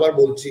যেগুলি বারবার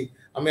বলছি,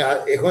 আমি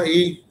এখন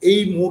এই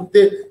মুহূর্তে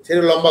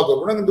সেটা লম্বা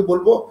করবো না, কিন্তু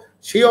বলবো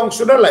সেই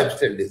অংশটা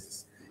lifestyle disease.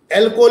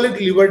 Alcoholic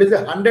liver disease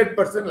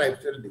 100%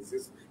 lifestyle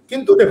disease,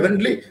 কিন্তু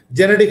ডেফিনেটলি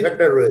জেনেটিক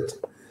ফ্যাক্টর রয়েছে।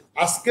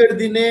 আজকের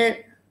দিনে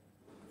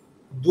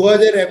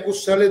 2021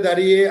 সালে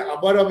দাঁড়িয়ে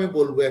আবার আমি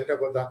বলবো একটা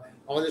কথা,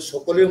 আমাদের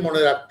সকলের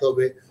মনে রাখতে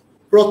হবে,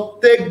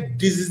 প্রত্যেক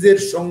ডিজিজের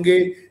সঙ্গে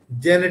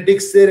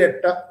জেনেটিক্সের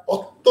একটা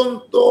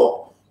অত্যন্ত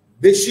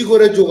বেশি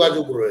করে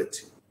যোগাযোগ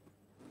রয়েছে।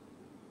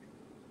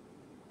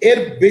 এর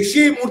বেশি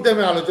এই মুহূর্তে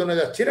আমি আলোচনা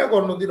যাচ্ছি না,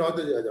 অন্যদিন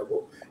হয়তো যাব।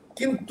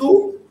 কিন্তু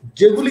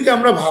যেগুলিকে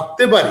আমরা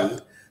ভাবতে পারি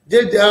যে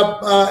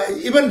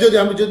ইভেন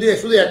যদি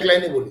শুধু এক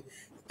লাইনে বলি,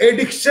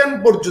 এডিকশন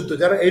পর্যন্ত,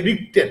 যারা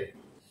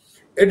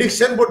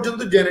এডিকশন পর্যন্ত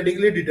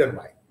জেনেটিক্যালি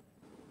ডিটারমাইন্ড।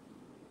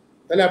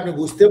 তাহলে আপনি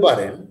বুঝতে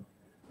পারেন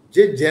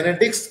যে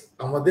জেনেটিক্স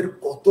আমাদের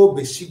কত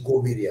বেশি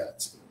গভীরে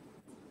আছে।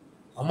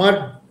 আমার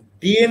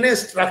ডিএনএ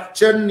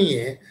স্ট্রাকচার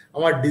নিয়ে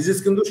আমার ডিজিজ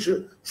কিন্তু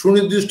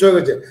সুনির্দিষ্ট হয়ে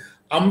গেছে।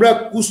 আমরা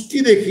কুষ্টি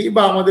দেখি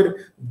বা আমাদের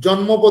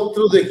জন্মপত্র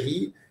দেখি,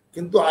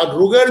 কিন্তু আর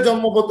রোগের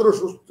জন্মপত্র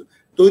সুস্থ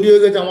তৈরি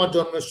হয়ে গেছে আমার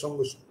জন্মের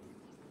সঙ্গে সঙ্গে।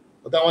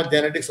 অর্থাৎ আমার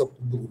জেনেটিক্স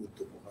অত্যন্ত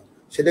গুরুত্বপূর্ণ,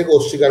 সেটাকে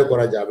অস্বীকার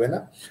করা যাবে না।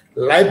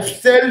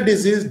 Lifestyle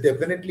disease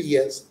definitely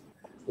yes,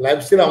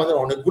 lifestyle আমাদের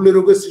অনেকগুলো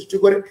রোগের সৃষ্টি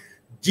করে।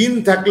 জিন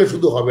থাকলে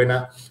শুধু হবে না,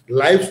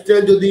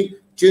 লাইফস্টাইল যদি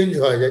চেঞ্জ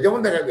হয়ে যায়, যেমন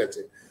দেখা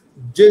গেছে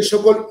যে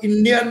সকল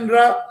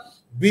ইন্ডিয়ানরা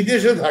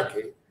বিদেশে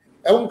থাকে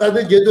এবং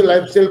তাদের যেহেতু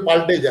লাইফস্টাইল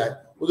পাল্টে যায়,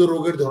 ওদের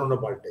রোগের ধরনও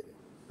পাল্টে যায়।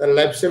 তার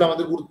লাইফস্টাইল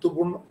আমাদের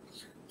গুরুত্বপূর্ণ।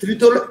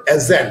 তৃতীয় হলো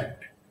এজেন্ট,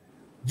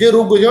 যে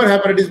রোগ, যেমন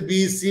হ্যাপাটাইটিস বি,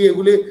 সি,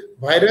 এগুলি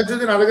ভাইরাস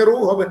যদি না থাকে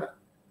রোগ হবে না।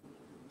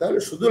 তাহলে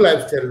শুধু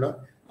লাইফস্টাইল নয়,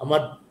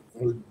 আমার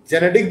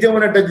জেনেটিক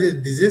যেমন একটা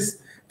ডিজিজ,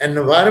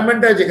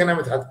 এনভায়রনমেন্টটা যেখানে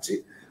আমি থাকছি,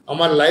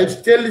 আমার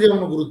লাইফস্টাইল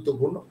যেমন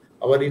গুরুত্বপূর্ণ,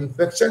 আবার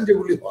ইনফেকশন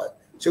যেগুলি হয়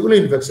সেগুলো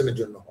ইনফেকশনের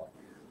জন্য হয়,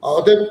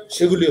 অতএব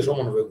সেগুলিও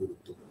সমানভাবে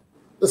গুরুত্বপূর্ণ।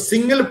 তো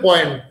সিঙ্গেল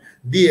পয়েন্ট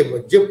দিয়ে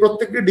যে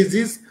প্রত্যেকটি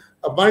ডিজিজ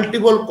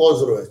মাল্টিপল কজ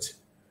রয়েছে,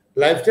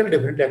 লাইফস্টাইল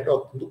ডেফিনেটলি একটা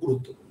অত্যন্ত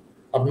গুরুত্বপূর্ণ।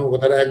 আপনার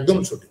কথাটা একদম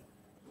সঠিক।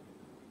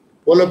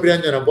 বলো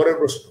প্রিয়াঞ্জনা, পরের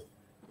প্রশ্ন।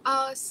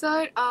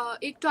 স্যার,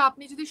 একটু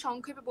আপনি যদি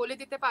সংক্ষেপে বলে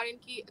দিতে পারেন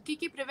কি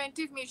কি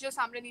প্রিভেন্টিভ মেজার্স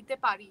আমরা নিতে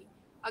পারি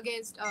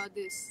अगेंस्ट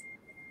দিস?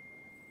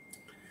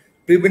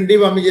 প্রিভেন্টিভ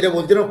আমি যেটা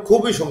বলছিলাম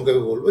খুবই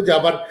সংক্ষেপে বলবো, যে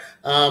আবার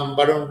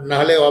না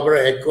হলে আবার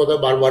এক কথা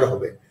বারবার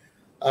হবে।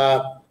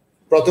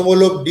 প্রথম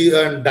হলো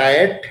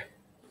ডায়েট,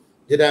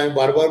 যেটা আমি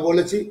বারবার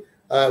বলেছি,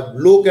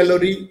 low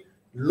calorie,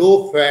 low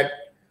fat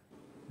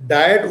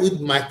diet with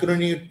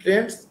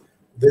micronutrients,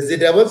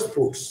 vegetables,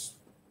 fruits,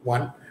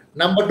 1।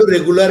 Number 2,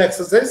 regular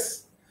exercise.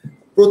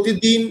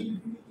 প্রতিদিন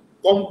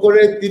কম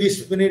করে 30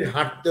 মিনিট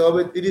হাঁটতে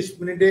হবে, 30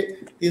 মিনিটে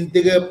 3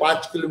 থেকে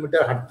 5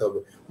 কিলোমিটার হাঁটতে হবে,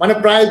 মানে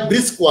প্রায়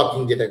ব্রিস্ক ওয়াকিং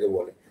যেটাকে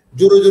বলে,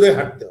 জোরে জোরে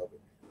হাঁটতে হবে।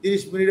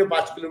 30 মিনিটে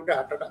 5 কিলোমিটার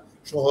হাঁটাটা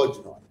সহজ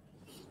নয়।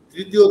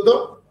 তৃতীয়ত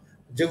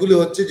যেগুলি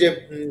হচ্ছে যে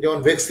যেমন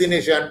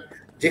ভ্যাকসিনেশন,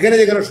 যেখানে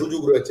যেখানে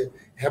সুযোগ রয়েছে,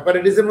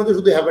 হ্যাপাটাইটিসের মধ্যে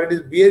শুধু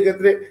হ্যাপাটাইটিস বি এর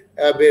ক্ষেত্রে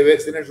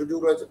ভ্যাকসিনের সুযোগ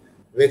রয়েছে,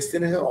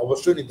 ভ্যাকসিনেশন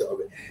অবশ্যই নিতে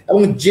হবে।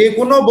 এবং যে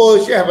কোনো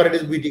বয়সে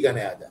হ্যাপাটাইটিস বি টিকা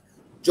নেওয়া যায়,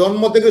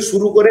 জন্ম থেকে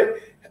শুরু করে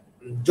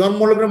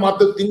জন্মলগ্নে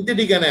মাত্র 3টে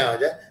টিকা নেওয়া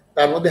যায়,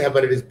 তার মধ্যে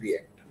হ্যাপাটাইটিস বি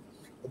একটা।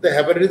 অর্থাৎ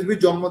হ্যাপাটাইটিস বি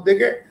জন্ম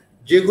থেকে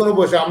যে কোনো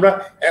বয়সে, আমরা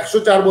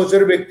 104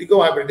 বছরের ব্যক্তিকেও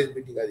হ্যাপাটাইটিস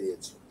বি টিকা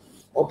দিয়েছি।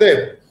 অতএব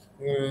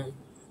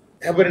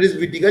হ্যাপাটাইটিস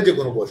বি টিকা যে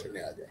কোনো বয়সে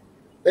নেওয়া যায়।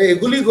 তাই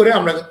এগুলি করে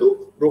আমরা কিন্তু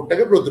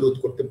রোগটাকে প্রতিরোধ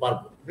করতে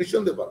পারবো,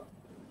 নিঃসন্দেহে পারবো।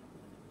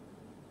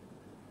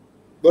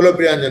 বলো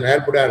প্রিয়াঞ্জনা,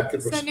 এরপরে আর কি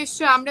প্রশ্ন? স্যার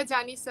নিশ্চয় আমরা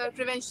জানি sir,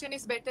 prevention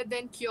is better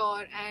then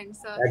cure and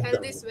sir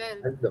health is well.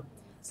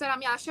 Sir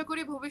আমি আশা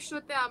করি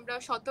ভবিষ্যতে আমরা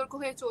সতর্ক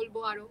হয়ে চলবো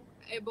আরো,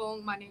 এবং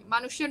মানে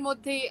মানুষের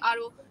মধ্যে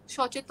আরো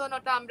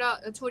সচেতনতা আমরা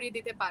ছড়িয়ে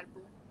দিতে পারবো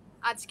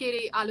আজকের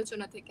এই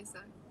আলোচনা থেকে।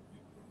 স্যার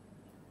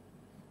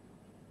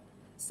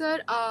স্যার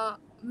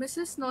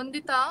মিসেস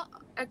নন্দিতা,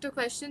 একটা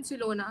কোয়েশ্চেন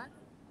ছিল ওনার।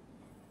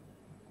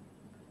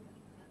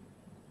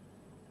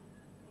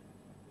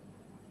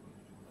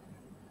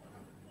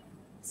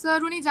 স্যার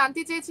উনি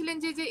জানতে চেয়েছিলেন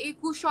যে এই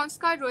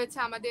কুসংস্কার রয়েছে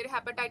আমাদের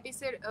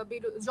হ্যাপাটাইটিসের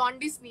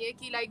জন্ডিস নিয়ে,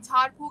 কি লাইক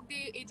ঝাড়ফুঁক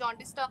দিয়ে এই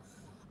জন্ডিসটা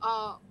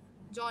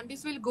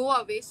jaundice will go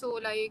away, so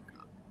like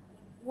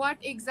what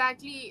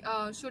exactly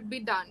should be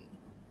done?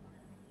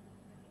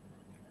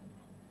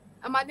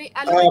 মানে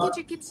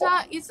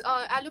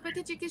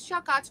অ্যালোপ্যাথি চিকিৎসা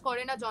কাজ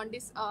করে না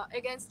জন্ডিস,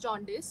 এগেইনস্ট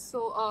জন্ডিস,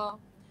 সো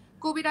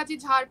কবিরাজি,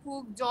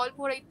 ঝাড়ফুঁক, জল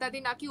ভরা ইত্যাদি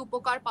নাকি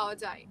উপকার পাওয়া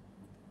যায়,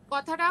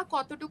 কথাটা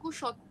কতটুকু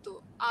সত্য?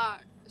 আর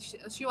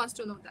she wants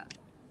to know that.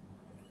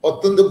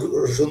 অত্যন্ত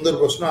সুন্দর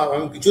প্রশ্ন।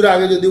 আমি কিছুটা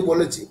আগে যদিও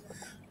বলেছি,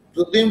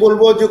 প্রথমেই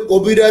বলবো যে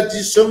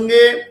কবিরাজির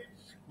সঙ্গে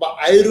বা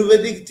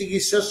আয়ুর্বেদিক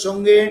চিকিৎসার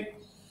সঙ্গে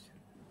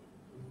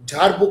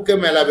ঝাড়ফুঁককে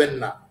মেলাবেন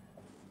না,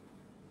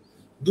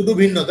 দুটো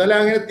ভিন্ন। তাহলে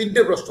আগে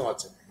 3টে প্রশ্ন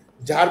আছে,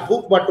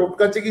 ঝাড়ফুঁক বা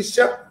টোটকা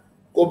চিকিৎসা,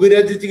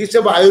 কবিরাজি চিকিৎসা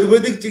বা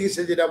আয়ুর্বেদিক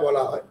চিকিৎসা যেটা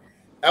বলা হয়,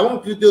 এবং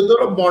তৃতীয়ত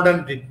হলো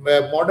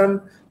মডার্ন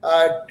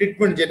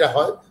ট্রিটমেন্ট যেটা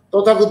হয়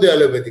তথাকথিত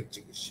অ্যালোপ্যাথিক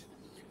চিকিৎসা।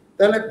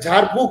 তাহলে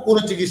ঝাড়ফুঁক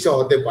কোনো চিকিৎসা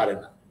হতে পারে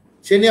না,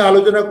 সে নিয়ে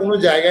আলোচনা কোনো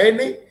জায়গায়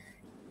নেই।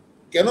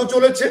 কেন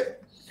চলেছে?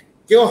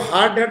 কেউ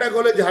হার্ট অ্যাটাক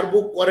হলে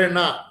ঝাড়ফুঁক করে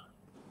না,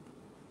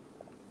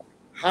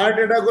 হার্ট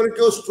অ্যাটাক হলে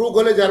কেউ স্ট্রোক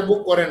হলে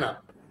ঝাড়ফুঁক করে না।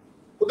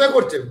 কোথায়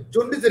করছে?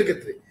 জন্ডিসের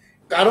ক্ষেত্রে।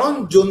 কারণ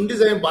জন্ডিস,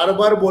 আমি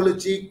বারবার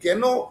বলেছি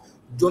কেন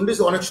জন্ডিস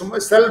অনেক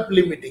সময় সেলফ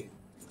লিমিটিং।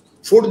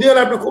 সর্দি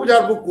হলে আপনি খুব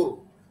ঝাড়ফুঁক করুন,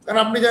 কারণ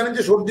আপনি জানেন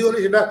যে সর্দি হলে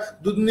সেটা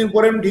 2-3 দিন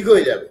পরে ঠিক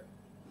হয়ে যাবে,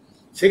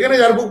 সেখানে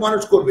ঝাড়ফুঁক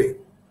মানুষ করবে,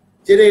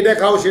 যে এটা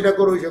খাও সেটা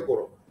করো সে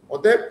করো।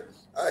 অতএব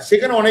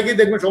সেখানে অনেকেই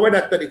দেখবেন সবাই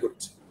ডাক্তারি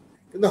করছে,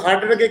 কিন্তু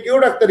হার্ট অ্যাটাকে কেউ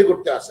ডাক্তারি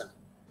করতে আসে না,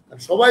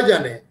 সবাই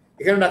জানে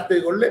এখানে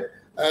ডাক্তারি করলে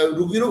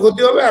রুগীরও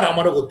ক্ষতি হবে আর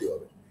আমারও ক্ষতি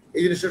হবে,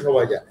 এই জিনিসটা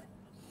সবাই জানে।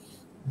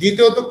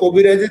 দ্বিতীয়ত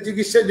কবিরাজের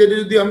চিকিৎসা, যেটা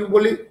যদি আমি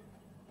বলি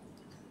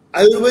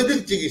আয়ুর্বেদিক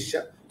চিকিৎসা,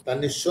 তার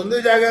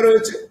নিঃসন্দেহে জায়গা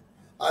রয়েছে,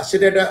 আর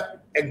সেটা একটা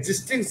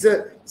existing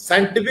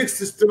scientific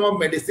system of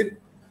medicine,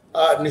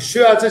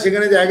 নিশ্চয়ই আছে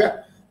সেখানে জায়গা।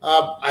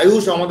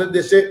 আয়ুষ আমাদের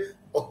দেশে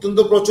অত্যন্ত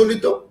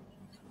প্রচলিত।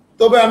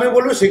 তবে আমি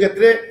বলবো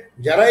সেক্ষেত্রে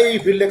যারা এই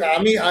ফিল্ডে,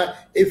 আমি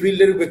এই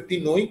ফিল্ডের ব্যক্তি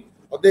নই,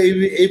 অতএব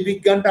এই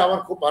বিজ্ঞানটা আমার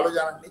খুব ভালো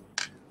জানা নেই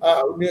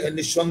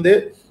নিঃসন্দেহে,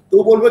 তো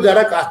বলবো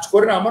যারা কাজ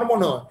করেন, আমার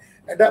মনে হয়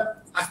এটা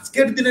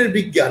আজকের দিনের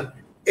বিজ্ঞান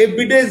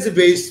এভিডেন্স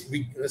বেসড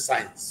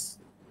সায়েন্স।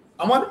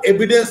 আমার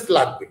এভিডেন্স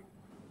লাগবে,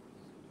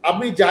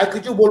 আপনি যা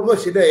কিছু বলবো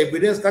সেটা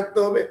এভিডেন্স থাকতে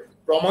হবে,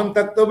 প্রমাণ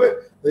থাকতে হবে,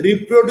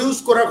 রিপ্রোডিউস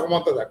করার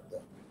ক্ষমতা থাকতে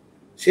হবে,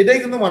 সেটাই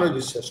কিন্তু মানুষ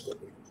বিশ্বাস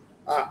করবে।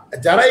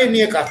 যারা এই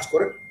নিয়ে কাজ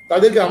করে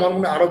তাদেরকে আমার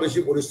মনে আরো বেশি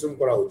পরিশ্রম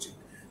করা উচিত।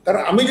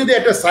 কারণ আমি যদি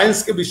একটা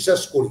সায়েন্সকে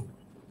বিশ্বাস করি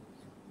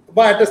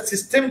বা একটা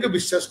সিস্টেমকে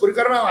বিশ্বাস করি,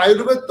 কারণ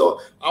আয়ুর্বেদ তো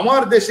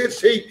আমার দেশের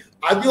সেই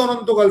আদি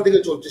অনন্তকাল থেকে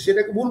চলছে,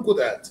 সেটাকে ভুল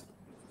কোথায় আছে?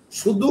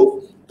 শুধু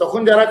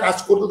তখন যারা কাজ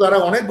করতো তারা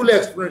অনেকগুলো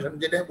এক্সপ্লেনেশন,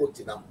 যেটা আমি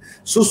বলছিলাম,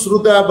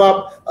 সুশ্রুতা বা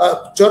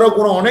চরক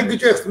অনেক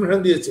কিছু এক্সপ্লেনেশন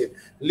দিয়েছে,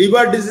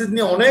 লিভার ডিজিজ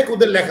নিয়ে অনেক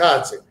ওদের লেখা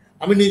আছে,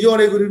 আমি নিজেও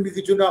অনেক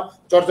কিছু না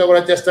চর্চা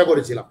করার চেষ্টা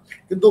করেছিলাম,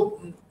 কিন্তু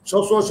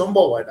সবসময়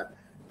সম্ভব হয় না।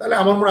 তাহলে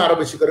আমার মনে আরো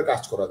বেশি করে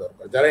কাজ করা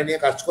দরকার, যারা নিয়ে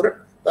কাজ করেন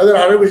তাদের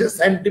আরো বেশি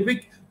সায়েন্টিফিক,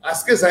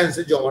 আজকে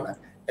সায়েন্সের জমানায়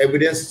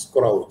এভিডেন্স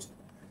করা উচিত।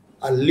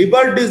 আর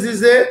liver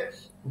ডিজিজে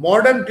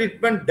modern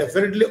treatment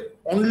definitely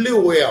only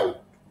way out,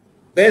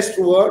 best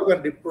work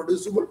and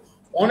রিপ্রোডিউসিবল।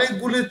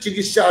 অনেকগুলি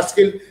চিকিৎসা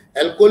আজকে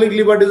অ্যালকোহলিক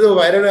লিভার ডিজিজ,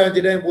 ভাইরাল,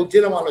 যেটা আমি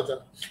বলছিলাম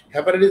আলোচনা,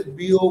 হেপাটাইটিস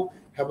বি হোক,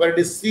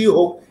 হেপাটাইটিস সি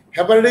হোক,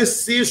 হেপাটাইটিস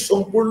সি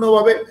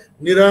সম্পূর্ণভাবে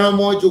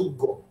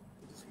নিরাময়যোগ্য,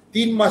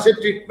 3 মাসের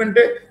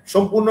ট্রিটমেন্টে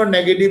সম্পূর্ণ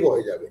নেগেটিভ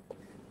হয়ে যাবে।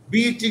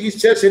 বি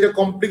চিকিৎসা, সেটা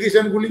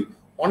কমপ্লিকেশনগুলি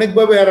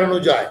অনেকভাবে এড়ানো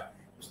যায়,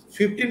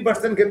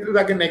 15% ক্ষেত্রে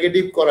তাকে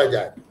নেগেটিভ করা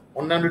যায়,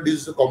 অন্যান্য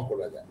ডিজিজ কম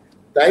করা যায়।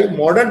 তাই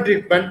মডার্ন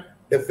ট্রিটমেন্ট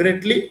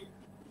ডেফিনেটলি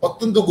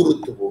অত্যন্ত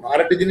গুরুত্বপূর্ণ।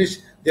 আরেকটা জিনিস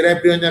যেটা আমি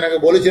প্রিয়ঞ্জনাকে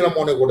বলেছিলাম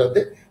মনে করাতে,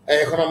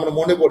 এখন আমার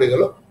মনে পড়ে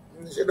গেল,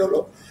 সেটা হলো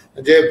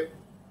যে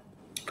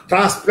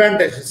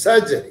ট্রান্সপ্লান্টেশন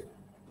সার্জারি,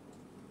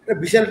 এটা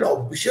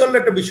বিশাল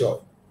একটা বিষয়।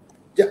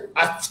 যে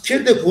আজকে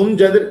দেখুন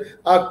যাদের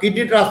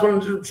কিডনি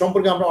ট্রান্সপ্লান্টেশন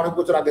সম্পর্কে আমরা অনেক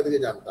বছর আগে থেকে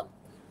জানতাম,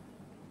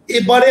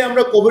 এবারে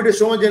আমরা কোভিডের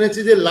সময় জেনেছি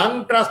যে লাং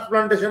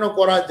ট্রান্সপ্লান্টেশনও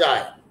করা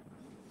যায়,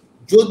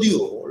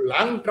 যদিও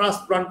লাং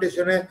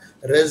ট্রান্সপ্লান্টেশনের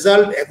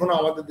রেজাল্ট এখনো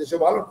আমাদের দেশে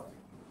ভালো নয়।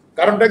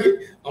 কারণটা কি?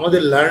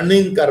 আমাদের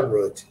লার্নিং কার্ভ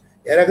রয়েছে,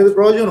 এর আগে তো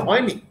প্রয়োজন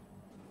হয়নি,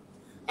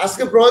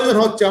 আজকে প্রয়োজন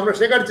হচ্ছে, আমরা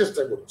শেখার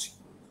চেষ্টা করছি।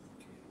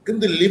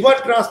 কিন্তু লিভার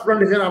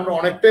ট্রান্সপ্লান্টেশন আমরা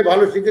অনেকটাই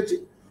ভালো শিখেছি।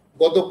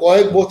 গত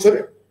কয়েক বছরে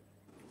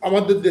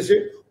আমাদের দেশে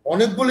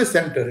অনেকগুলি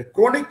সেন্টারে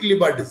ক্রনিক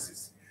লিভার ডিজিজ,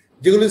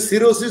 যেগুলি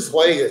সিরোসিস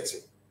হয়ে গেছে,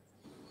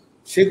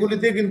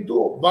 সেগুলিতে কিন্তু,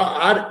 বা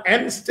আর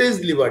এন্ড স্টেজ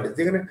লিভার ডিজিজ,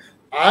 যেখানে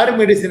আর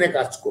মেডিসিনে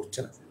কাজ করছে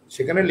না,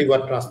 সেখানে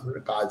লিভার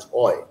ট্রান্সপ্লান্টের কাজ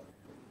হয়।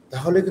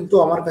 তাহলে কিন্তু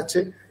আমার কাছে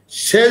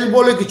শেষ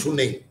বলে কিছু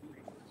নেই,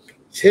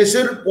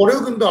 শেষের পরেও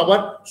কিন্তু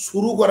আবার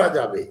শুরু করা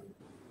যাবে।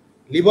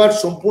 লিভার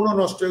সম্পূর্ণ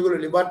নষ্ট হয়ে গেলে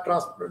লিভার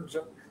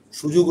ট্রান্সপ্লান্টেশন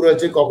সুযোগ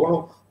রয়েছে। কখনো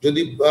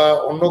যদি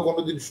অন্য কোনো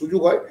দিন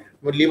সুযোগ হয়,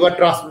 লিভার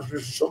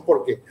ট্রান্সপ্লান্টেশন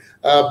সম্পর্কে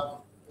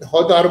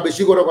হয়তো আরো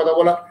বেশি করে কথা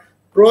বলা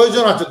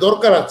প্রয়োজন আছে,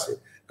 দরকার আছে।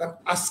 কারণ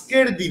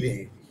আজকের দিনে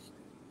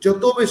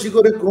যত বেশি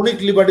করে ক্রনিক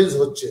লিভার ডিজিজ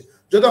হচ্ছে,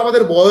 যত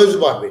আমাদের বয়স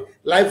বাড়বে,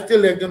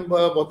 লাইফস্টাইল, একজন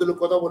ভদ্রলোক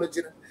কথা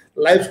বলেছিলেন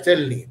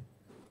লাইফস্টাইল নিয়ে,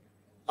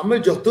 আমি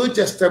যতই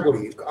চেষ্টা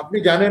করি, আপনি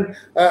জানেন,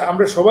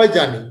 আমরা সবাই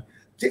জানি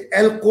যে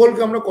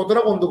অ্যালকোহলকে আমরা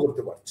কতটা বন্ধ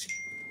করতে পারছি,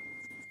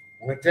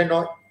 অনেকটাই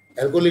নয়।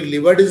 অ্যালকোহলিক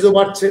লিভার ডিজিজও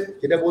বাড়ছে,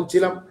 যেটা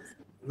বলছিলাম,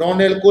 নন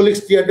অ্যালকোহলিক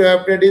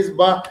স্টিয়াটোহেপাটাইটিস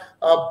বা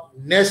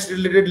ন্যাশ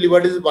রিলেটেড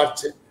লিভার ডিজিজ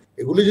বাড়ছে।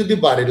 এগুলি যদি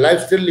বাড়ে,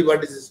 লাইফস্টাইল লিভার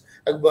ডিজিজ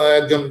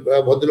একজন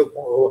ভদ্রলোক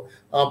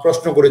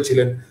প্রশ্ন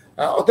করেছিলেন,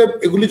 অতএব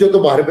এগুলি যত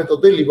বাড়বে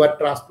ততই লিভার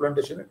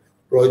ট্রান্সপ্লান্টেশনের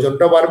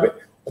প্রয়োজনটা বাড়বে।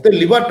 অতএব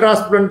লিভার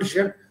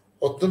ট্রান্সপ্লান্টেশন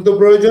অত্যন্ত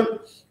প্রয়োজন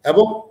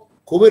এবং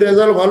খুবই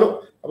রেজাল্ট ভালো,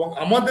 এবং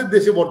আমাদের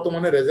দেশে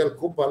বর্তমানে রেজাল্ট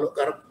খুব ভালো,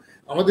 কারণ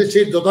আমাদের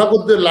সেই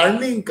যথাযথ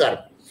লার্নিং কার্ভ,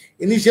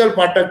 ইনিশিয়াল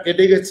পার্টটা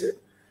কেটে গেছে।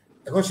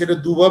 এখন সেটা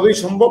দুভাবেই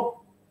সম্ভব,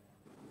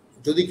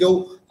 যদি কেউ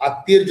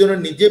আত্মীয়ের জন্য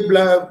নিজে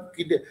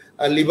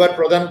লিভার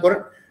প্রদান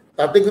করেন,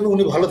 তাতে কিন্তু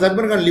উনি ভালো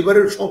থাকবেন, কারণ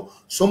লিভারের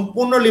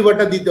সম্পূর্ণ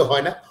লিভারটা দিতে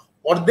হয় না,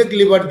 অর্ধেক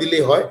লিভার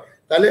দিলেই হয়।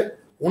 তাহলে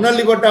ওনার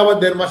লিভারটা আবার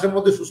 1.5 মাসের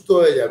মধ্যে সুস্থ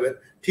হয়ে যাবে,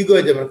 ঠিক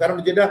হয়ে যাবে। কারণ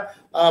যেটা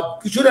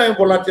কিছুটা আমি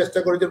বলার চেষ্টা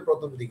করেছিলাম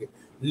প্রথম দিকে,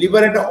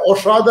 লিভার একটা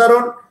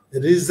অসাধারণ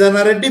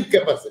রিজেনারেটিভ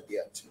ক্যাপাসিটি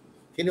আছে,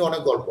 তিনি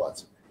অনেক গল্প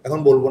আছে, এখন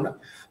বলবো না।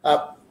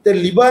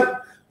 লিভার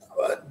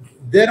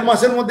 1.5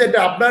 মাসের মধ্যে এটা,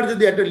 আপনার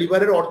যদি একটা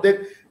লিভারের অর্ধেক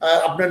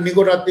আপনার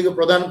নিকট আত্মীয়কে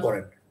প্রদান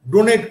করেন,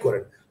 ডোনেট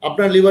করেন,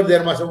 আপনার লিভার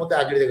 1.5 মাসের মধ্যে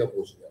আগের জায়গায়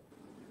পৌঁছে যাবে।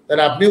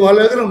 তাহলে আপনিও ভালো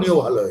হয়ে গেলেন, উনিও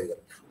ভালো হয়ে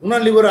গেলেন,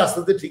 ওনার লিভার আস্তে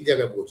আস্তে ঠিক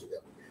জায়গায় পৌঁছে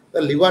যাবে।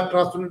 তাহলে লিভার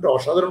ট্রান্সপ্লান্ট একটা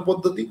অসাধারণ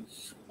পদ্ধতি।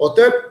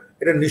 অতএব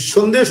এটা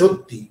নিঃসন্দেহে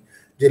সত্যি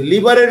যে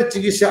লিভারের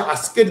চিকিৎসা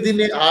আজকের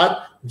দিনে আর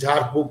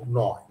ঝাড়ফুঁক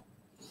নয়,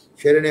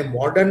 সেখানে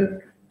মডার্ন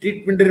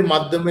ট্রিটমেন্টের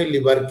মাধ্যমে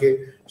লিভারকে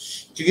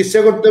চিকিৎসা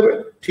করতে হবে,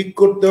 ঠিক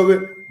করতে হবে,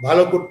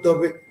 ভালো করতে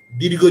হবে,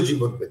 দীর্ঘ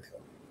জীবন পেতে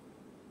হবে।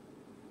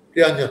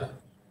 প্রিয়াঞ্জনা,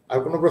 আর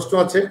কোনো প্রশ্ন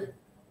আছে?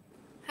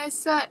 হ্যাঁ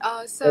স্যার,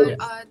 স্যার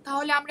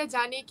তাহলে আমরা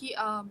জানি কি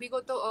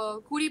বিগত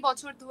 20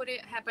 বছর ধরে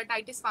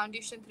হেপাটাইটিস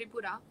ফাউন্ডেশন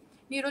ত্রিপুরা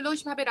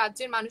নিরলসভাবে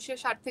রাজ্যের মানুষের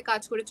স্বার্থে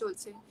কাজ করে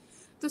চলছে।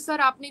 তো স্যার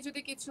আপনি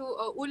যদি কিছু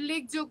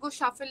উল্লেখযোগ্য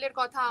সাফল্যের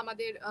কথা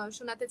আমাদের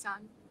শোনাতে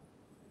চান।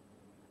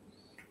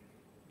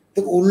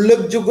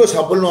 উল্লেখযোগ্য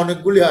সাফল্য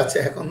অনেকগুলি আছে,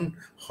 এখন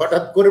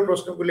হঠাৎ করে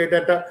প্রশ্নগুলি এটা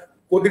একটা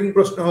কঠিন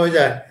প্রশ্ন হয়ে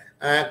যায়,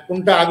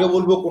 কোনটা আগে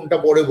বলবো কোনটা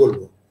পরে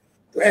বলবো।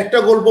 তো একটা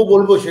গল্প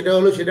বলবো, সেটা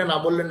হলো, সেটা না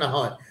বললে না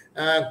হয়,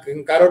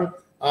 কারণ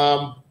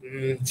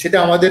সেটা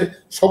আমাদের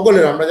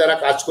সকলের, আমরা যারা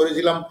কাজ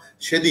করেছিলাম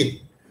সেদিন,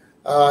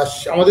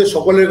 আমাদের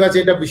সকলের কাছে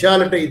এটা বিশাল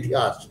একটা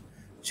ইতিহাস।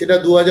 সেটা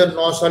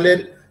 2009 সালের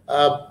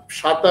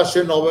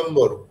 27শে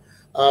নভেম্বর,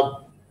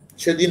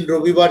 সেদিন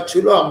রবিবার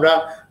ছিল। আমরা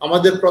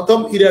আমাদের প্রথম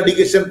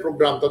ইরাডিকেশন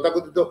প্রোগ্রাম,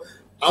 তথাকথিত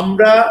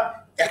আমরা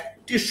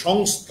একটি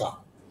সংস্থা,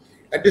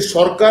 একটি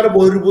সরকার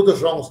বহির্ভূত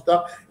সংস্থা,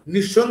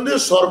 নিঃসন্দেহে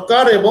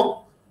সরকার এবং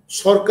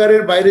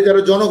সরকারের বাইরে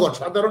যারা জনগণ,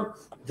 সাধারণ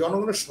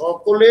জনগণের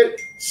সকলের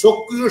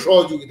সক্রিয়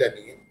সহযোগিতা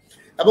নিয়ে,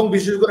 এবং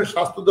বিশেষ করে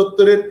স্বাস্থ্য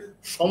দপ্তরের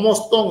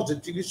সমস্ত অংশে,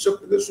 চিকিৎসক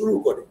থেকে শুরু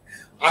করে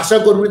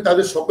আশাকর্মী,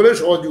 তাদের সকলের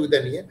সহযোগিতা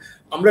নিয়ে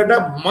আমরা একটা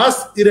মাস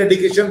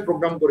ইরাডিকেশন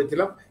প্রোগ্রাম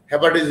করেছিলাম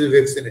হেপাটাইটিস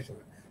ভ্যাকসিনেশন।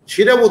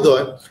 সেটা বোধ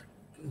হয়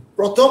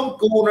প্রথম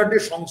কোনো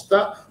সংস্থা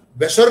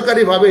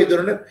বেসরকারিভাবে এই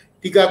ধরনের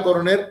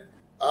টিকাকরণের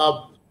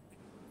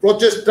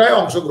প্রচেষ্টায়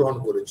অংশগ্রহণ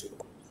করেছিল।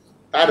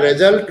 তার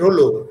রেজাল্ট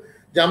হলো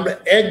যে আমরা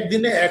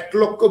একদিনে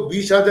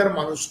 1,20,000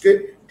 মানুষকে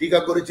টিকা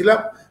করেছিলাম,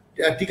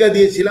 টিকা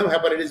দিয়েছিলাম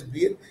হেপাটাইটিস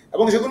বি এর,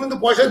 এবং সেগুলো কিন্তু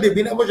পয়সা দিয়ে,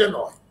 বিনা পয়সা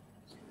নয়,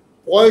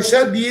 পয়সা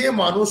দিয়ে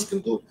মানুষ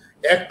কিন্তু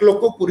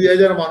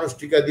 1,20,000 মানুষ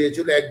টিকা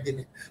দিয়েছিল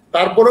একদিনে।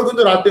 তারপরেও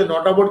কিন্তু রাতে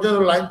 9টা পর্যন্ত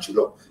লাইন ছিল,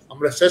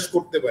 আমরা শেষ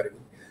করতে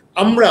পারিনি।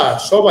 আমরা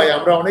সবাই,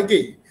 আমরা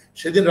অনেকেই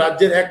সেদিন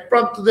রাজ্যের এক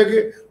প্রান্ত থেকে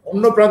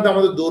অন্য প্রান্তে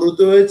আমাদের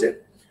দৌড়তে হয়েছে,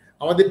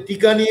 আমাদের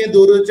টিকা নিয়ে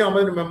দৌড়েছে,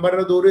 আমাদের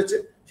মেম্বাররা দৌড়েছে।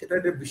 সেটা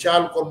একটা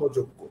বিশাল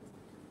কর্মযজ্ঞ।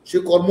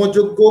 সেই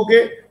কর্মযজ্ঞকে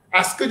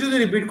আজকে যদি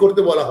রিপিট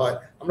করতে বলা হয়,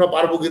 আমরা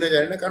পারবো কিনা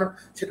জানি না, কারণ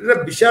সেটা একটা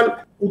বিশাল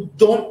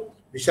উদ্যম,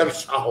 বিশাল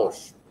সাহস।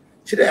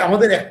 সেটা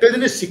আমাদের একটা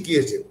জিনিস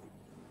শিখিয়েছে,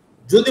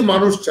 যদি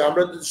মানুষ চায়,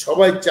 আমরা যদি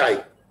সবাই চাই,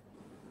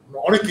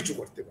 অনেক কিছু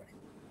করতে পারি।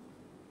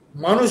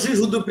 মানুষই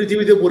শুধু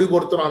পৃথিবীতে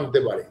পরিবর্তন আনতে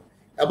পারে,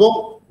 এবং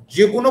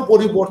যে কোনো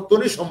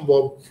পরিবর্তনই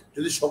সম্ভব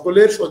যদি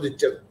সকলের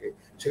সদিচ্ছা থাকে।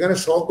 সেখানে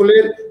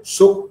সকলের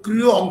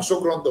সক্রিয়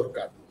অংশগ্রহণ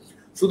দরকার।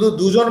 শুধু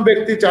 2জন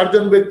ব্যক্তি,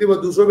 4জন ব্যক্তি বা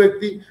 200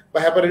 ব্যক্তি বা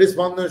হেপাটাইটিস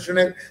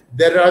ফাউন্ডেশনের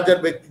 1,500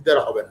 ব্যক্তি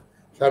দ্বারা হবে না।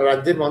 সারা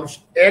রাজ্যের মানুষ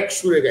এক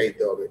সুরে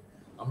গাইতে হবে।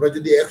 আমরা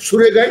যদি এক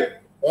সুরে গাই,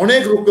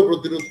 অনেক রোগকে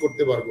প্রতিরোধ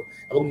করতে পারবো,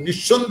 এবং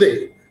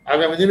নিঃসন্দেহে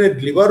আগামী দিনে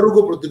লিভার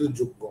রোগও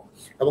প্রতিরোধযোগ্য।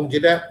 এবং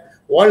যেটা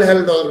ওয়ার্ল্ড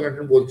হেলথ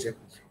অর্গানাইজেশন বলছে,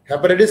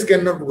 হেপাটাইটিস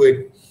ক্যান নট ওয়েট,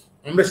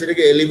 আমরা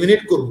সেটাকে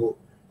এলিমিনেট করব,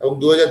 এবং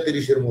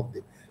 2030-এর মধ্যে।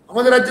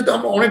 আমাদের রাজ্যে তো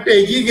আমরা অনেকটা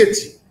এগিয়ে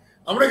গেছি,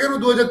 আমরা কেন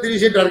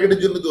 2030-এর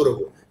টার্গেটের জন্য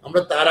দৌড়াবো?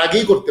 আমরা তার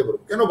আগেই করতে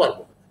পারবো, কেন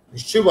পারবো?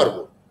 নিশ্চয়ই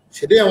পারবো।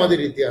 সেটাই আমাদের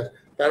ইতিহাস।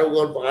 তারও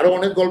গল্প, আরো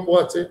অনেক গল্প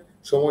আছে,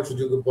 সময়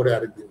সুযোগের পরে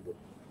আরেকদিন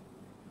বলবো।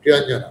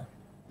 প্রিয়াঞ্জনা।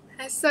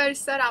 হ্যাঁ স্যার,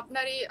 স্যার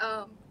আপনার এই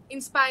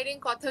inspiring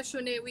কথা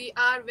শুনে we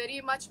are very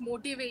much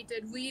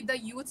motivated, we the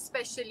youth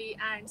specially,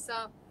 and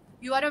sir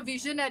you are a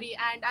visionary,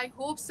 and I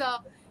hope sir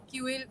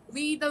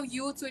we the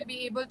youth will be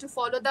able to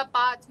follow the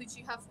path which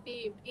you have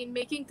paved in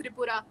making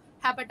Tripura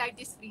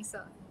hepatitis free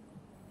sir.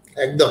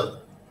 একদম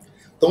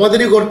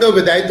তোমাদেরই করতে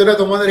হবে, দায়িত্বটা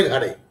তোমাদেরই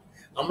ঘাড়ে।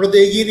 আমরা তো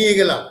এগিয়ে নিয়ে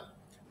গেলাম,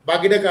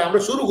 বাকিটাকে আমরা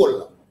শুরু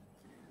করলাম,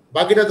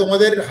 বাকিটা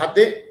তোমাদের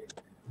হাতে,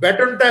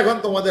 ব্যাটনটা এখন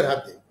তোমাদের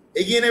হাতে,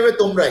 এগিয়ে নেবে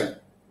তোমরাই।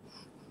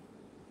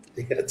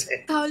 ঠিক আছে,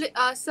 তাহলে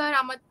স্যার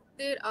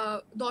আমাদের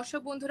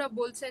দর্শক বন্ধুরা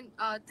বলছেন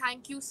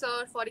thank you sir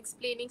for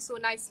explaining so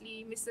nicely,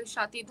 Mrs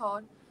Swati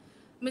ধর,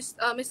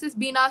 Mrs.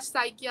 Bina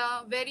Saikia,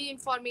 very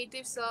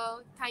informative sir,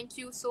 thank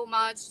you so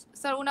much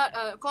sir. Owner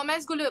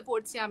comments গুলো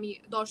পড়ছি আমি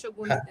দর্শক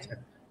বন্ধুদের।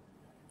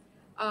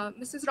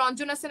 Mrs.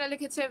 Ranjana Sinha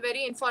লিখেছে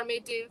very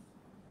informative,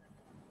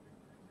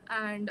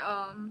 and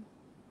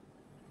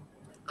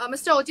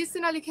Mr. Ojit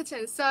Sinha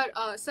লিখেছেন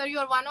sir you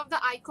are one of the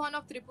icon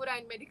of Tripura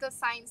in medical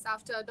science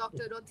after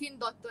Dr. Rothin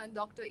Dotto and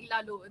Dr. Ila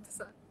Lod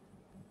sir.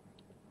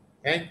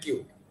 Thank you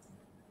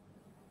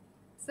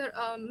sir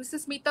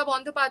Mrs Mita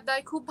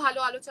Bandyopadhyay খুব ভালো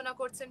আলোচনা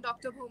করছেন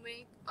doctor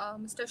Bhowmik.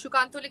 Mister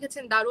Sukanta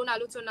লিখেছেন দারুণ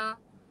আলোচনা।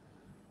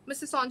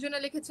 Mrs Anjana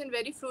লিখেছেন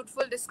very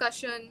fruitful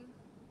discussion.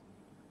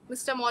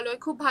 Mister Malay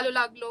খুব ভালো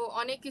লাগলো,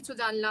 অনেক কিছু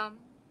জানলাম।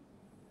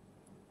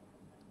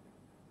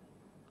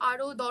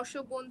 আরো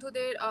দর্শক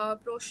বন্ধুদের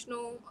প্রশ্ন,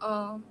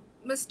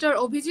 মিস্টার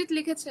অভিজিৎ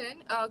লিখেছেন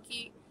কি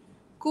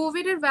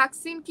কোভিড এর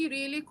ভ্যাকসিন কি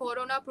রিয়েলি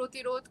করোনা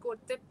প্রতিরোধ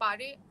করতে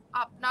পারে?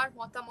 আপনার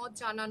মতামত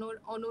জানানোর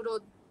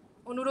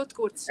অনুরোধ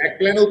করছি। এক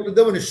লাইনে উত্তর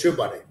দেবো, নিশ্চয়ই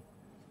পারে।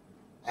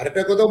 আর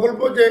একটা কথা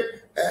বলবো যে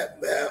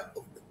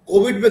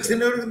কোভিড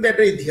ভ্যাকসিনের কিন্তু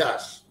একটা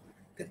ইতিহাস,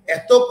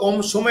 এত কম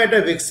সময় একটা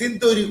ভ্যাকসিন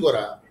তৈরি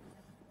করা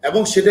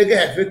এবং সেটাকে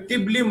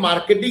এফেক্টিভলি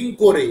মার্কেটিং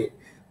করে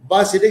বা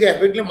সেটাকে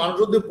এফেক্টিভলি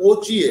মানুষের মধ্যে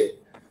পৌঁছিয়ে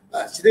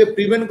সেটাকে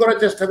প্রিভেন্ট করার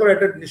চেষ্টা করে,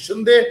 এটা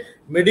নিঃসন্দেহে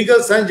মেডিকেল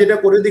সায়েন্স যেটা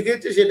করে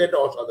দেখিয়েছে সেটা একটা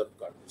অসাধারণ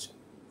কাজ।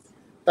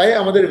 তাই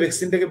আমাদের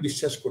ভ্যাকসিনটাকে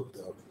বিশ্বাস করতে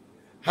হবে।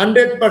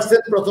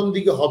 100% প্রথম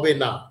দিকে হবে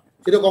না,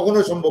 সেটা কখনো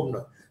সম্ভব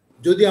নয়।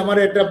 যদি আমার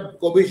একটা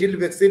কোভিশিল্ড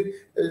ভ্যাকসিন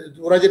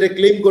ওরা যেটা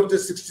ক্লেম করছে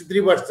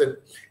 63%,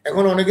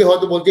 এখন অনেকে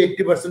হয়তো বলছে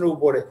 80%-এর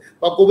উপরে,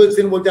 বা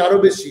কোভ্যাক্সিন বলছে আরো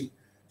বেশি,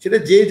 সেটা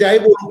যে যাই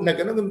বলুক না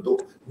কেন, কিন্তু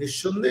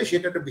নিঃসন্দেহে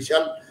সেটা একটা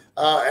বিশাল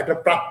একটা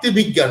প্রাপ্তি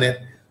বিজ্ঞানের,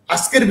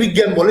 আজকের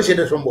বিজ্ঞান বলে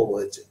সেটা সম্ভব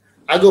হয়েছে,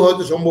 আগে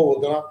হয়তো সম্ভব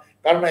হতো না।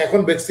 কারণ এখন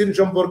ভ্যাকসিন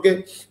সম্পর্কে,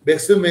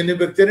 ভ্যাকসিন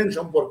ম্যানুফ্যাকচারিং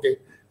সম্পর্কে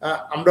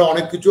আমরা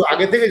অনেক কিছু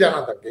আগে থেকে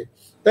জানা থাকে,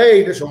 তাই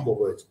এইটা সম্ভব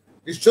হয়েছে।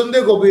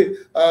 নিঃসন্দেহে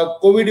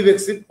কোভিড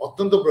ভ্যাকসিন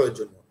অত্যন্ত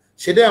প্রয়োজনীয়,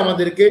 সেটা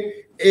আমাদেরকে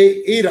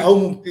এই রাহু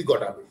মুক্তি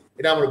ঘটাবে,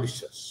 এটা আমার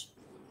বিশ্বাস।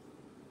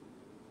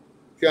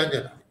 কি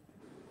অঞ্জনা?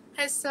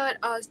 হ্যাঁ স্যার,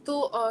 তো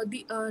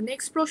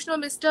নেক্সট প্রশ্ন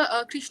মিস্টার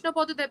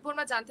কৃষ্ণপদ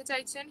দেববর্মা জানতে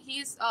চাইছেন, he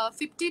is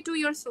 52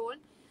 years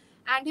old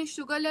and his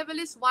sugar level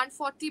is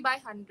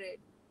 140/100.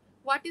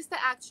 What is the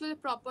actual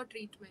proper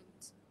treatment?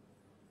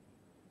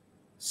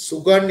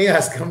 Sugar নিয়ে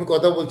আজকে আমি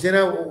কথা বলছি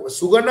না,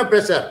 সুগার না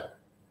প্রেসার?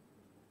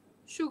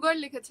 সুগার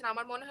লিখেছেন,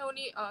 আমার মনে হয়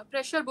উনি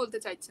প্রেসার বলতে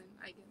চাইছেন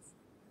আই গেস।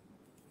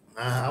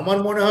 আমার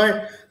মনে হয়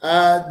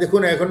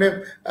দেখুন, এখানে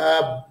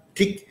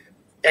ঠিক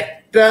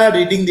একটা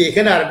রিডিং দিয়ে,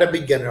 এখানে আর একটা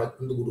বিজ্ঞানের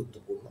অত্যন্ত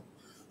গুরুত্বপূর্ণ।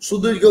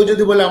 শুধু কেউ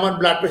যদি বলে আমার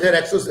ব্লাড প্রেশার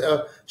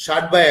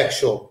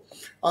 160/100,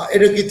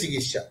 এটা কি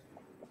চিকিৎসা?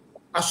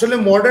 আসলে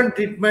মডার্ন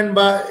ট্রিটমেন্ট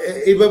বা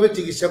এইভাবে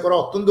চিকিৎসা করা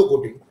অত্যন্ত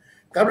কঠিন,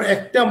 কারণ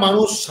একটা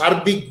মানুষ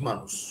সার্বিক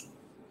মানুষ,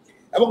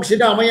 এবং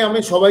সেটা আমি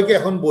সবাইকে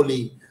এখন বলি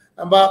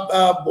বা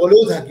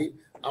বলেও থাকি,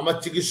 আমার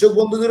চিকিৎসক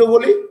বন্ধুদেরও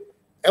বলি,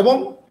 এবং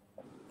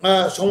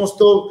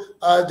সমস্ত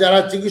যারা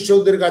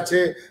চিকিৎসকদের কাছে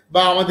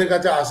বা আমাদের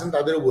কাছে আসেন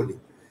তাদেরও বলি,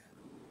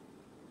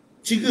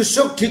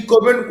 চিকিৎসক ঠিক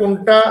করবেন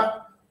কোনটা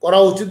করা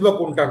উচিত বা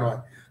কোনটা নয়।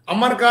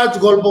 আমার কাজ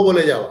গল্প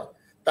বলে যাওয়া,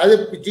 তাদের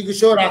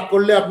চিকিৎসক রাগ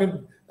করলে আপনি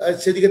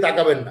সেদিকে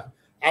তাকাবেন না।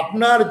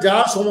 আপনার যা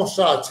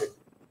সমস্যা আছে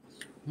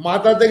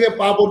মাথা থেকে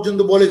পা পর্যন্ত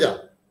বলে যান,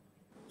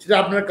 সেটা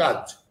আপনার কাজ।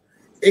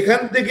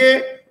 এখান থেকে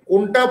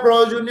কোনটা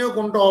প্রয়োজনীয়,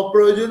 কোনটা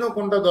অপ্রয়োজনীয়,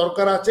 কোনটা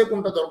দরকার আছে,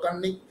 কোনটা দরকার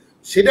নেই,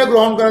 সেটা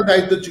গ্রহণ করার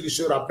দায়িত্ব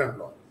চিকিৎসকের, আপনার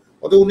নয়।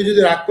 অত উনি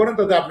যদি রাগ করেন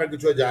তাতে আপনার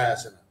কিছু যায়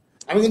আসে না।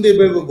 আমি কিন্তু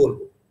এভাবে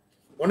বলবো,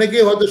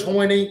 অনেকেই হয়তো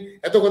সময় নেই,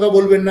 এত কথা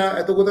বলবেন না,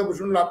 এত কথা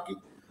শুনে লাভ কি?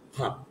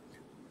 হ্যাঁ,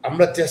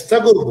 আমরা চেষ্টা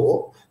করব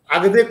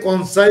আগে থেকে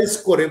কনসাইজ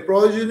করে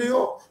প্রয়োজনীয়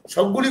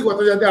সবগুলি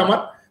কথা যাতে আমার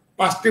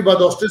 5টি বা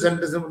 10টি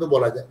সেন্টেন্সের মধ্যে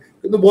বলা যায়।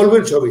 কিন্তু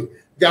বলবেন সবই,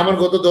 যে আমার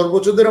গত 10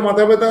 বছর ধরে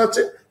মাথা ব্যথা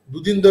আছে, 2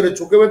 দিন ধরে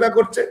চোখে ব্যথা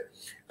করছে,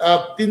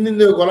 3 দিন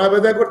ধরে গলা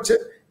ব্যথা করছে,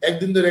 1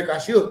 দিন ধরে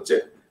কাশি হচ্ছে,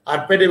 আর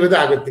পেটে ব্যথা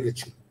আগের থেকে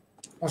ছিল।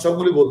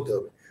 সবগুলি বলতে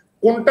হবে,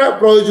 কোনটা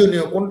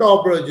প্রয়োজনীয় কোনটা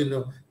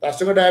অপ্রয়োজনীয়। তার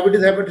সঙ্গে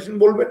ডায়াবেটিস হাইপারটেনশন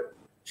বলবেন,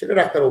 সেটা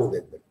ডাক্তারবাবু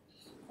দেখবেন।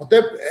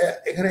 অতএব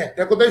এখানে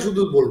একটা কথাই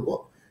শুধু বলবো,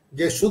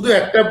 যে শুধু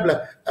একটা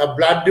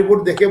ব্লাড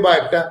রিপোর্ট দেখে বা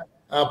একটা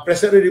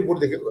প্রেসারের রিপোর্ট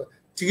দেখে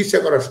চিকিৎসা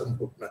করা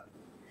সম্ভব না,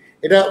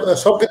 এটা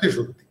সব ক্ষেত্রে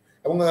সত্যি।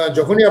 এবং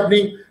যখনই আপনি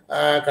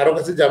কারো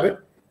কাছে যাবেন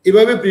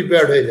এভাবে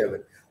প্রিপেয়ার্ড হয়ে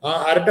যাবেন।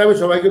 আরেকটা আমি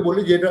সবাইকে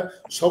বলি যে এটা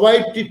সবাই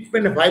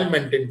ট্রিটমেন্ট ফাইল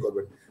মেনটেন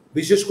করবেন,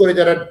 বিশেষ করে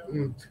যারা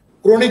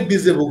ক্রনিক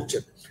ডিজিজে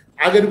ভুগছেন।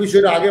 আগের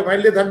বিষয়টা আগে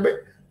ফাইলে থাকবে,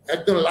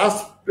 একদম লাস্ট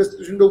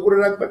প্রেসক্রিপশনটা উপরে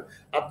রাখবেন,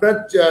 আপনার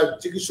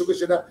চিকিৎসকের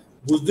সেটা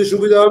বুঝতে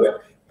সুবিধা হবে,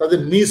 তাদের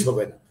মিস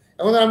হবে না।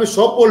 এখন আমি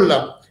সব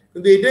বললাম,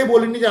 কিন্তু এটাই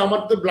বলিনি যে আমার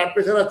তো ব্লাড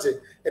প্রেশার আছে,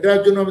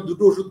 এটার জন্য আমি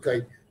 2টো ওষুধ খাই,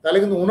 তাহলে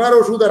কিন্তু ওনার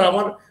ওষুধ আর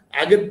আমার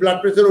আগের ব্লাড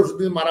প্রেশার ওষুধ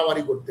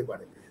মারামারি করতে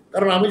পারে।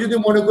 কারণ আমি যদি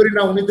মনে করি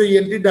না উনি তো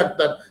ইএনটি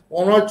ডাক্তার,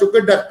 ওনার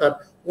চোখের ডাক্তার,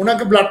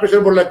 ওনাকে ব্লাড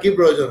প্রেশার বললে কি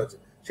প্রয়োজন আছে,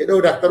 সেটা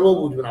ওই ডাক্তারবাবু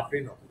বুঝবেন, আপনি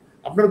নয়।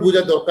 আপনার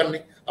বোঝার দরকার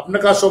নেই, আপনার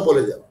কাজ সব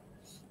বলে যাওয়া,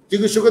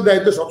 চিকিৎসকের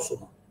দায়িত্ব সব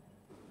সময়।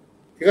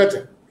 ঠিক আছে?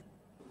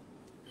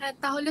 হ্যাঁ,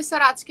 তাহলে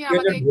স্যার আজকে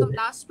আমাদের একদম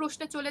লাস্ট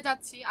প্রশ্নে চলে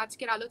যাচ্ছি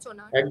আজকের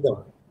আলোচনা। একদম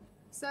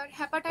স্যার,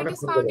 হেপাটাইটিস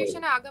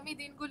ফাউন্ডেশনে আগামী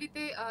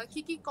দিনগুলিতে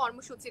কি কি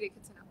কর্মসূচি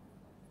রেখেছেন?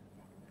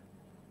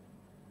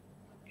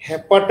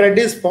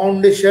 হেপাটাইটিস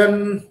ফাউন্ডেশন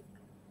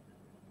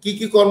কি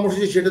কি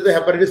কর্মসূচি, সেটা তো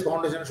হেপাটাইটিস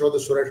ফাউন্ডেশনের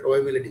সদস্যরা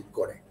সবাই মিলে ঠিক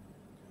করে।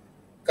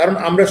 কারণ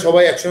আমরা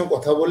সবাই একসঙ্গে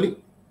কথা বলি,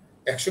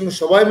 একসঙ্গে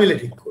সবাই মিলে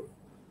ঠিক করি।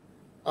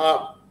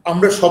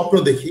 আমরা স্বপ্ন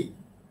দেখি,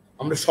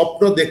 আমরা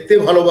স্বপ্ন দেখতে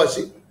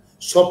ভালোবাসি,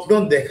 স্বপ্ন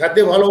দেখাতে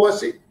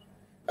ভালোবাসি,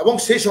 এবং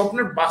সেই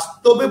স্বপ্নের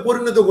বাস্তবে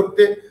পরিণত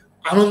করতে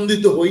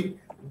আনন্দিত হই,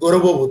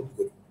 গর্ববোধ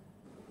করি,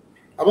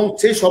 এবং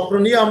সেই স্বপ্ন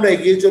নিয়ে আমরা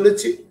এগিয়ে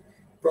চলেছি।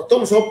 প্রথম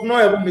স্বপ্ন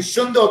এবং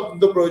নিঃসন্দেহে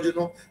অত্যন্ত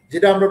প্রয়োজনীয়,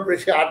 যেটা আমরা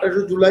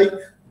 28 জুলাই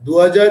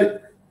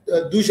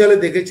 2002 সালে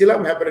দেখেছিলাম,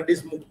 হেপাটাইটিস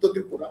মুক্ত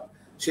ত্রিপুরা।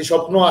 সেই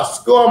স্বপ্ন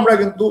আজকেও আমরা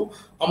কিন্তু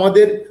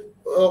আমাদের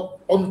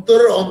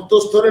অন্তরের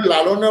অন্তঃস্থরে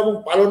লালন এবং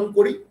পালন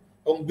করি,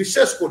 এবং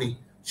বিশ্বাস করি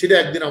সেটা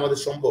একদিন আমাদের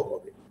সম্ভব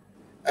হবে।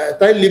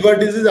 তাই লিভার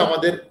ডিজিজ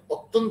আমাদের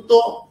অত্যন্ত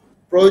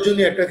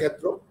প্রয়োজনীয় একটা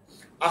ক্ষেত্র।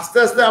 আস্তে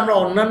আস্তে আমরা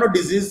অন্যান্য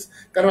ডিজিজ,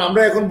 কারণ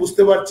আমরা এখন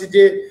বুঝতে পারছি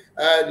যে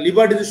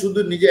লিভার ডিজিজ শুধু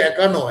নিজে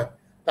একা নয়,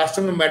 তার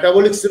সঙ্গে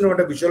মেটাবলিক সিনড্রোম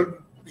একটা বিশাল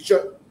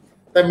বিষয়।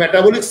 তাই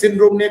মেটাবলিক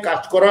সিনড্রোম নিয়ে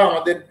কাজ করা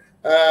আমাদের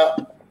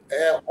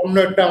অন্য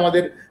একটা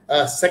আমাদের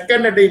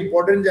সেকেন্ড একটা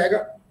ইম্পর্টেন্ট জায়গা।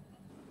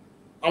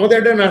 আমাদের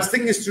একটা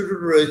নার্সিং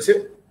ইনস্টিটিউট রয়েছে,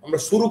 আমরা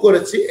শুরু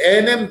করেছি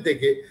এএনএম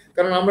থেকে,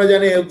 কারণ আমরা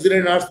জানি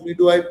অক্সিলারি নার্স,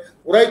 মিডওয়াইফ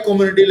ওরাই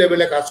কমিউনিটি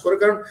লেভেলে কাজ করে,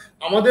 কারণ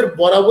আমাদের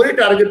বরাবরই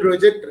টার্গেট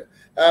রয়েছে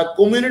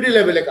কমিউনিটি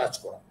লেভেলে কাজ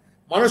করা,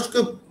 মানুষকে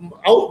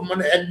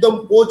মানে একদম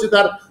পৌঁছে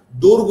তার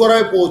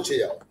দোরগোড়ায় পৌঁছে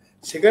যাওয়া।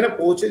 সেখানে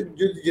পৌঁছে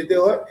যদি যেতে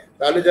হয়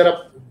তাহলে যারা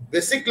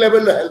বেসিক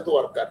লেভেল হেলথ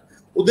ওয়ার্কার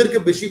ওদেরকে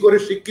বেশি করে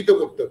শিক্ষিত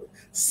করতে হবে,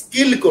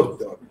 স্কিল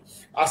করতে হবে।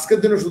 আজকের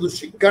দিনে শুধু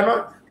শিক্ষা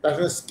নয়, তার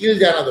সঙ্গে স্কিল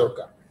জানা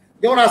দরকার।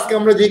 যেমন আজকে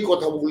আমরা যেই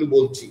কথাগুলি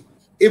বলছি,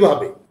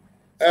 এভাবে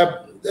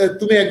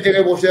তুমি এক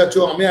জায়গায় বসে আছো,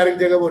 আমি আরেক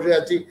জায়গায় বসে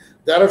আছি,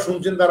 যারা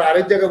শুনছেন তারা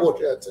আরেক জায়গায়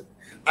বসে আছেন।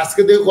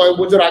 আজকে থেকে কয়েক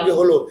বছর আগে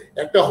হলো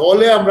একটা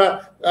হলে আমরা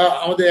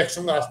আমাদের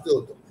একসঙ্গে আসতে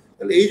হতো।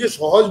 তাহলে এই যে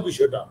সহজ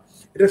বিষয়টা,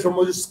 এটা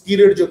সম্ভব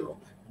স্কিলের জন্য,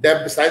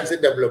 সায়েন্সের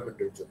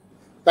ডেভেলপমেন্টের জন্য।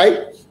 তাই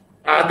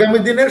আগামী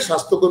দিনের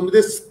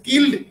স্বাস্থ্যকর্মীদের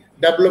স্কিল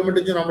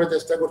ডেভেলপমেন্টের জন্য আমরা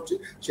চেষ্টা করছি,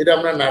 সেটা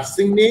আমরা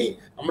নার্সিং নিয়েই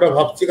আমরা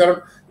ভাবছি। কারণ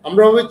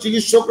আমরা ভাবি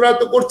চিকিৎসকরা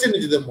তো করছে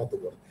নিজেদের মতো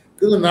করে,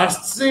 কিন্তু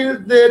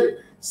নার্সিংদের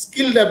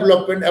স্কিল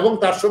ডেভেলপমেন্ট এবং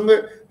তার সঙ্গে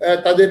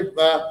তাদের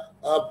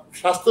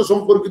স্বাস্থ্য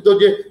সম্পর্কিত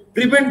যে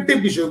প্রিভেন্টিভ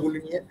বিষয়গুলি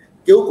নিয়ে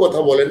কেউ কথা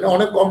বলেন না,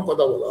 অনেক কম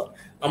কথা বলা হয়।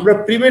 আমরা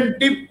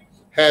প্রিভেন্টিভ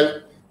হেলথ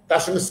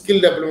তার সঙ্গে স্কিল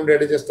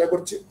ডেভেলপমেন্টের চেষ্টা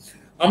করছি।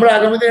 আমরা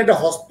আগামী দিনে একটা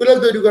হসপিটাল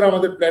তৈরি করার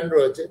আমাদের প্ল্যান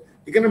রয়েছে,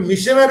 এখানে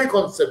মিশনারি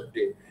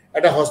কনসেপ্টে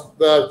একটা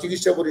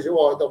চিকিৎসা পরিষেবা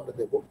হয়তো আমরা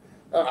দেবো।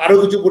 আরো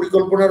কিছু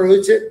পরিকল্পনা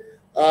রয়েছে,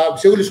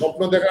 সেগুলি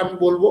স্বপ্ন দেখা আমি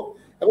বলবো,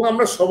 এবং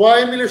আমরা সবাই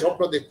মিলে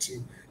স্বপ্ন দেখছি,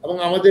 এবং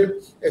আমাদের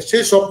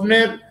সেই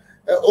স্বপ্নের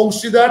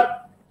অংশীদার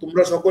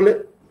তোমরা সকলে,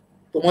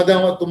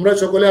 তোমরা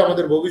সকলে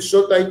আমাদের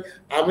ভবিষ্যৎ। তাই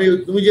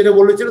তুমি যেটা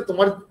বলেছিলে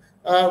তোমার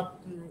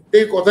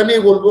এই কথা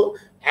নিয়ে বলবো,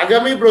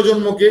 আগামী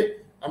প্রজন্মকে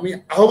আমি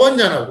আহ্বান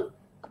জানাবো,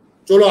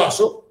 চলো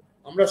আসো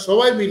আমরা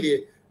সবাই মিলিয়ে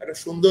একটা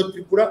সুন্দর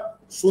ত্রিপুরা,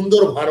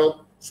 সুন্দর ভারত,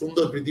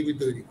 সুন্দর পৃথিবী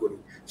তৈরি করি।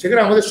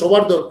 সেখানে আমাদের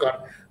সবার দরকার।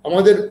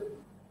 আমাদের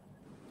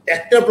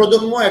একটা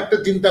প্রজন্ম একটা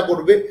চিন্তা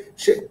করবে,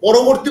 সে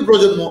পরবর্তী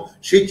প্রজন্ম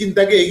সেই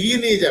চিন্তাকে এগিয়ে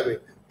নিয়ে যাবে,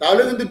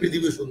 তাহলে কিন্তু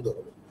পৃথিবী সুন্দর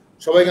হবে।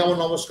 সবাইকে আমার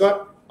নমস্কার,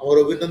 আমার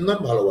অভিনন্দন,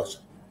 ভালোবাসা।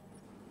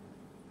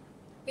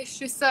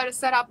 নিশ্চয়ই স্যার,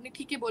 স্যার আপনি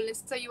ঠিকই বললেন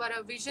sir, you R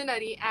a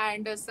visionary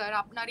and sir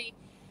আপনার এই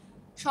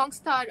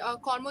সংস্থার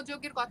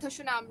কর্মযোগের কথা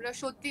শুনে আমরা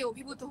সত্যি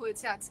অভিভূত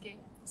হয়েছে আজকে।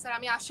 স্যার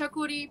আমি আশা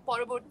করি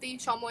পরবর্তী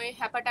সময়ে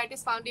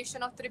হেপাটাইটিস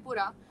ফাউন্ডেশন অফ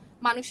ত্রিপুরা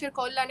মানুষের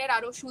কল্যাণের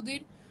আরো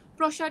সুদূর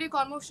প্রসারী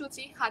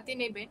কর্মসূচি হাতে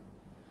নেবেন,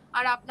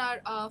 আর আপনার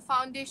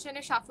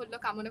ফাউন্ডেশনের সাফল্য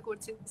কামনা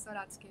করছি স্যার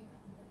আজকে।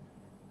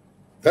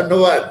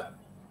 ধন্যবাদ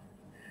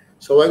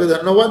সবাইকে,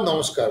 ধন্যবাদ,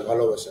 নমস্কার,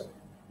 ভালোবাসা,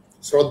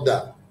 শ্রদ্ধা।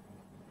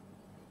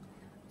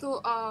 তো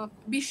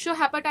বিশ্ব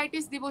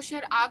হেপাটাইটিস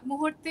দিবসের আগ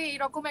মুহূর্তে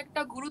এরকম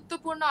একটা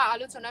গুরুত্বপূর্ণ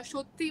আলোচনা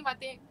সত্যি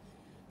মানে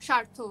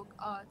সার্থক।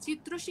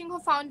 চিত্রসিংহ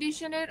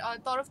ফাউন্ডেশনের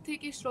তরফ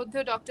থেকে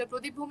শ্রদ্ধেয় ডক্টর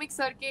প্রদীপ ভৌমিক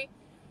স্যারকে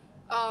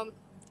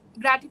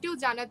গ্র্যাটিটিউড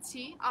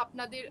জানাচ্ছি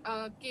আপনাদের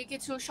কে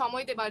কিছু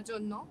সময় দেবার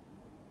জন্য।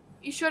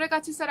 ঈশ্বরের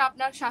কাছে স্যার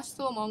আপনার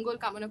স্বাস্থ্য ও মঙ্গল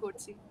কামনা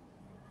করছি।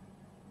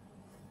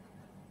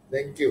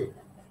 Thank you.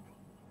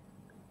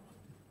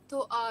 তো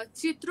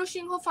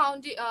চিত্রসিংহ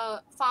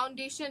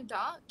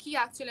ফাউন্ডেশনটা কি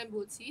অ্যাকচুয়ালি আমি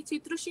বলছি।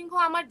 চিত্রসিংহ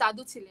আমার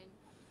দাদু ছিলেন,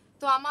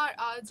 তো আমার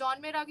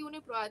জন্মের আগে উনি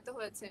প্রয়াত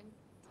হয়েছেন।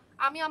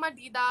 আমি আমার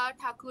দিদা,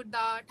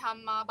 ঠাকুরদা,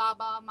 ঠাম্মা,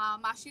 বাবা, মা,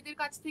 মাসিদের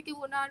কাছ থেকে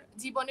ওনার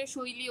জীবনের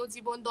শৈলী ও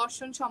জীবন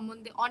দর্শন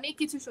সম্বন্ধে অনেক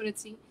কিছু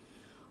শুনেছি।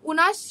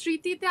 ওনার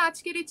স্মৃতিতে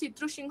আজকের এই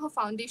চিত্রসিংহ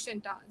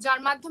ফাউন্ডেশনটা, যার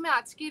মাধ্যমে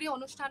আজকের এই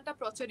অনুষ্ঠানটা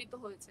প্রচারিত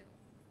হয়েছে।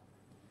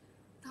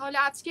 তাহলে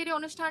আজকের এই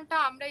অনুষ্ঠানটা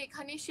আমরা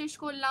এখানেই শেষ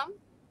করলাম।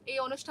 এই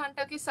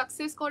অনুষ্ঠানটাকে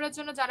সাকসেস করার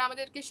জন্য যারা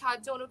আমাদেরকে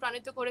সাহায্য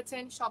অনুপ্রাণিত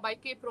করেছেন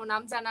সবাইকে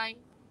প্রণাম জানাই।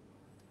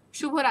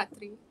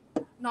 শুভরাত্রি,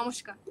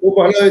 নমস্কার। খুব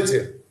ভালো হয়েছে,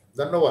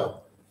 ধন্যবাদ,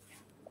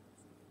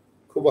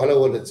 খুব ভালো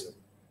বলেছে।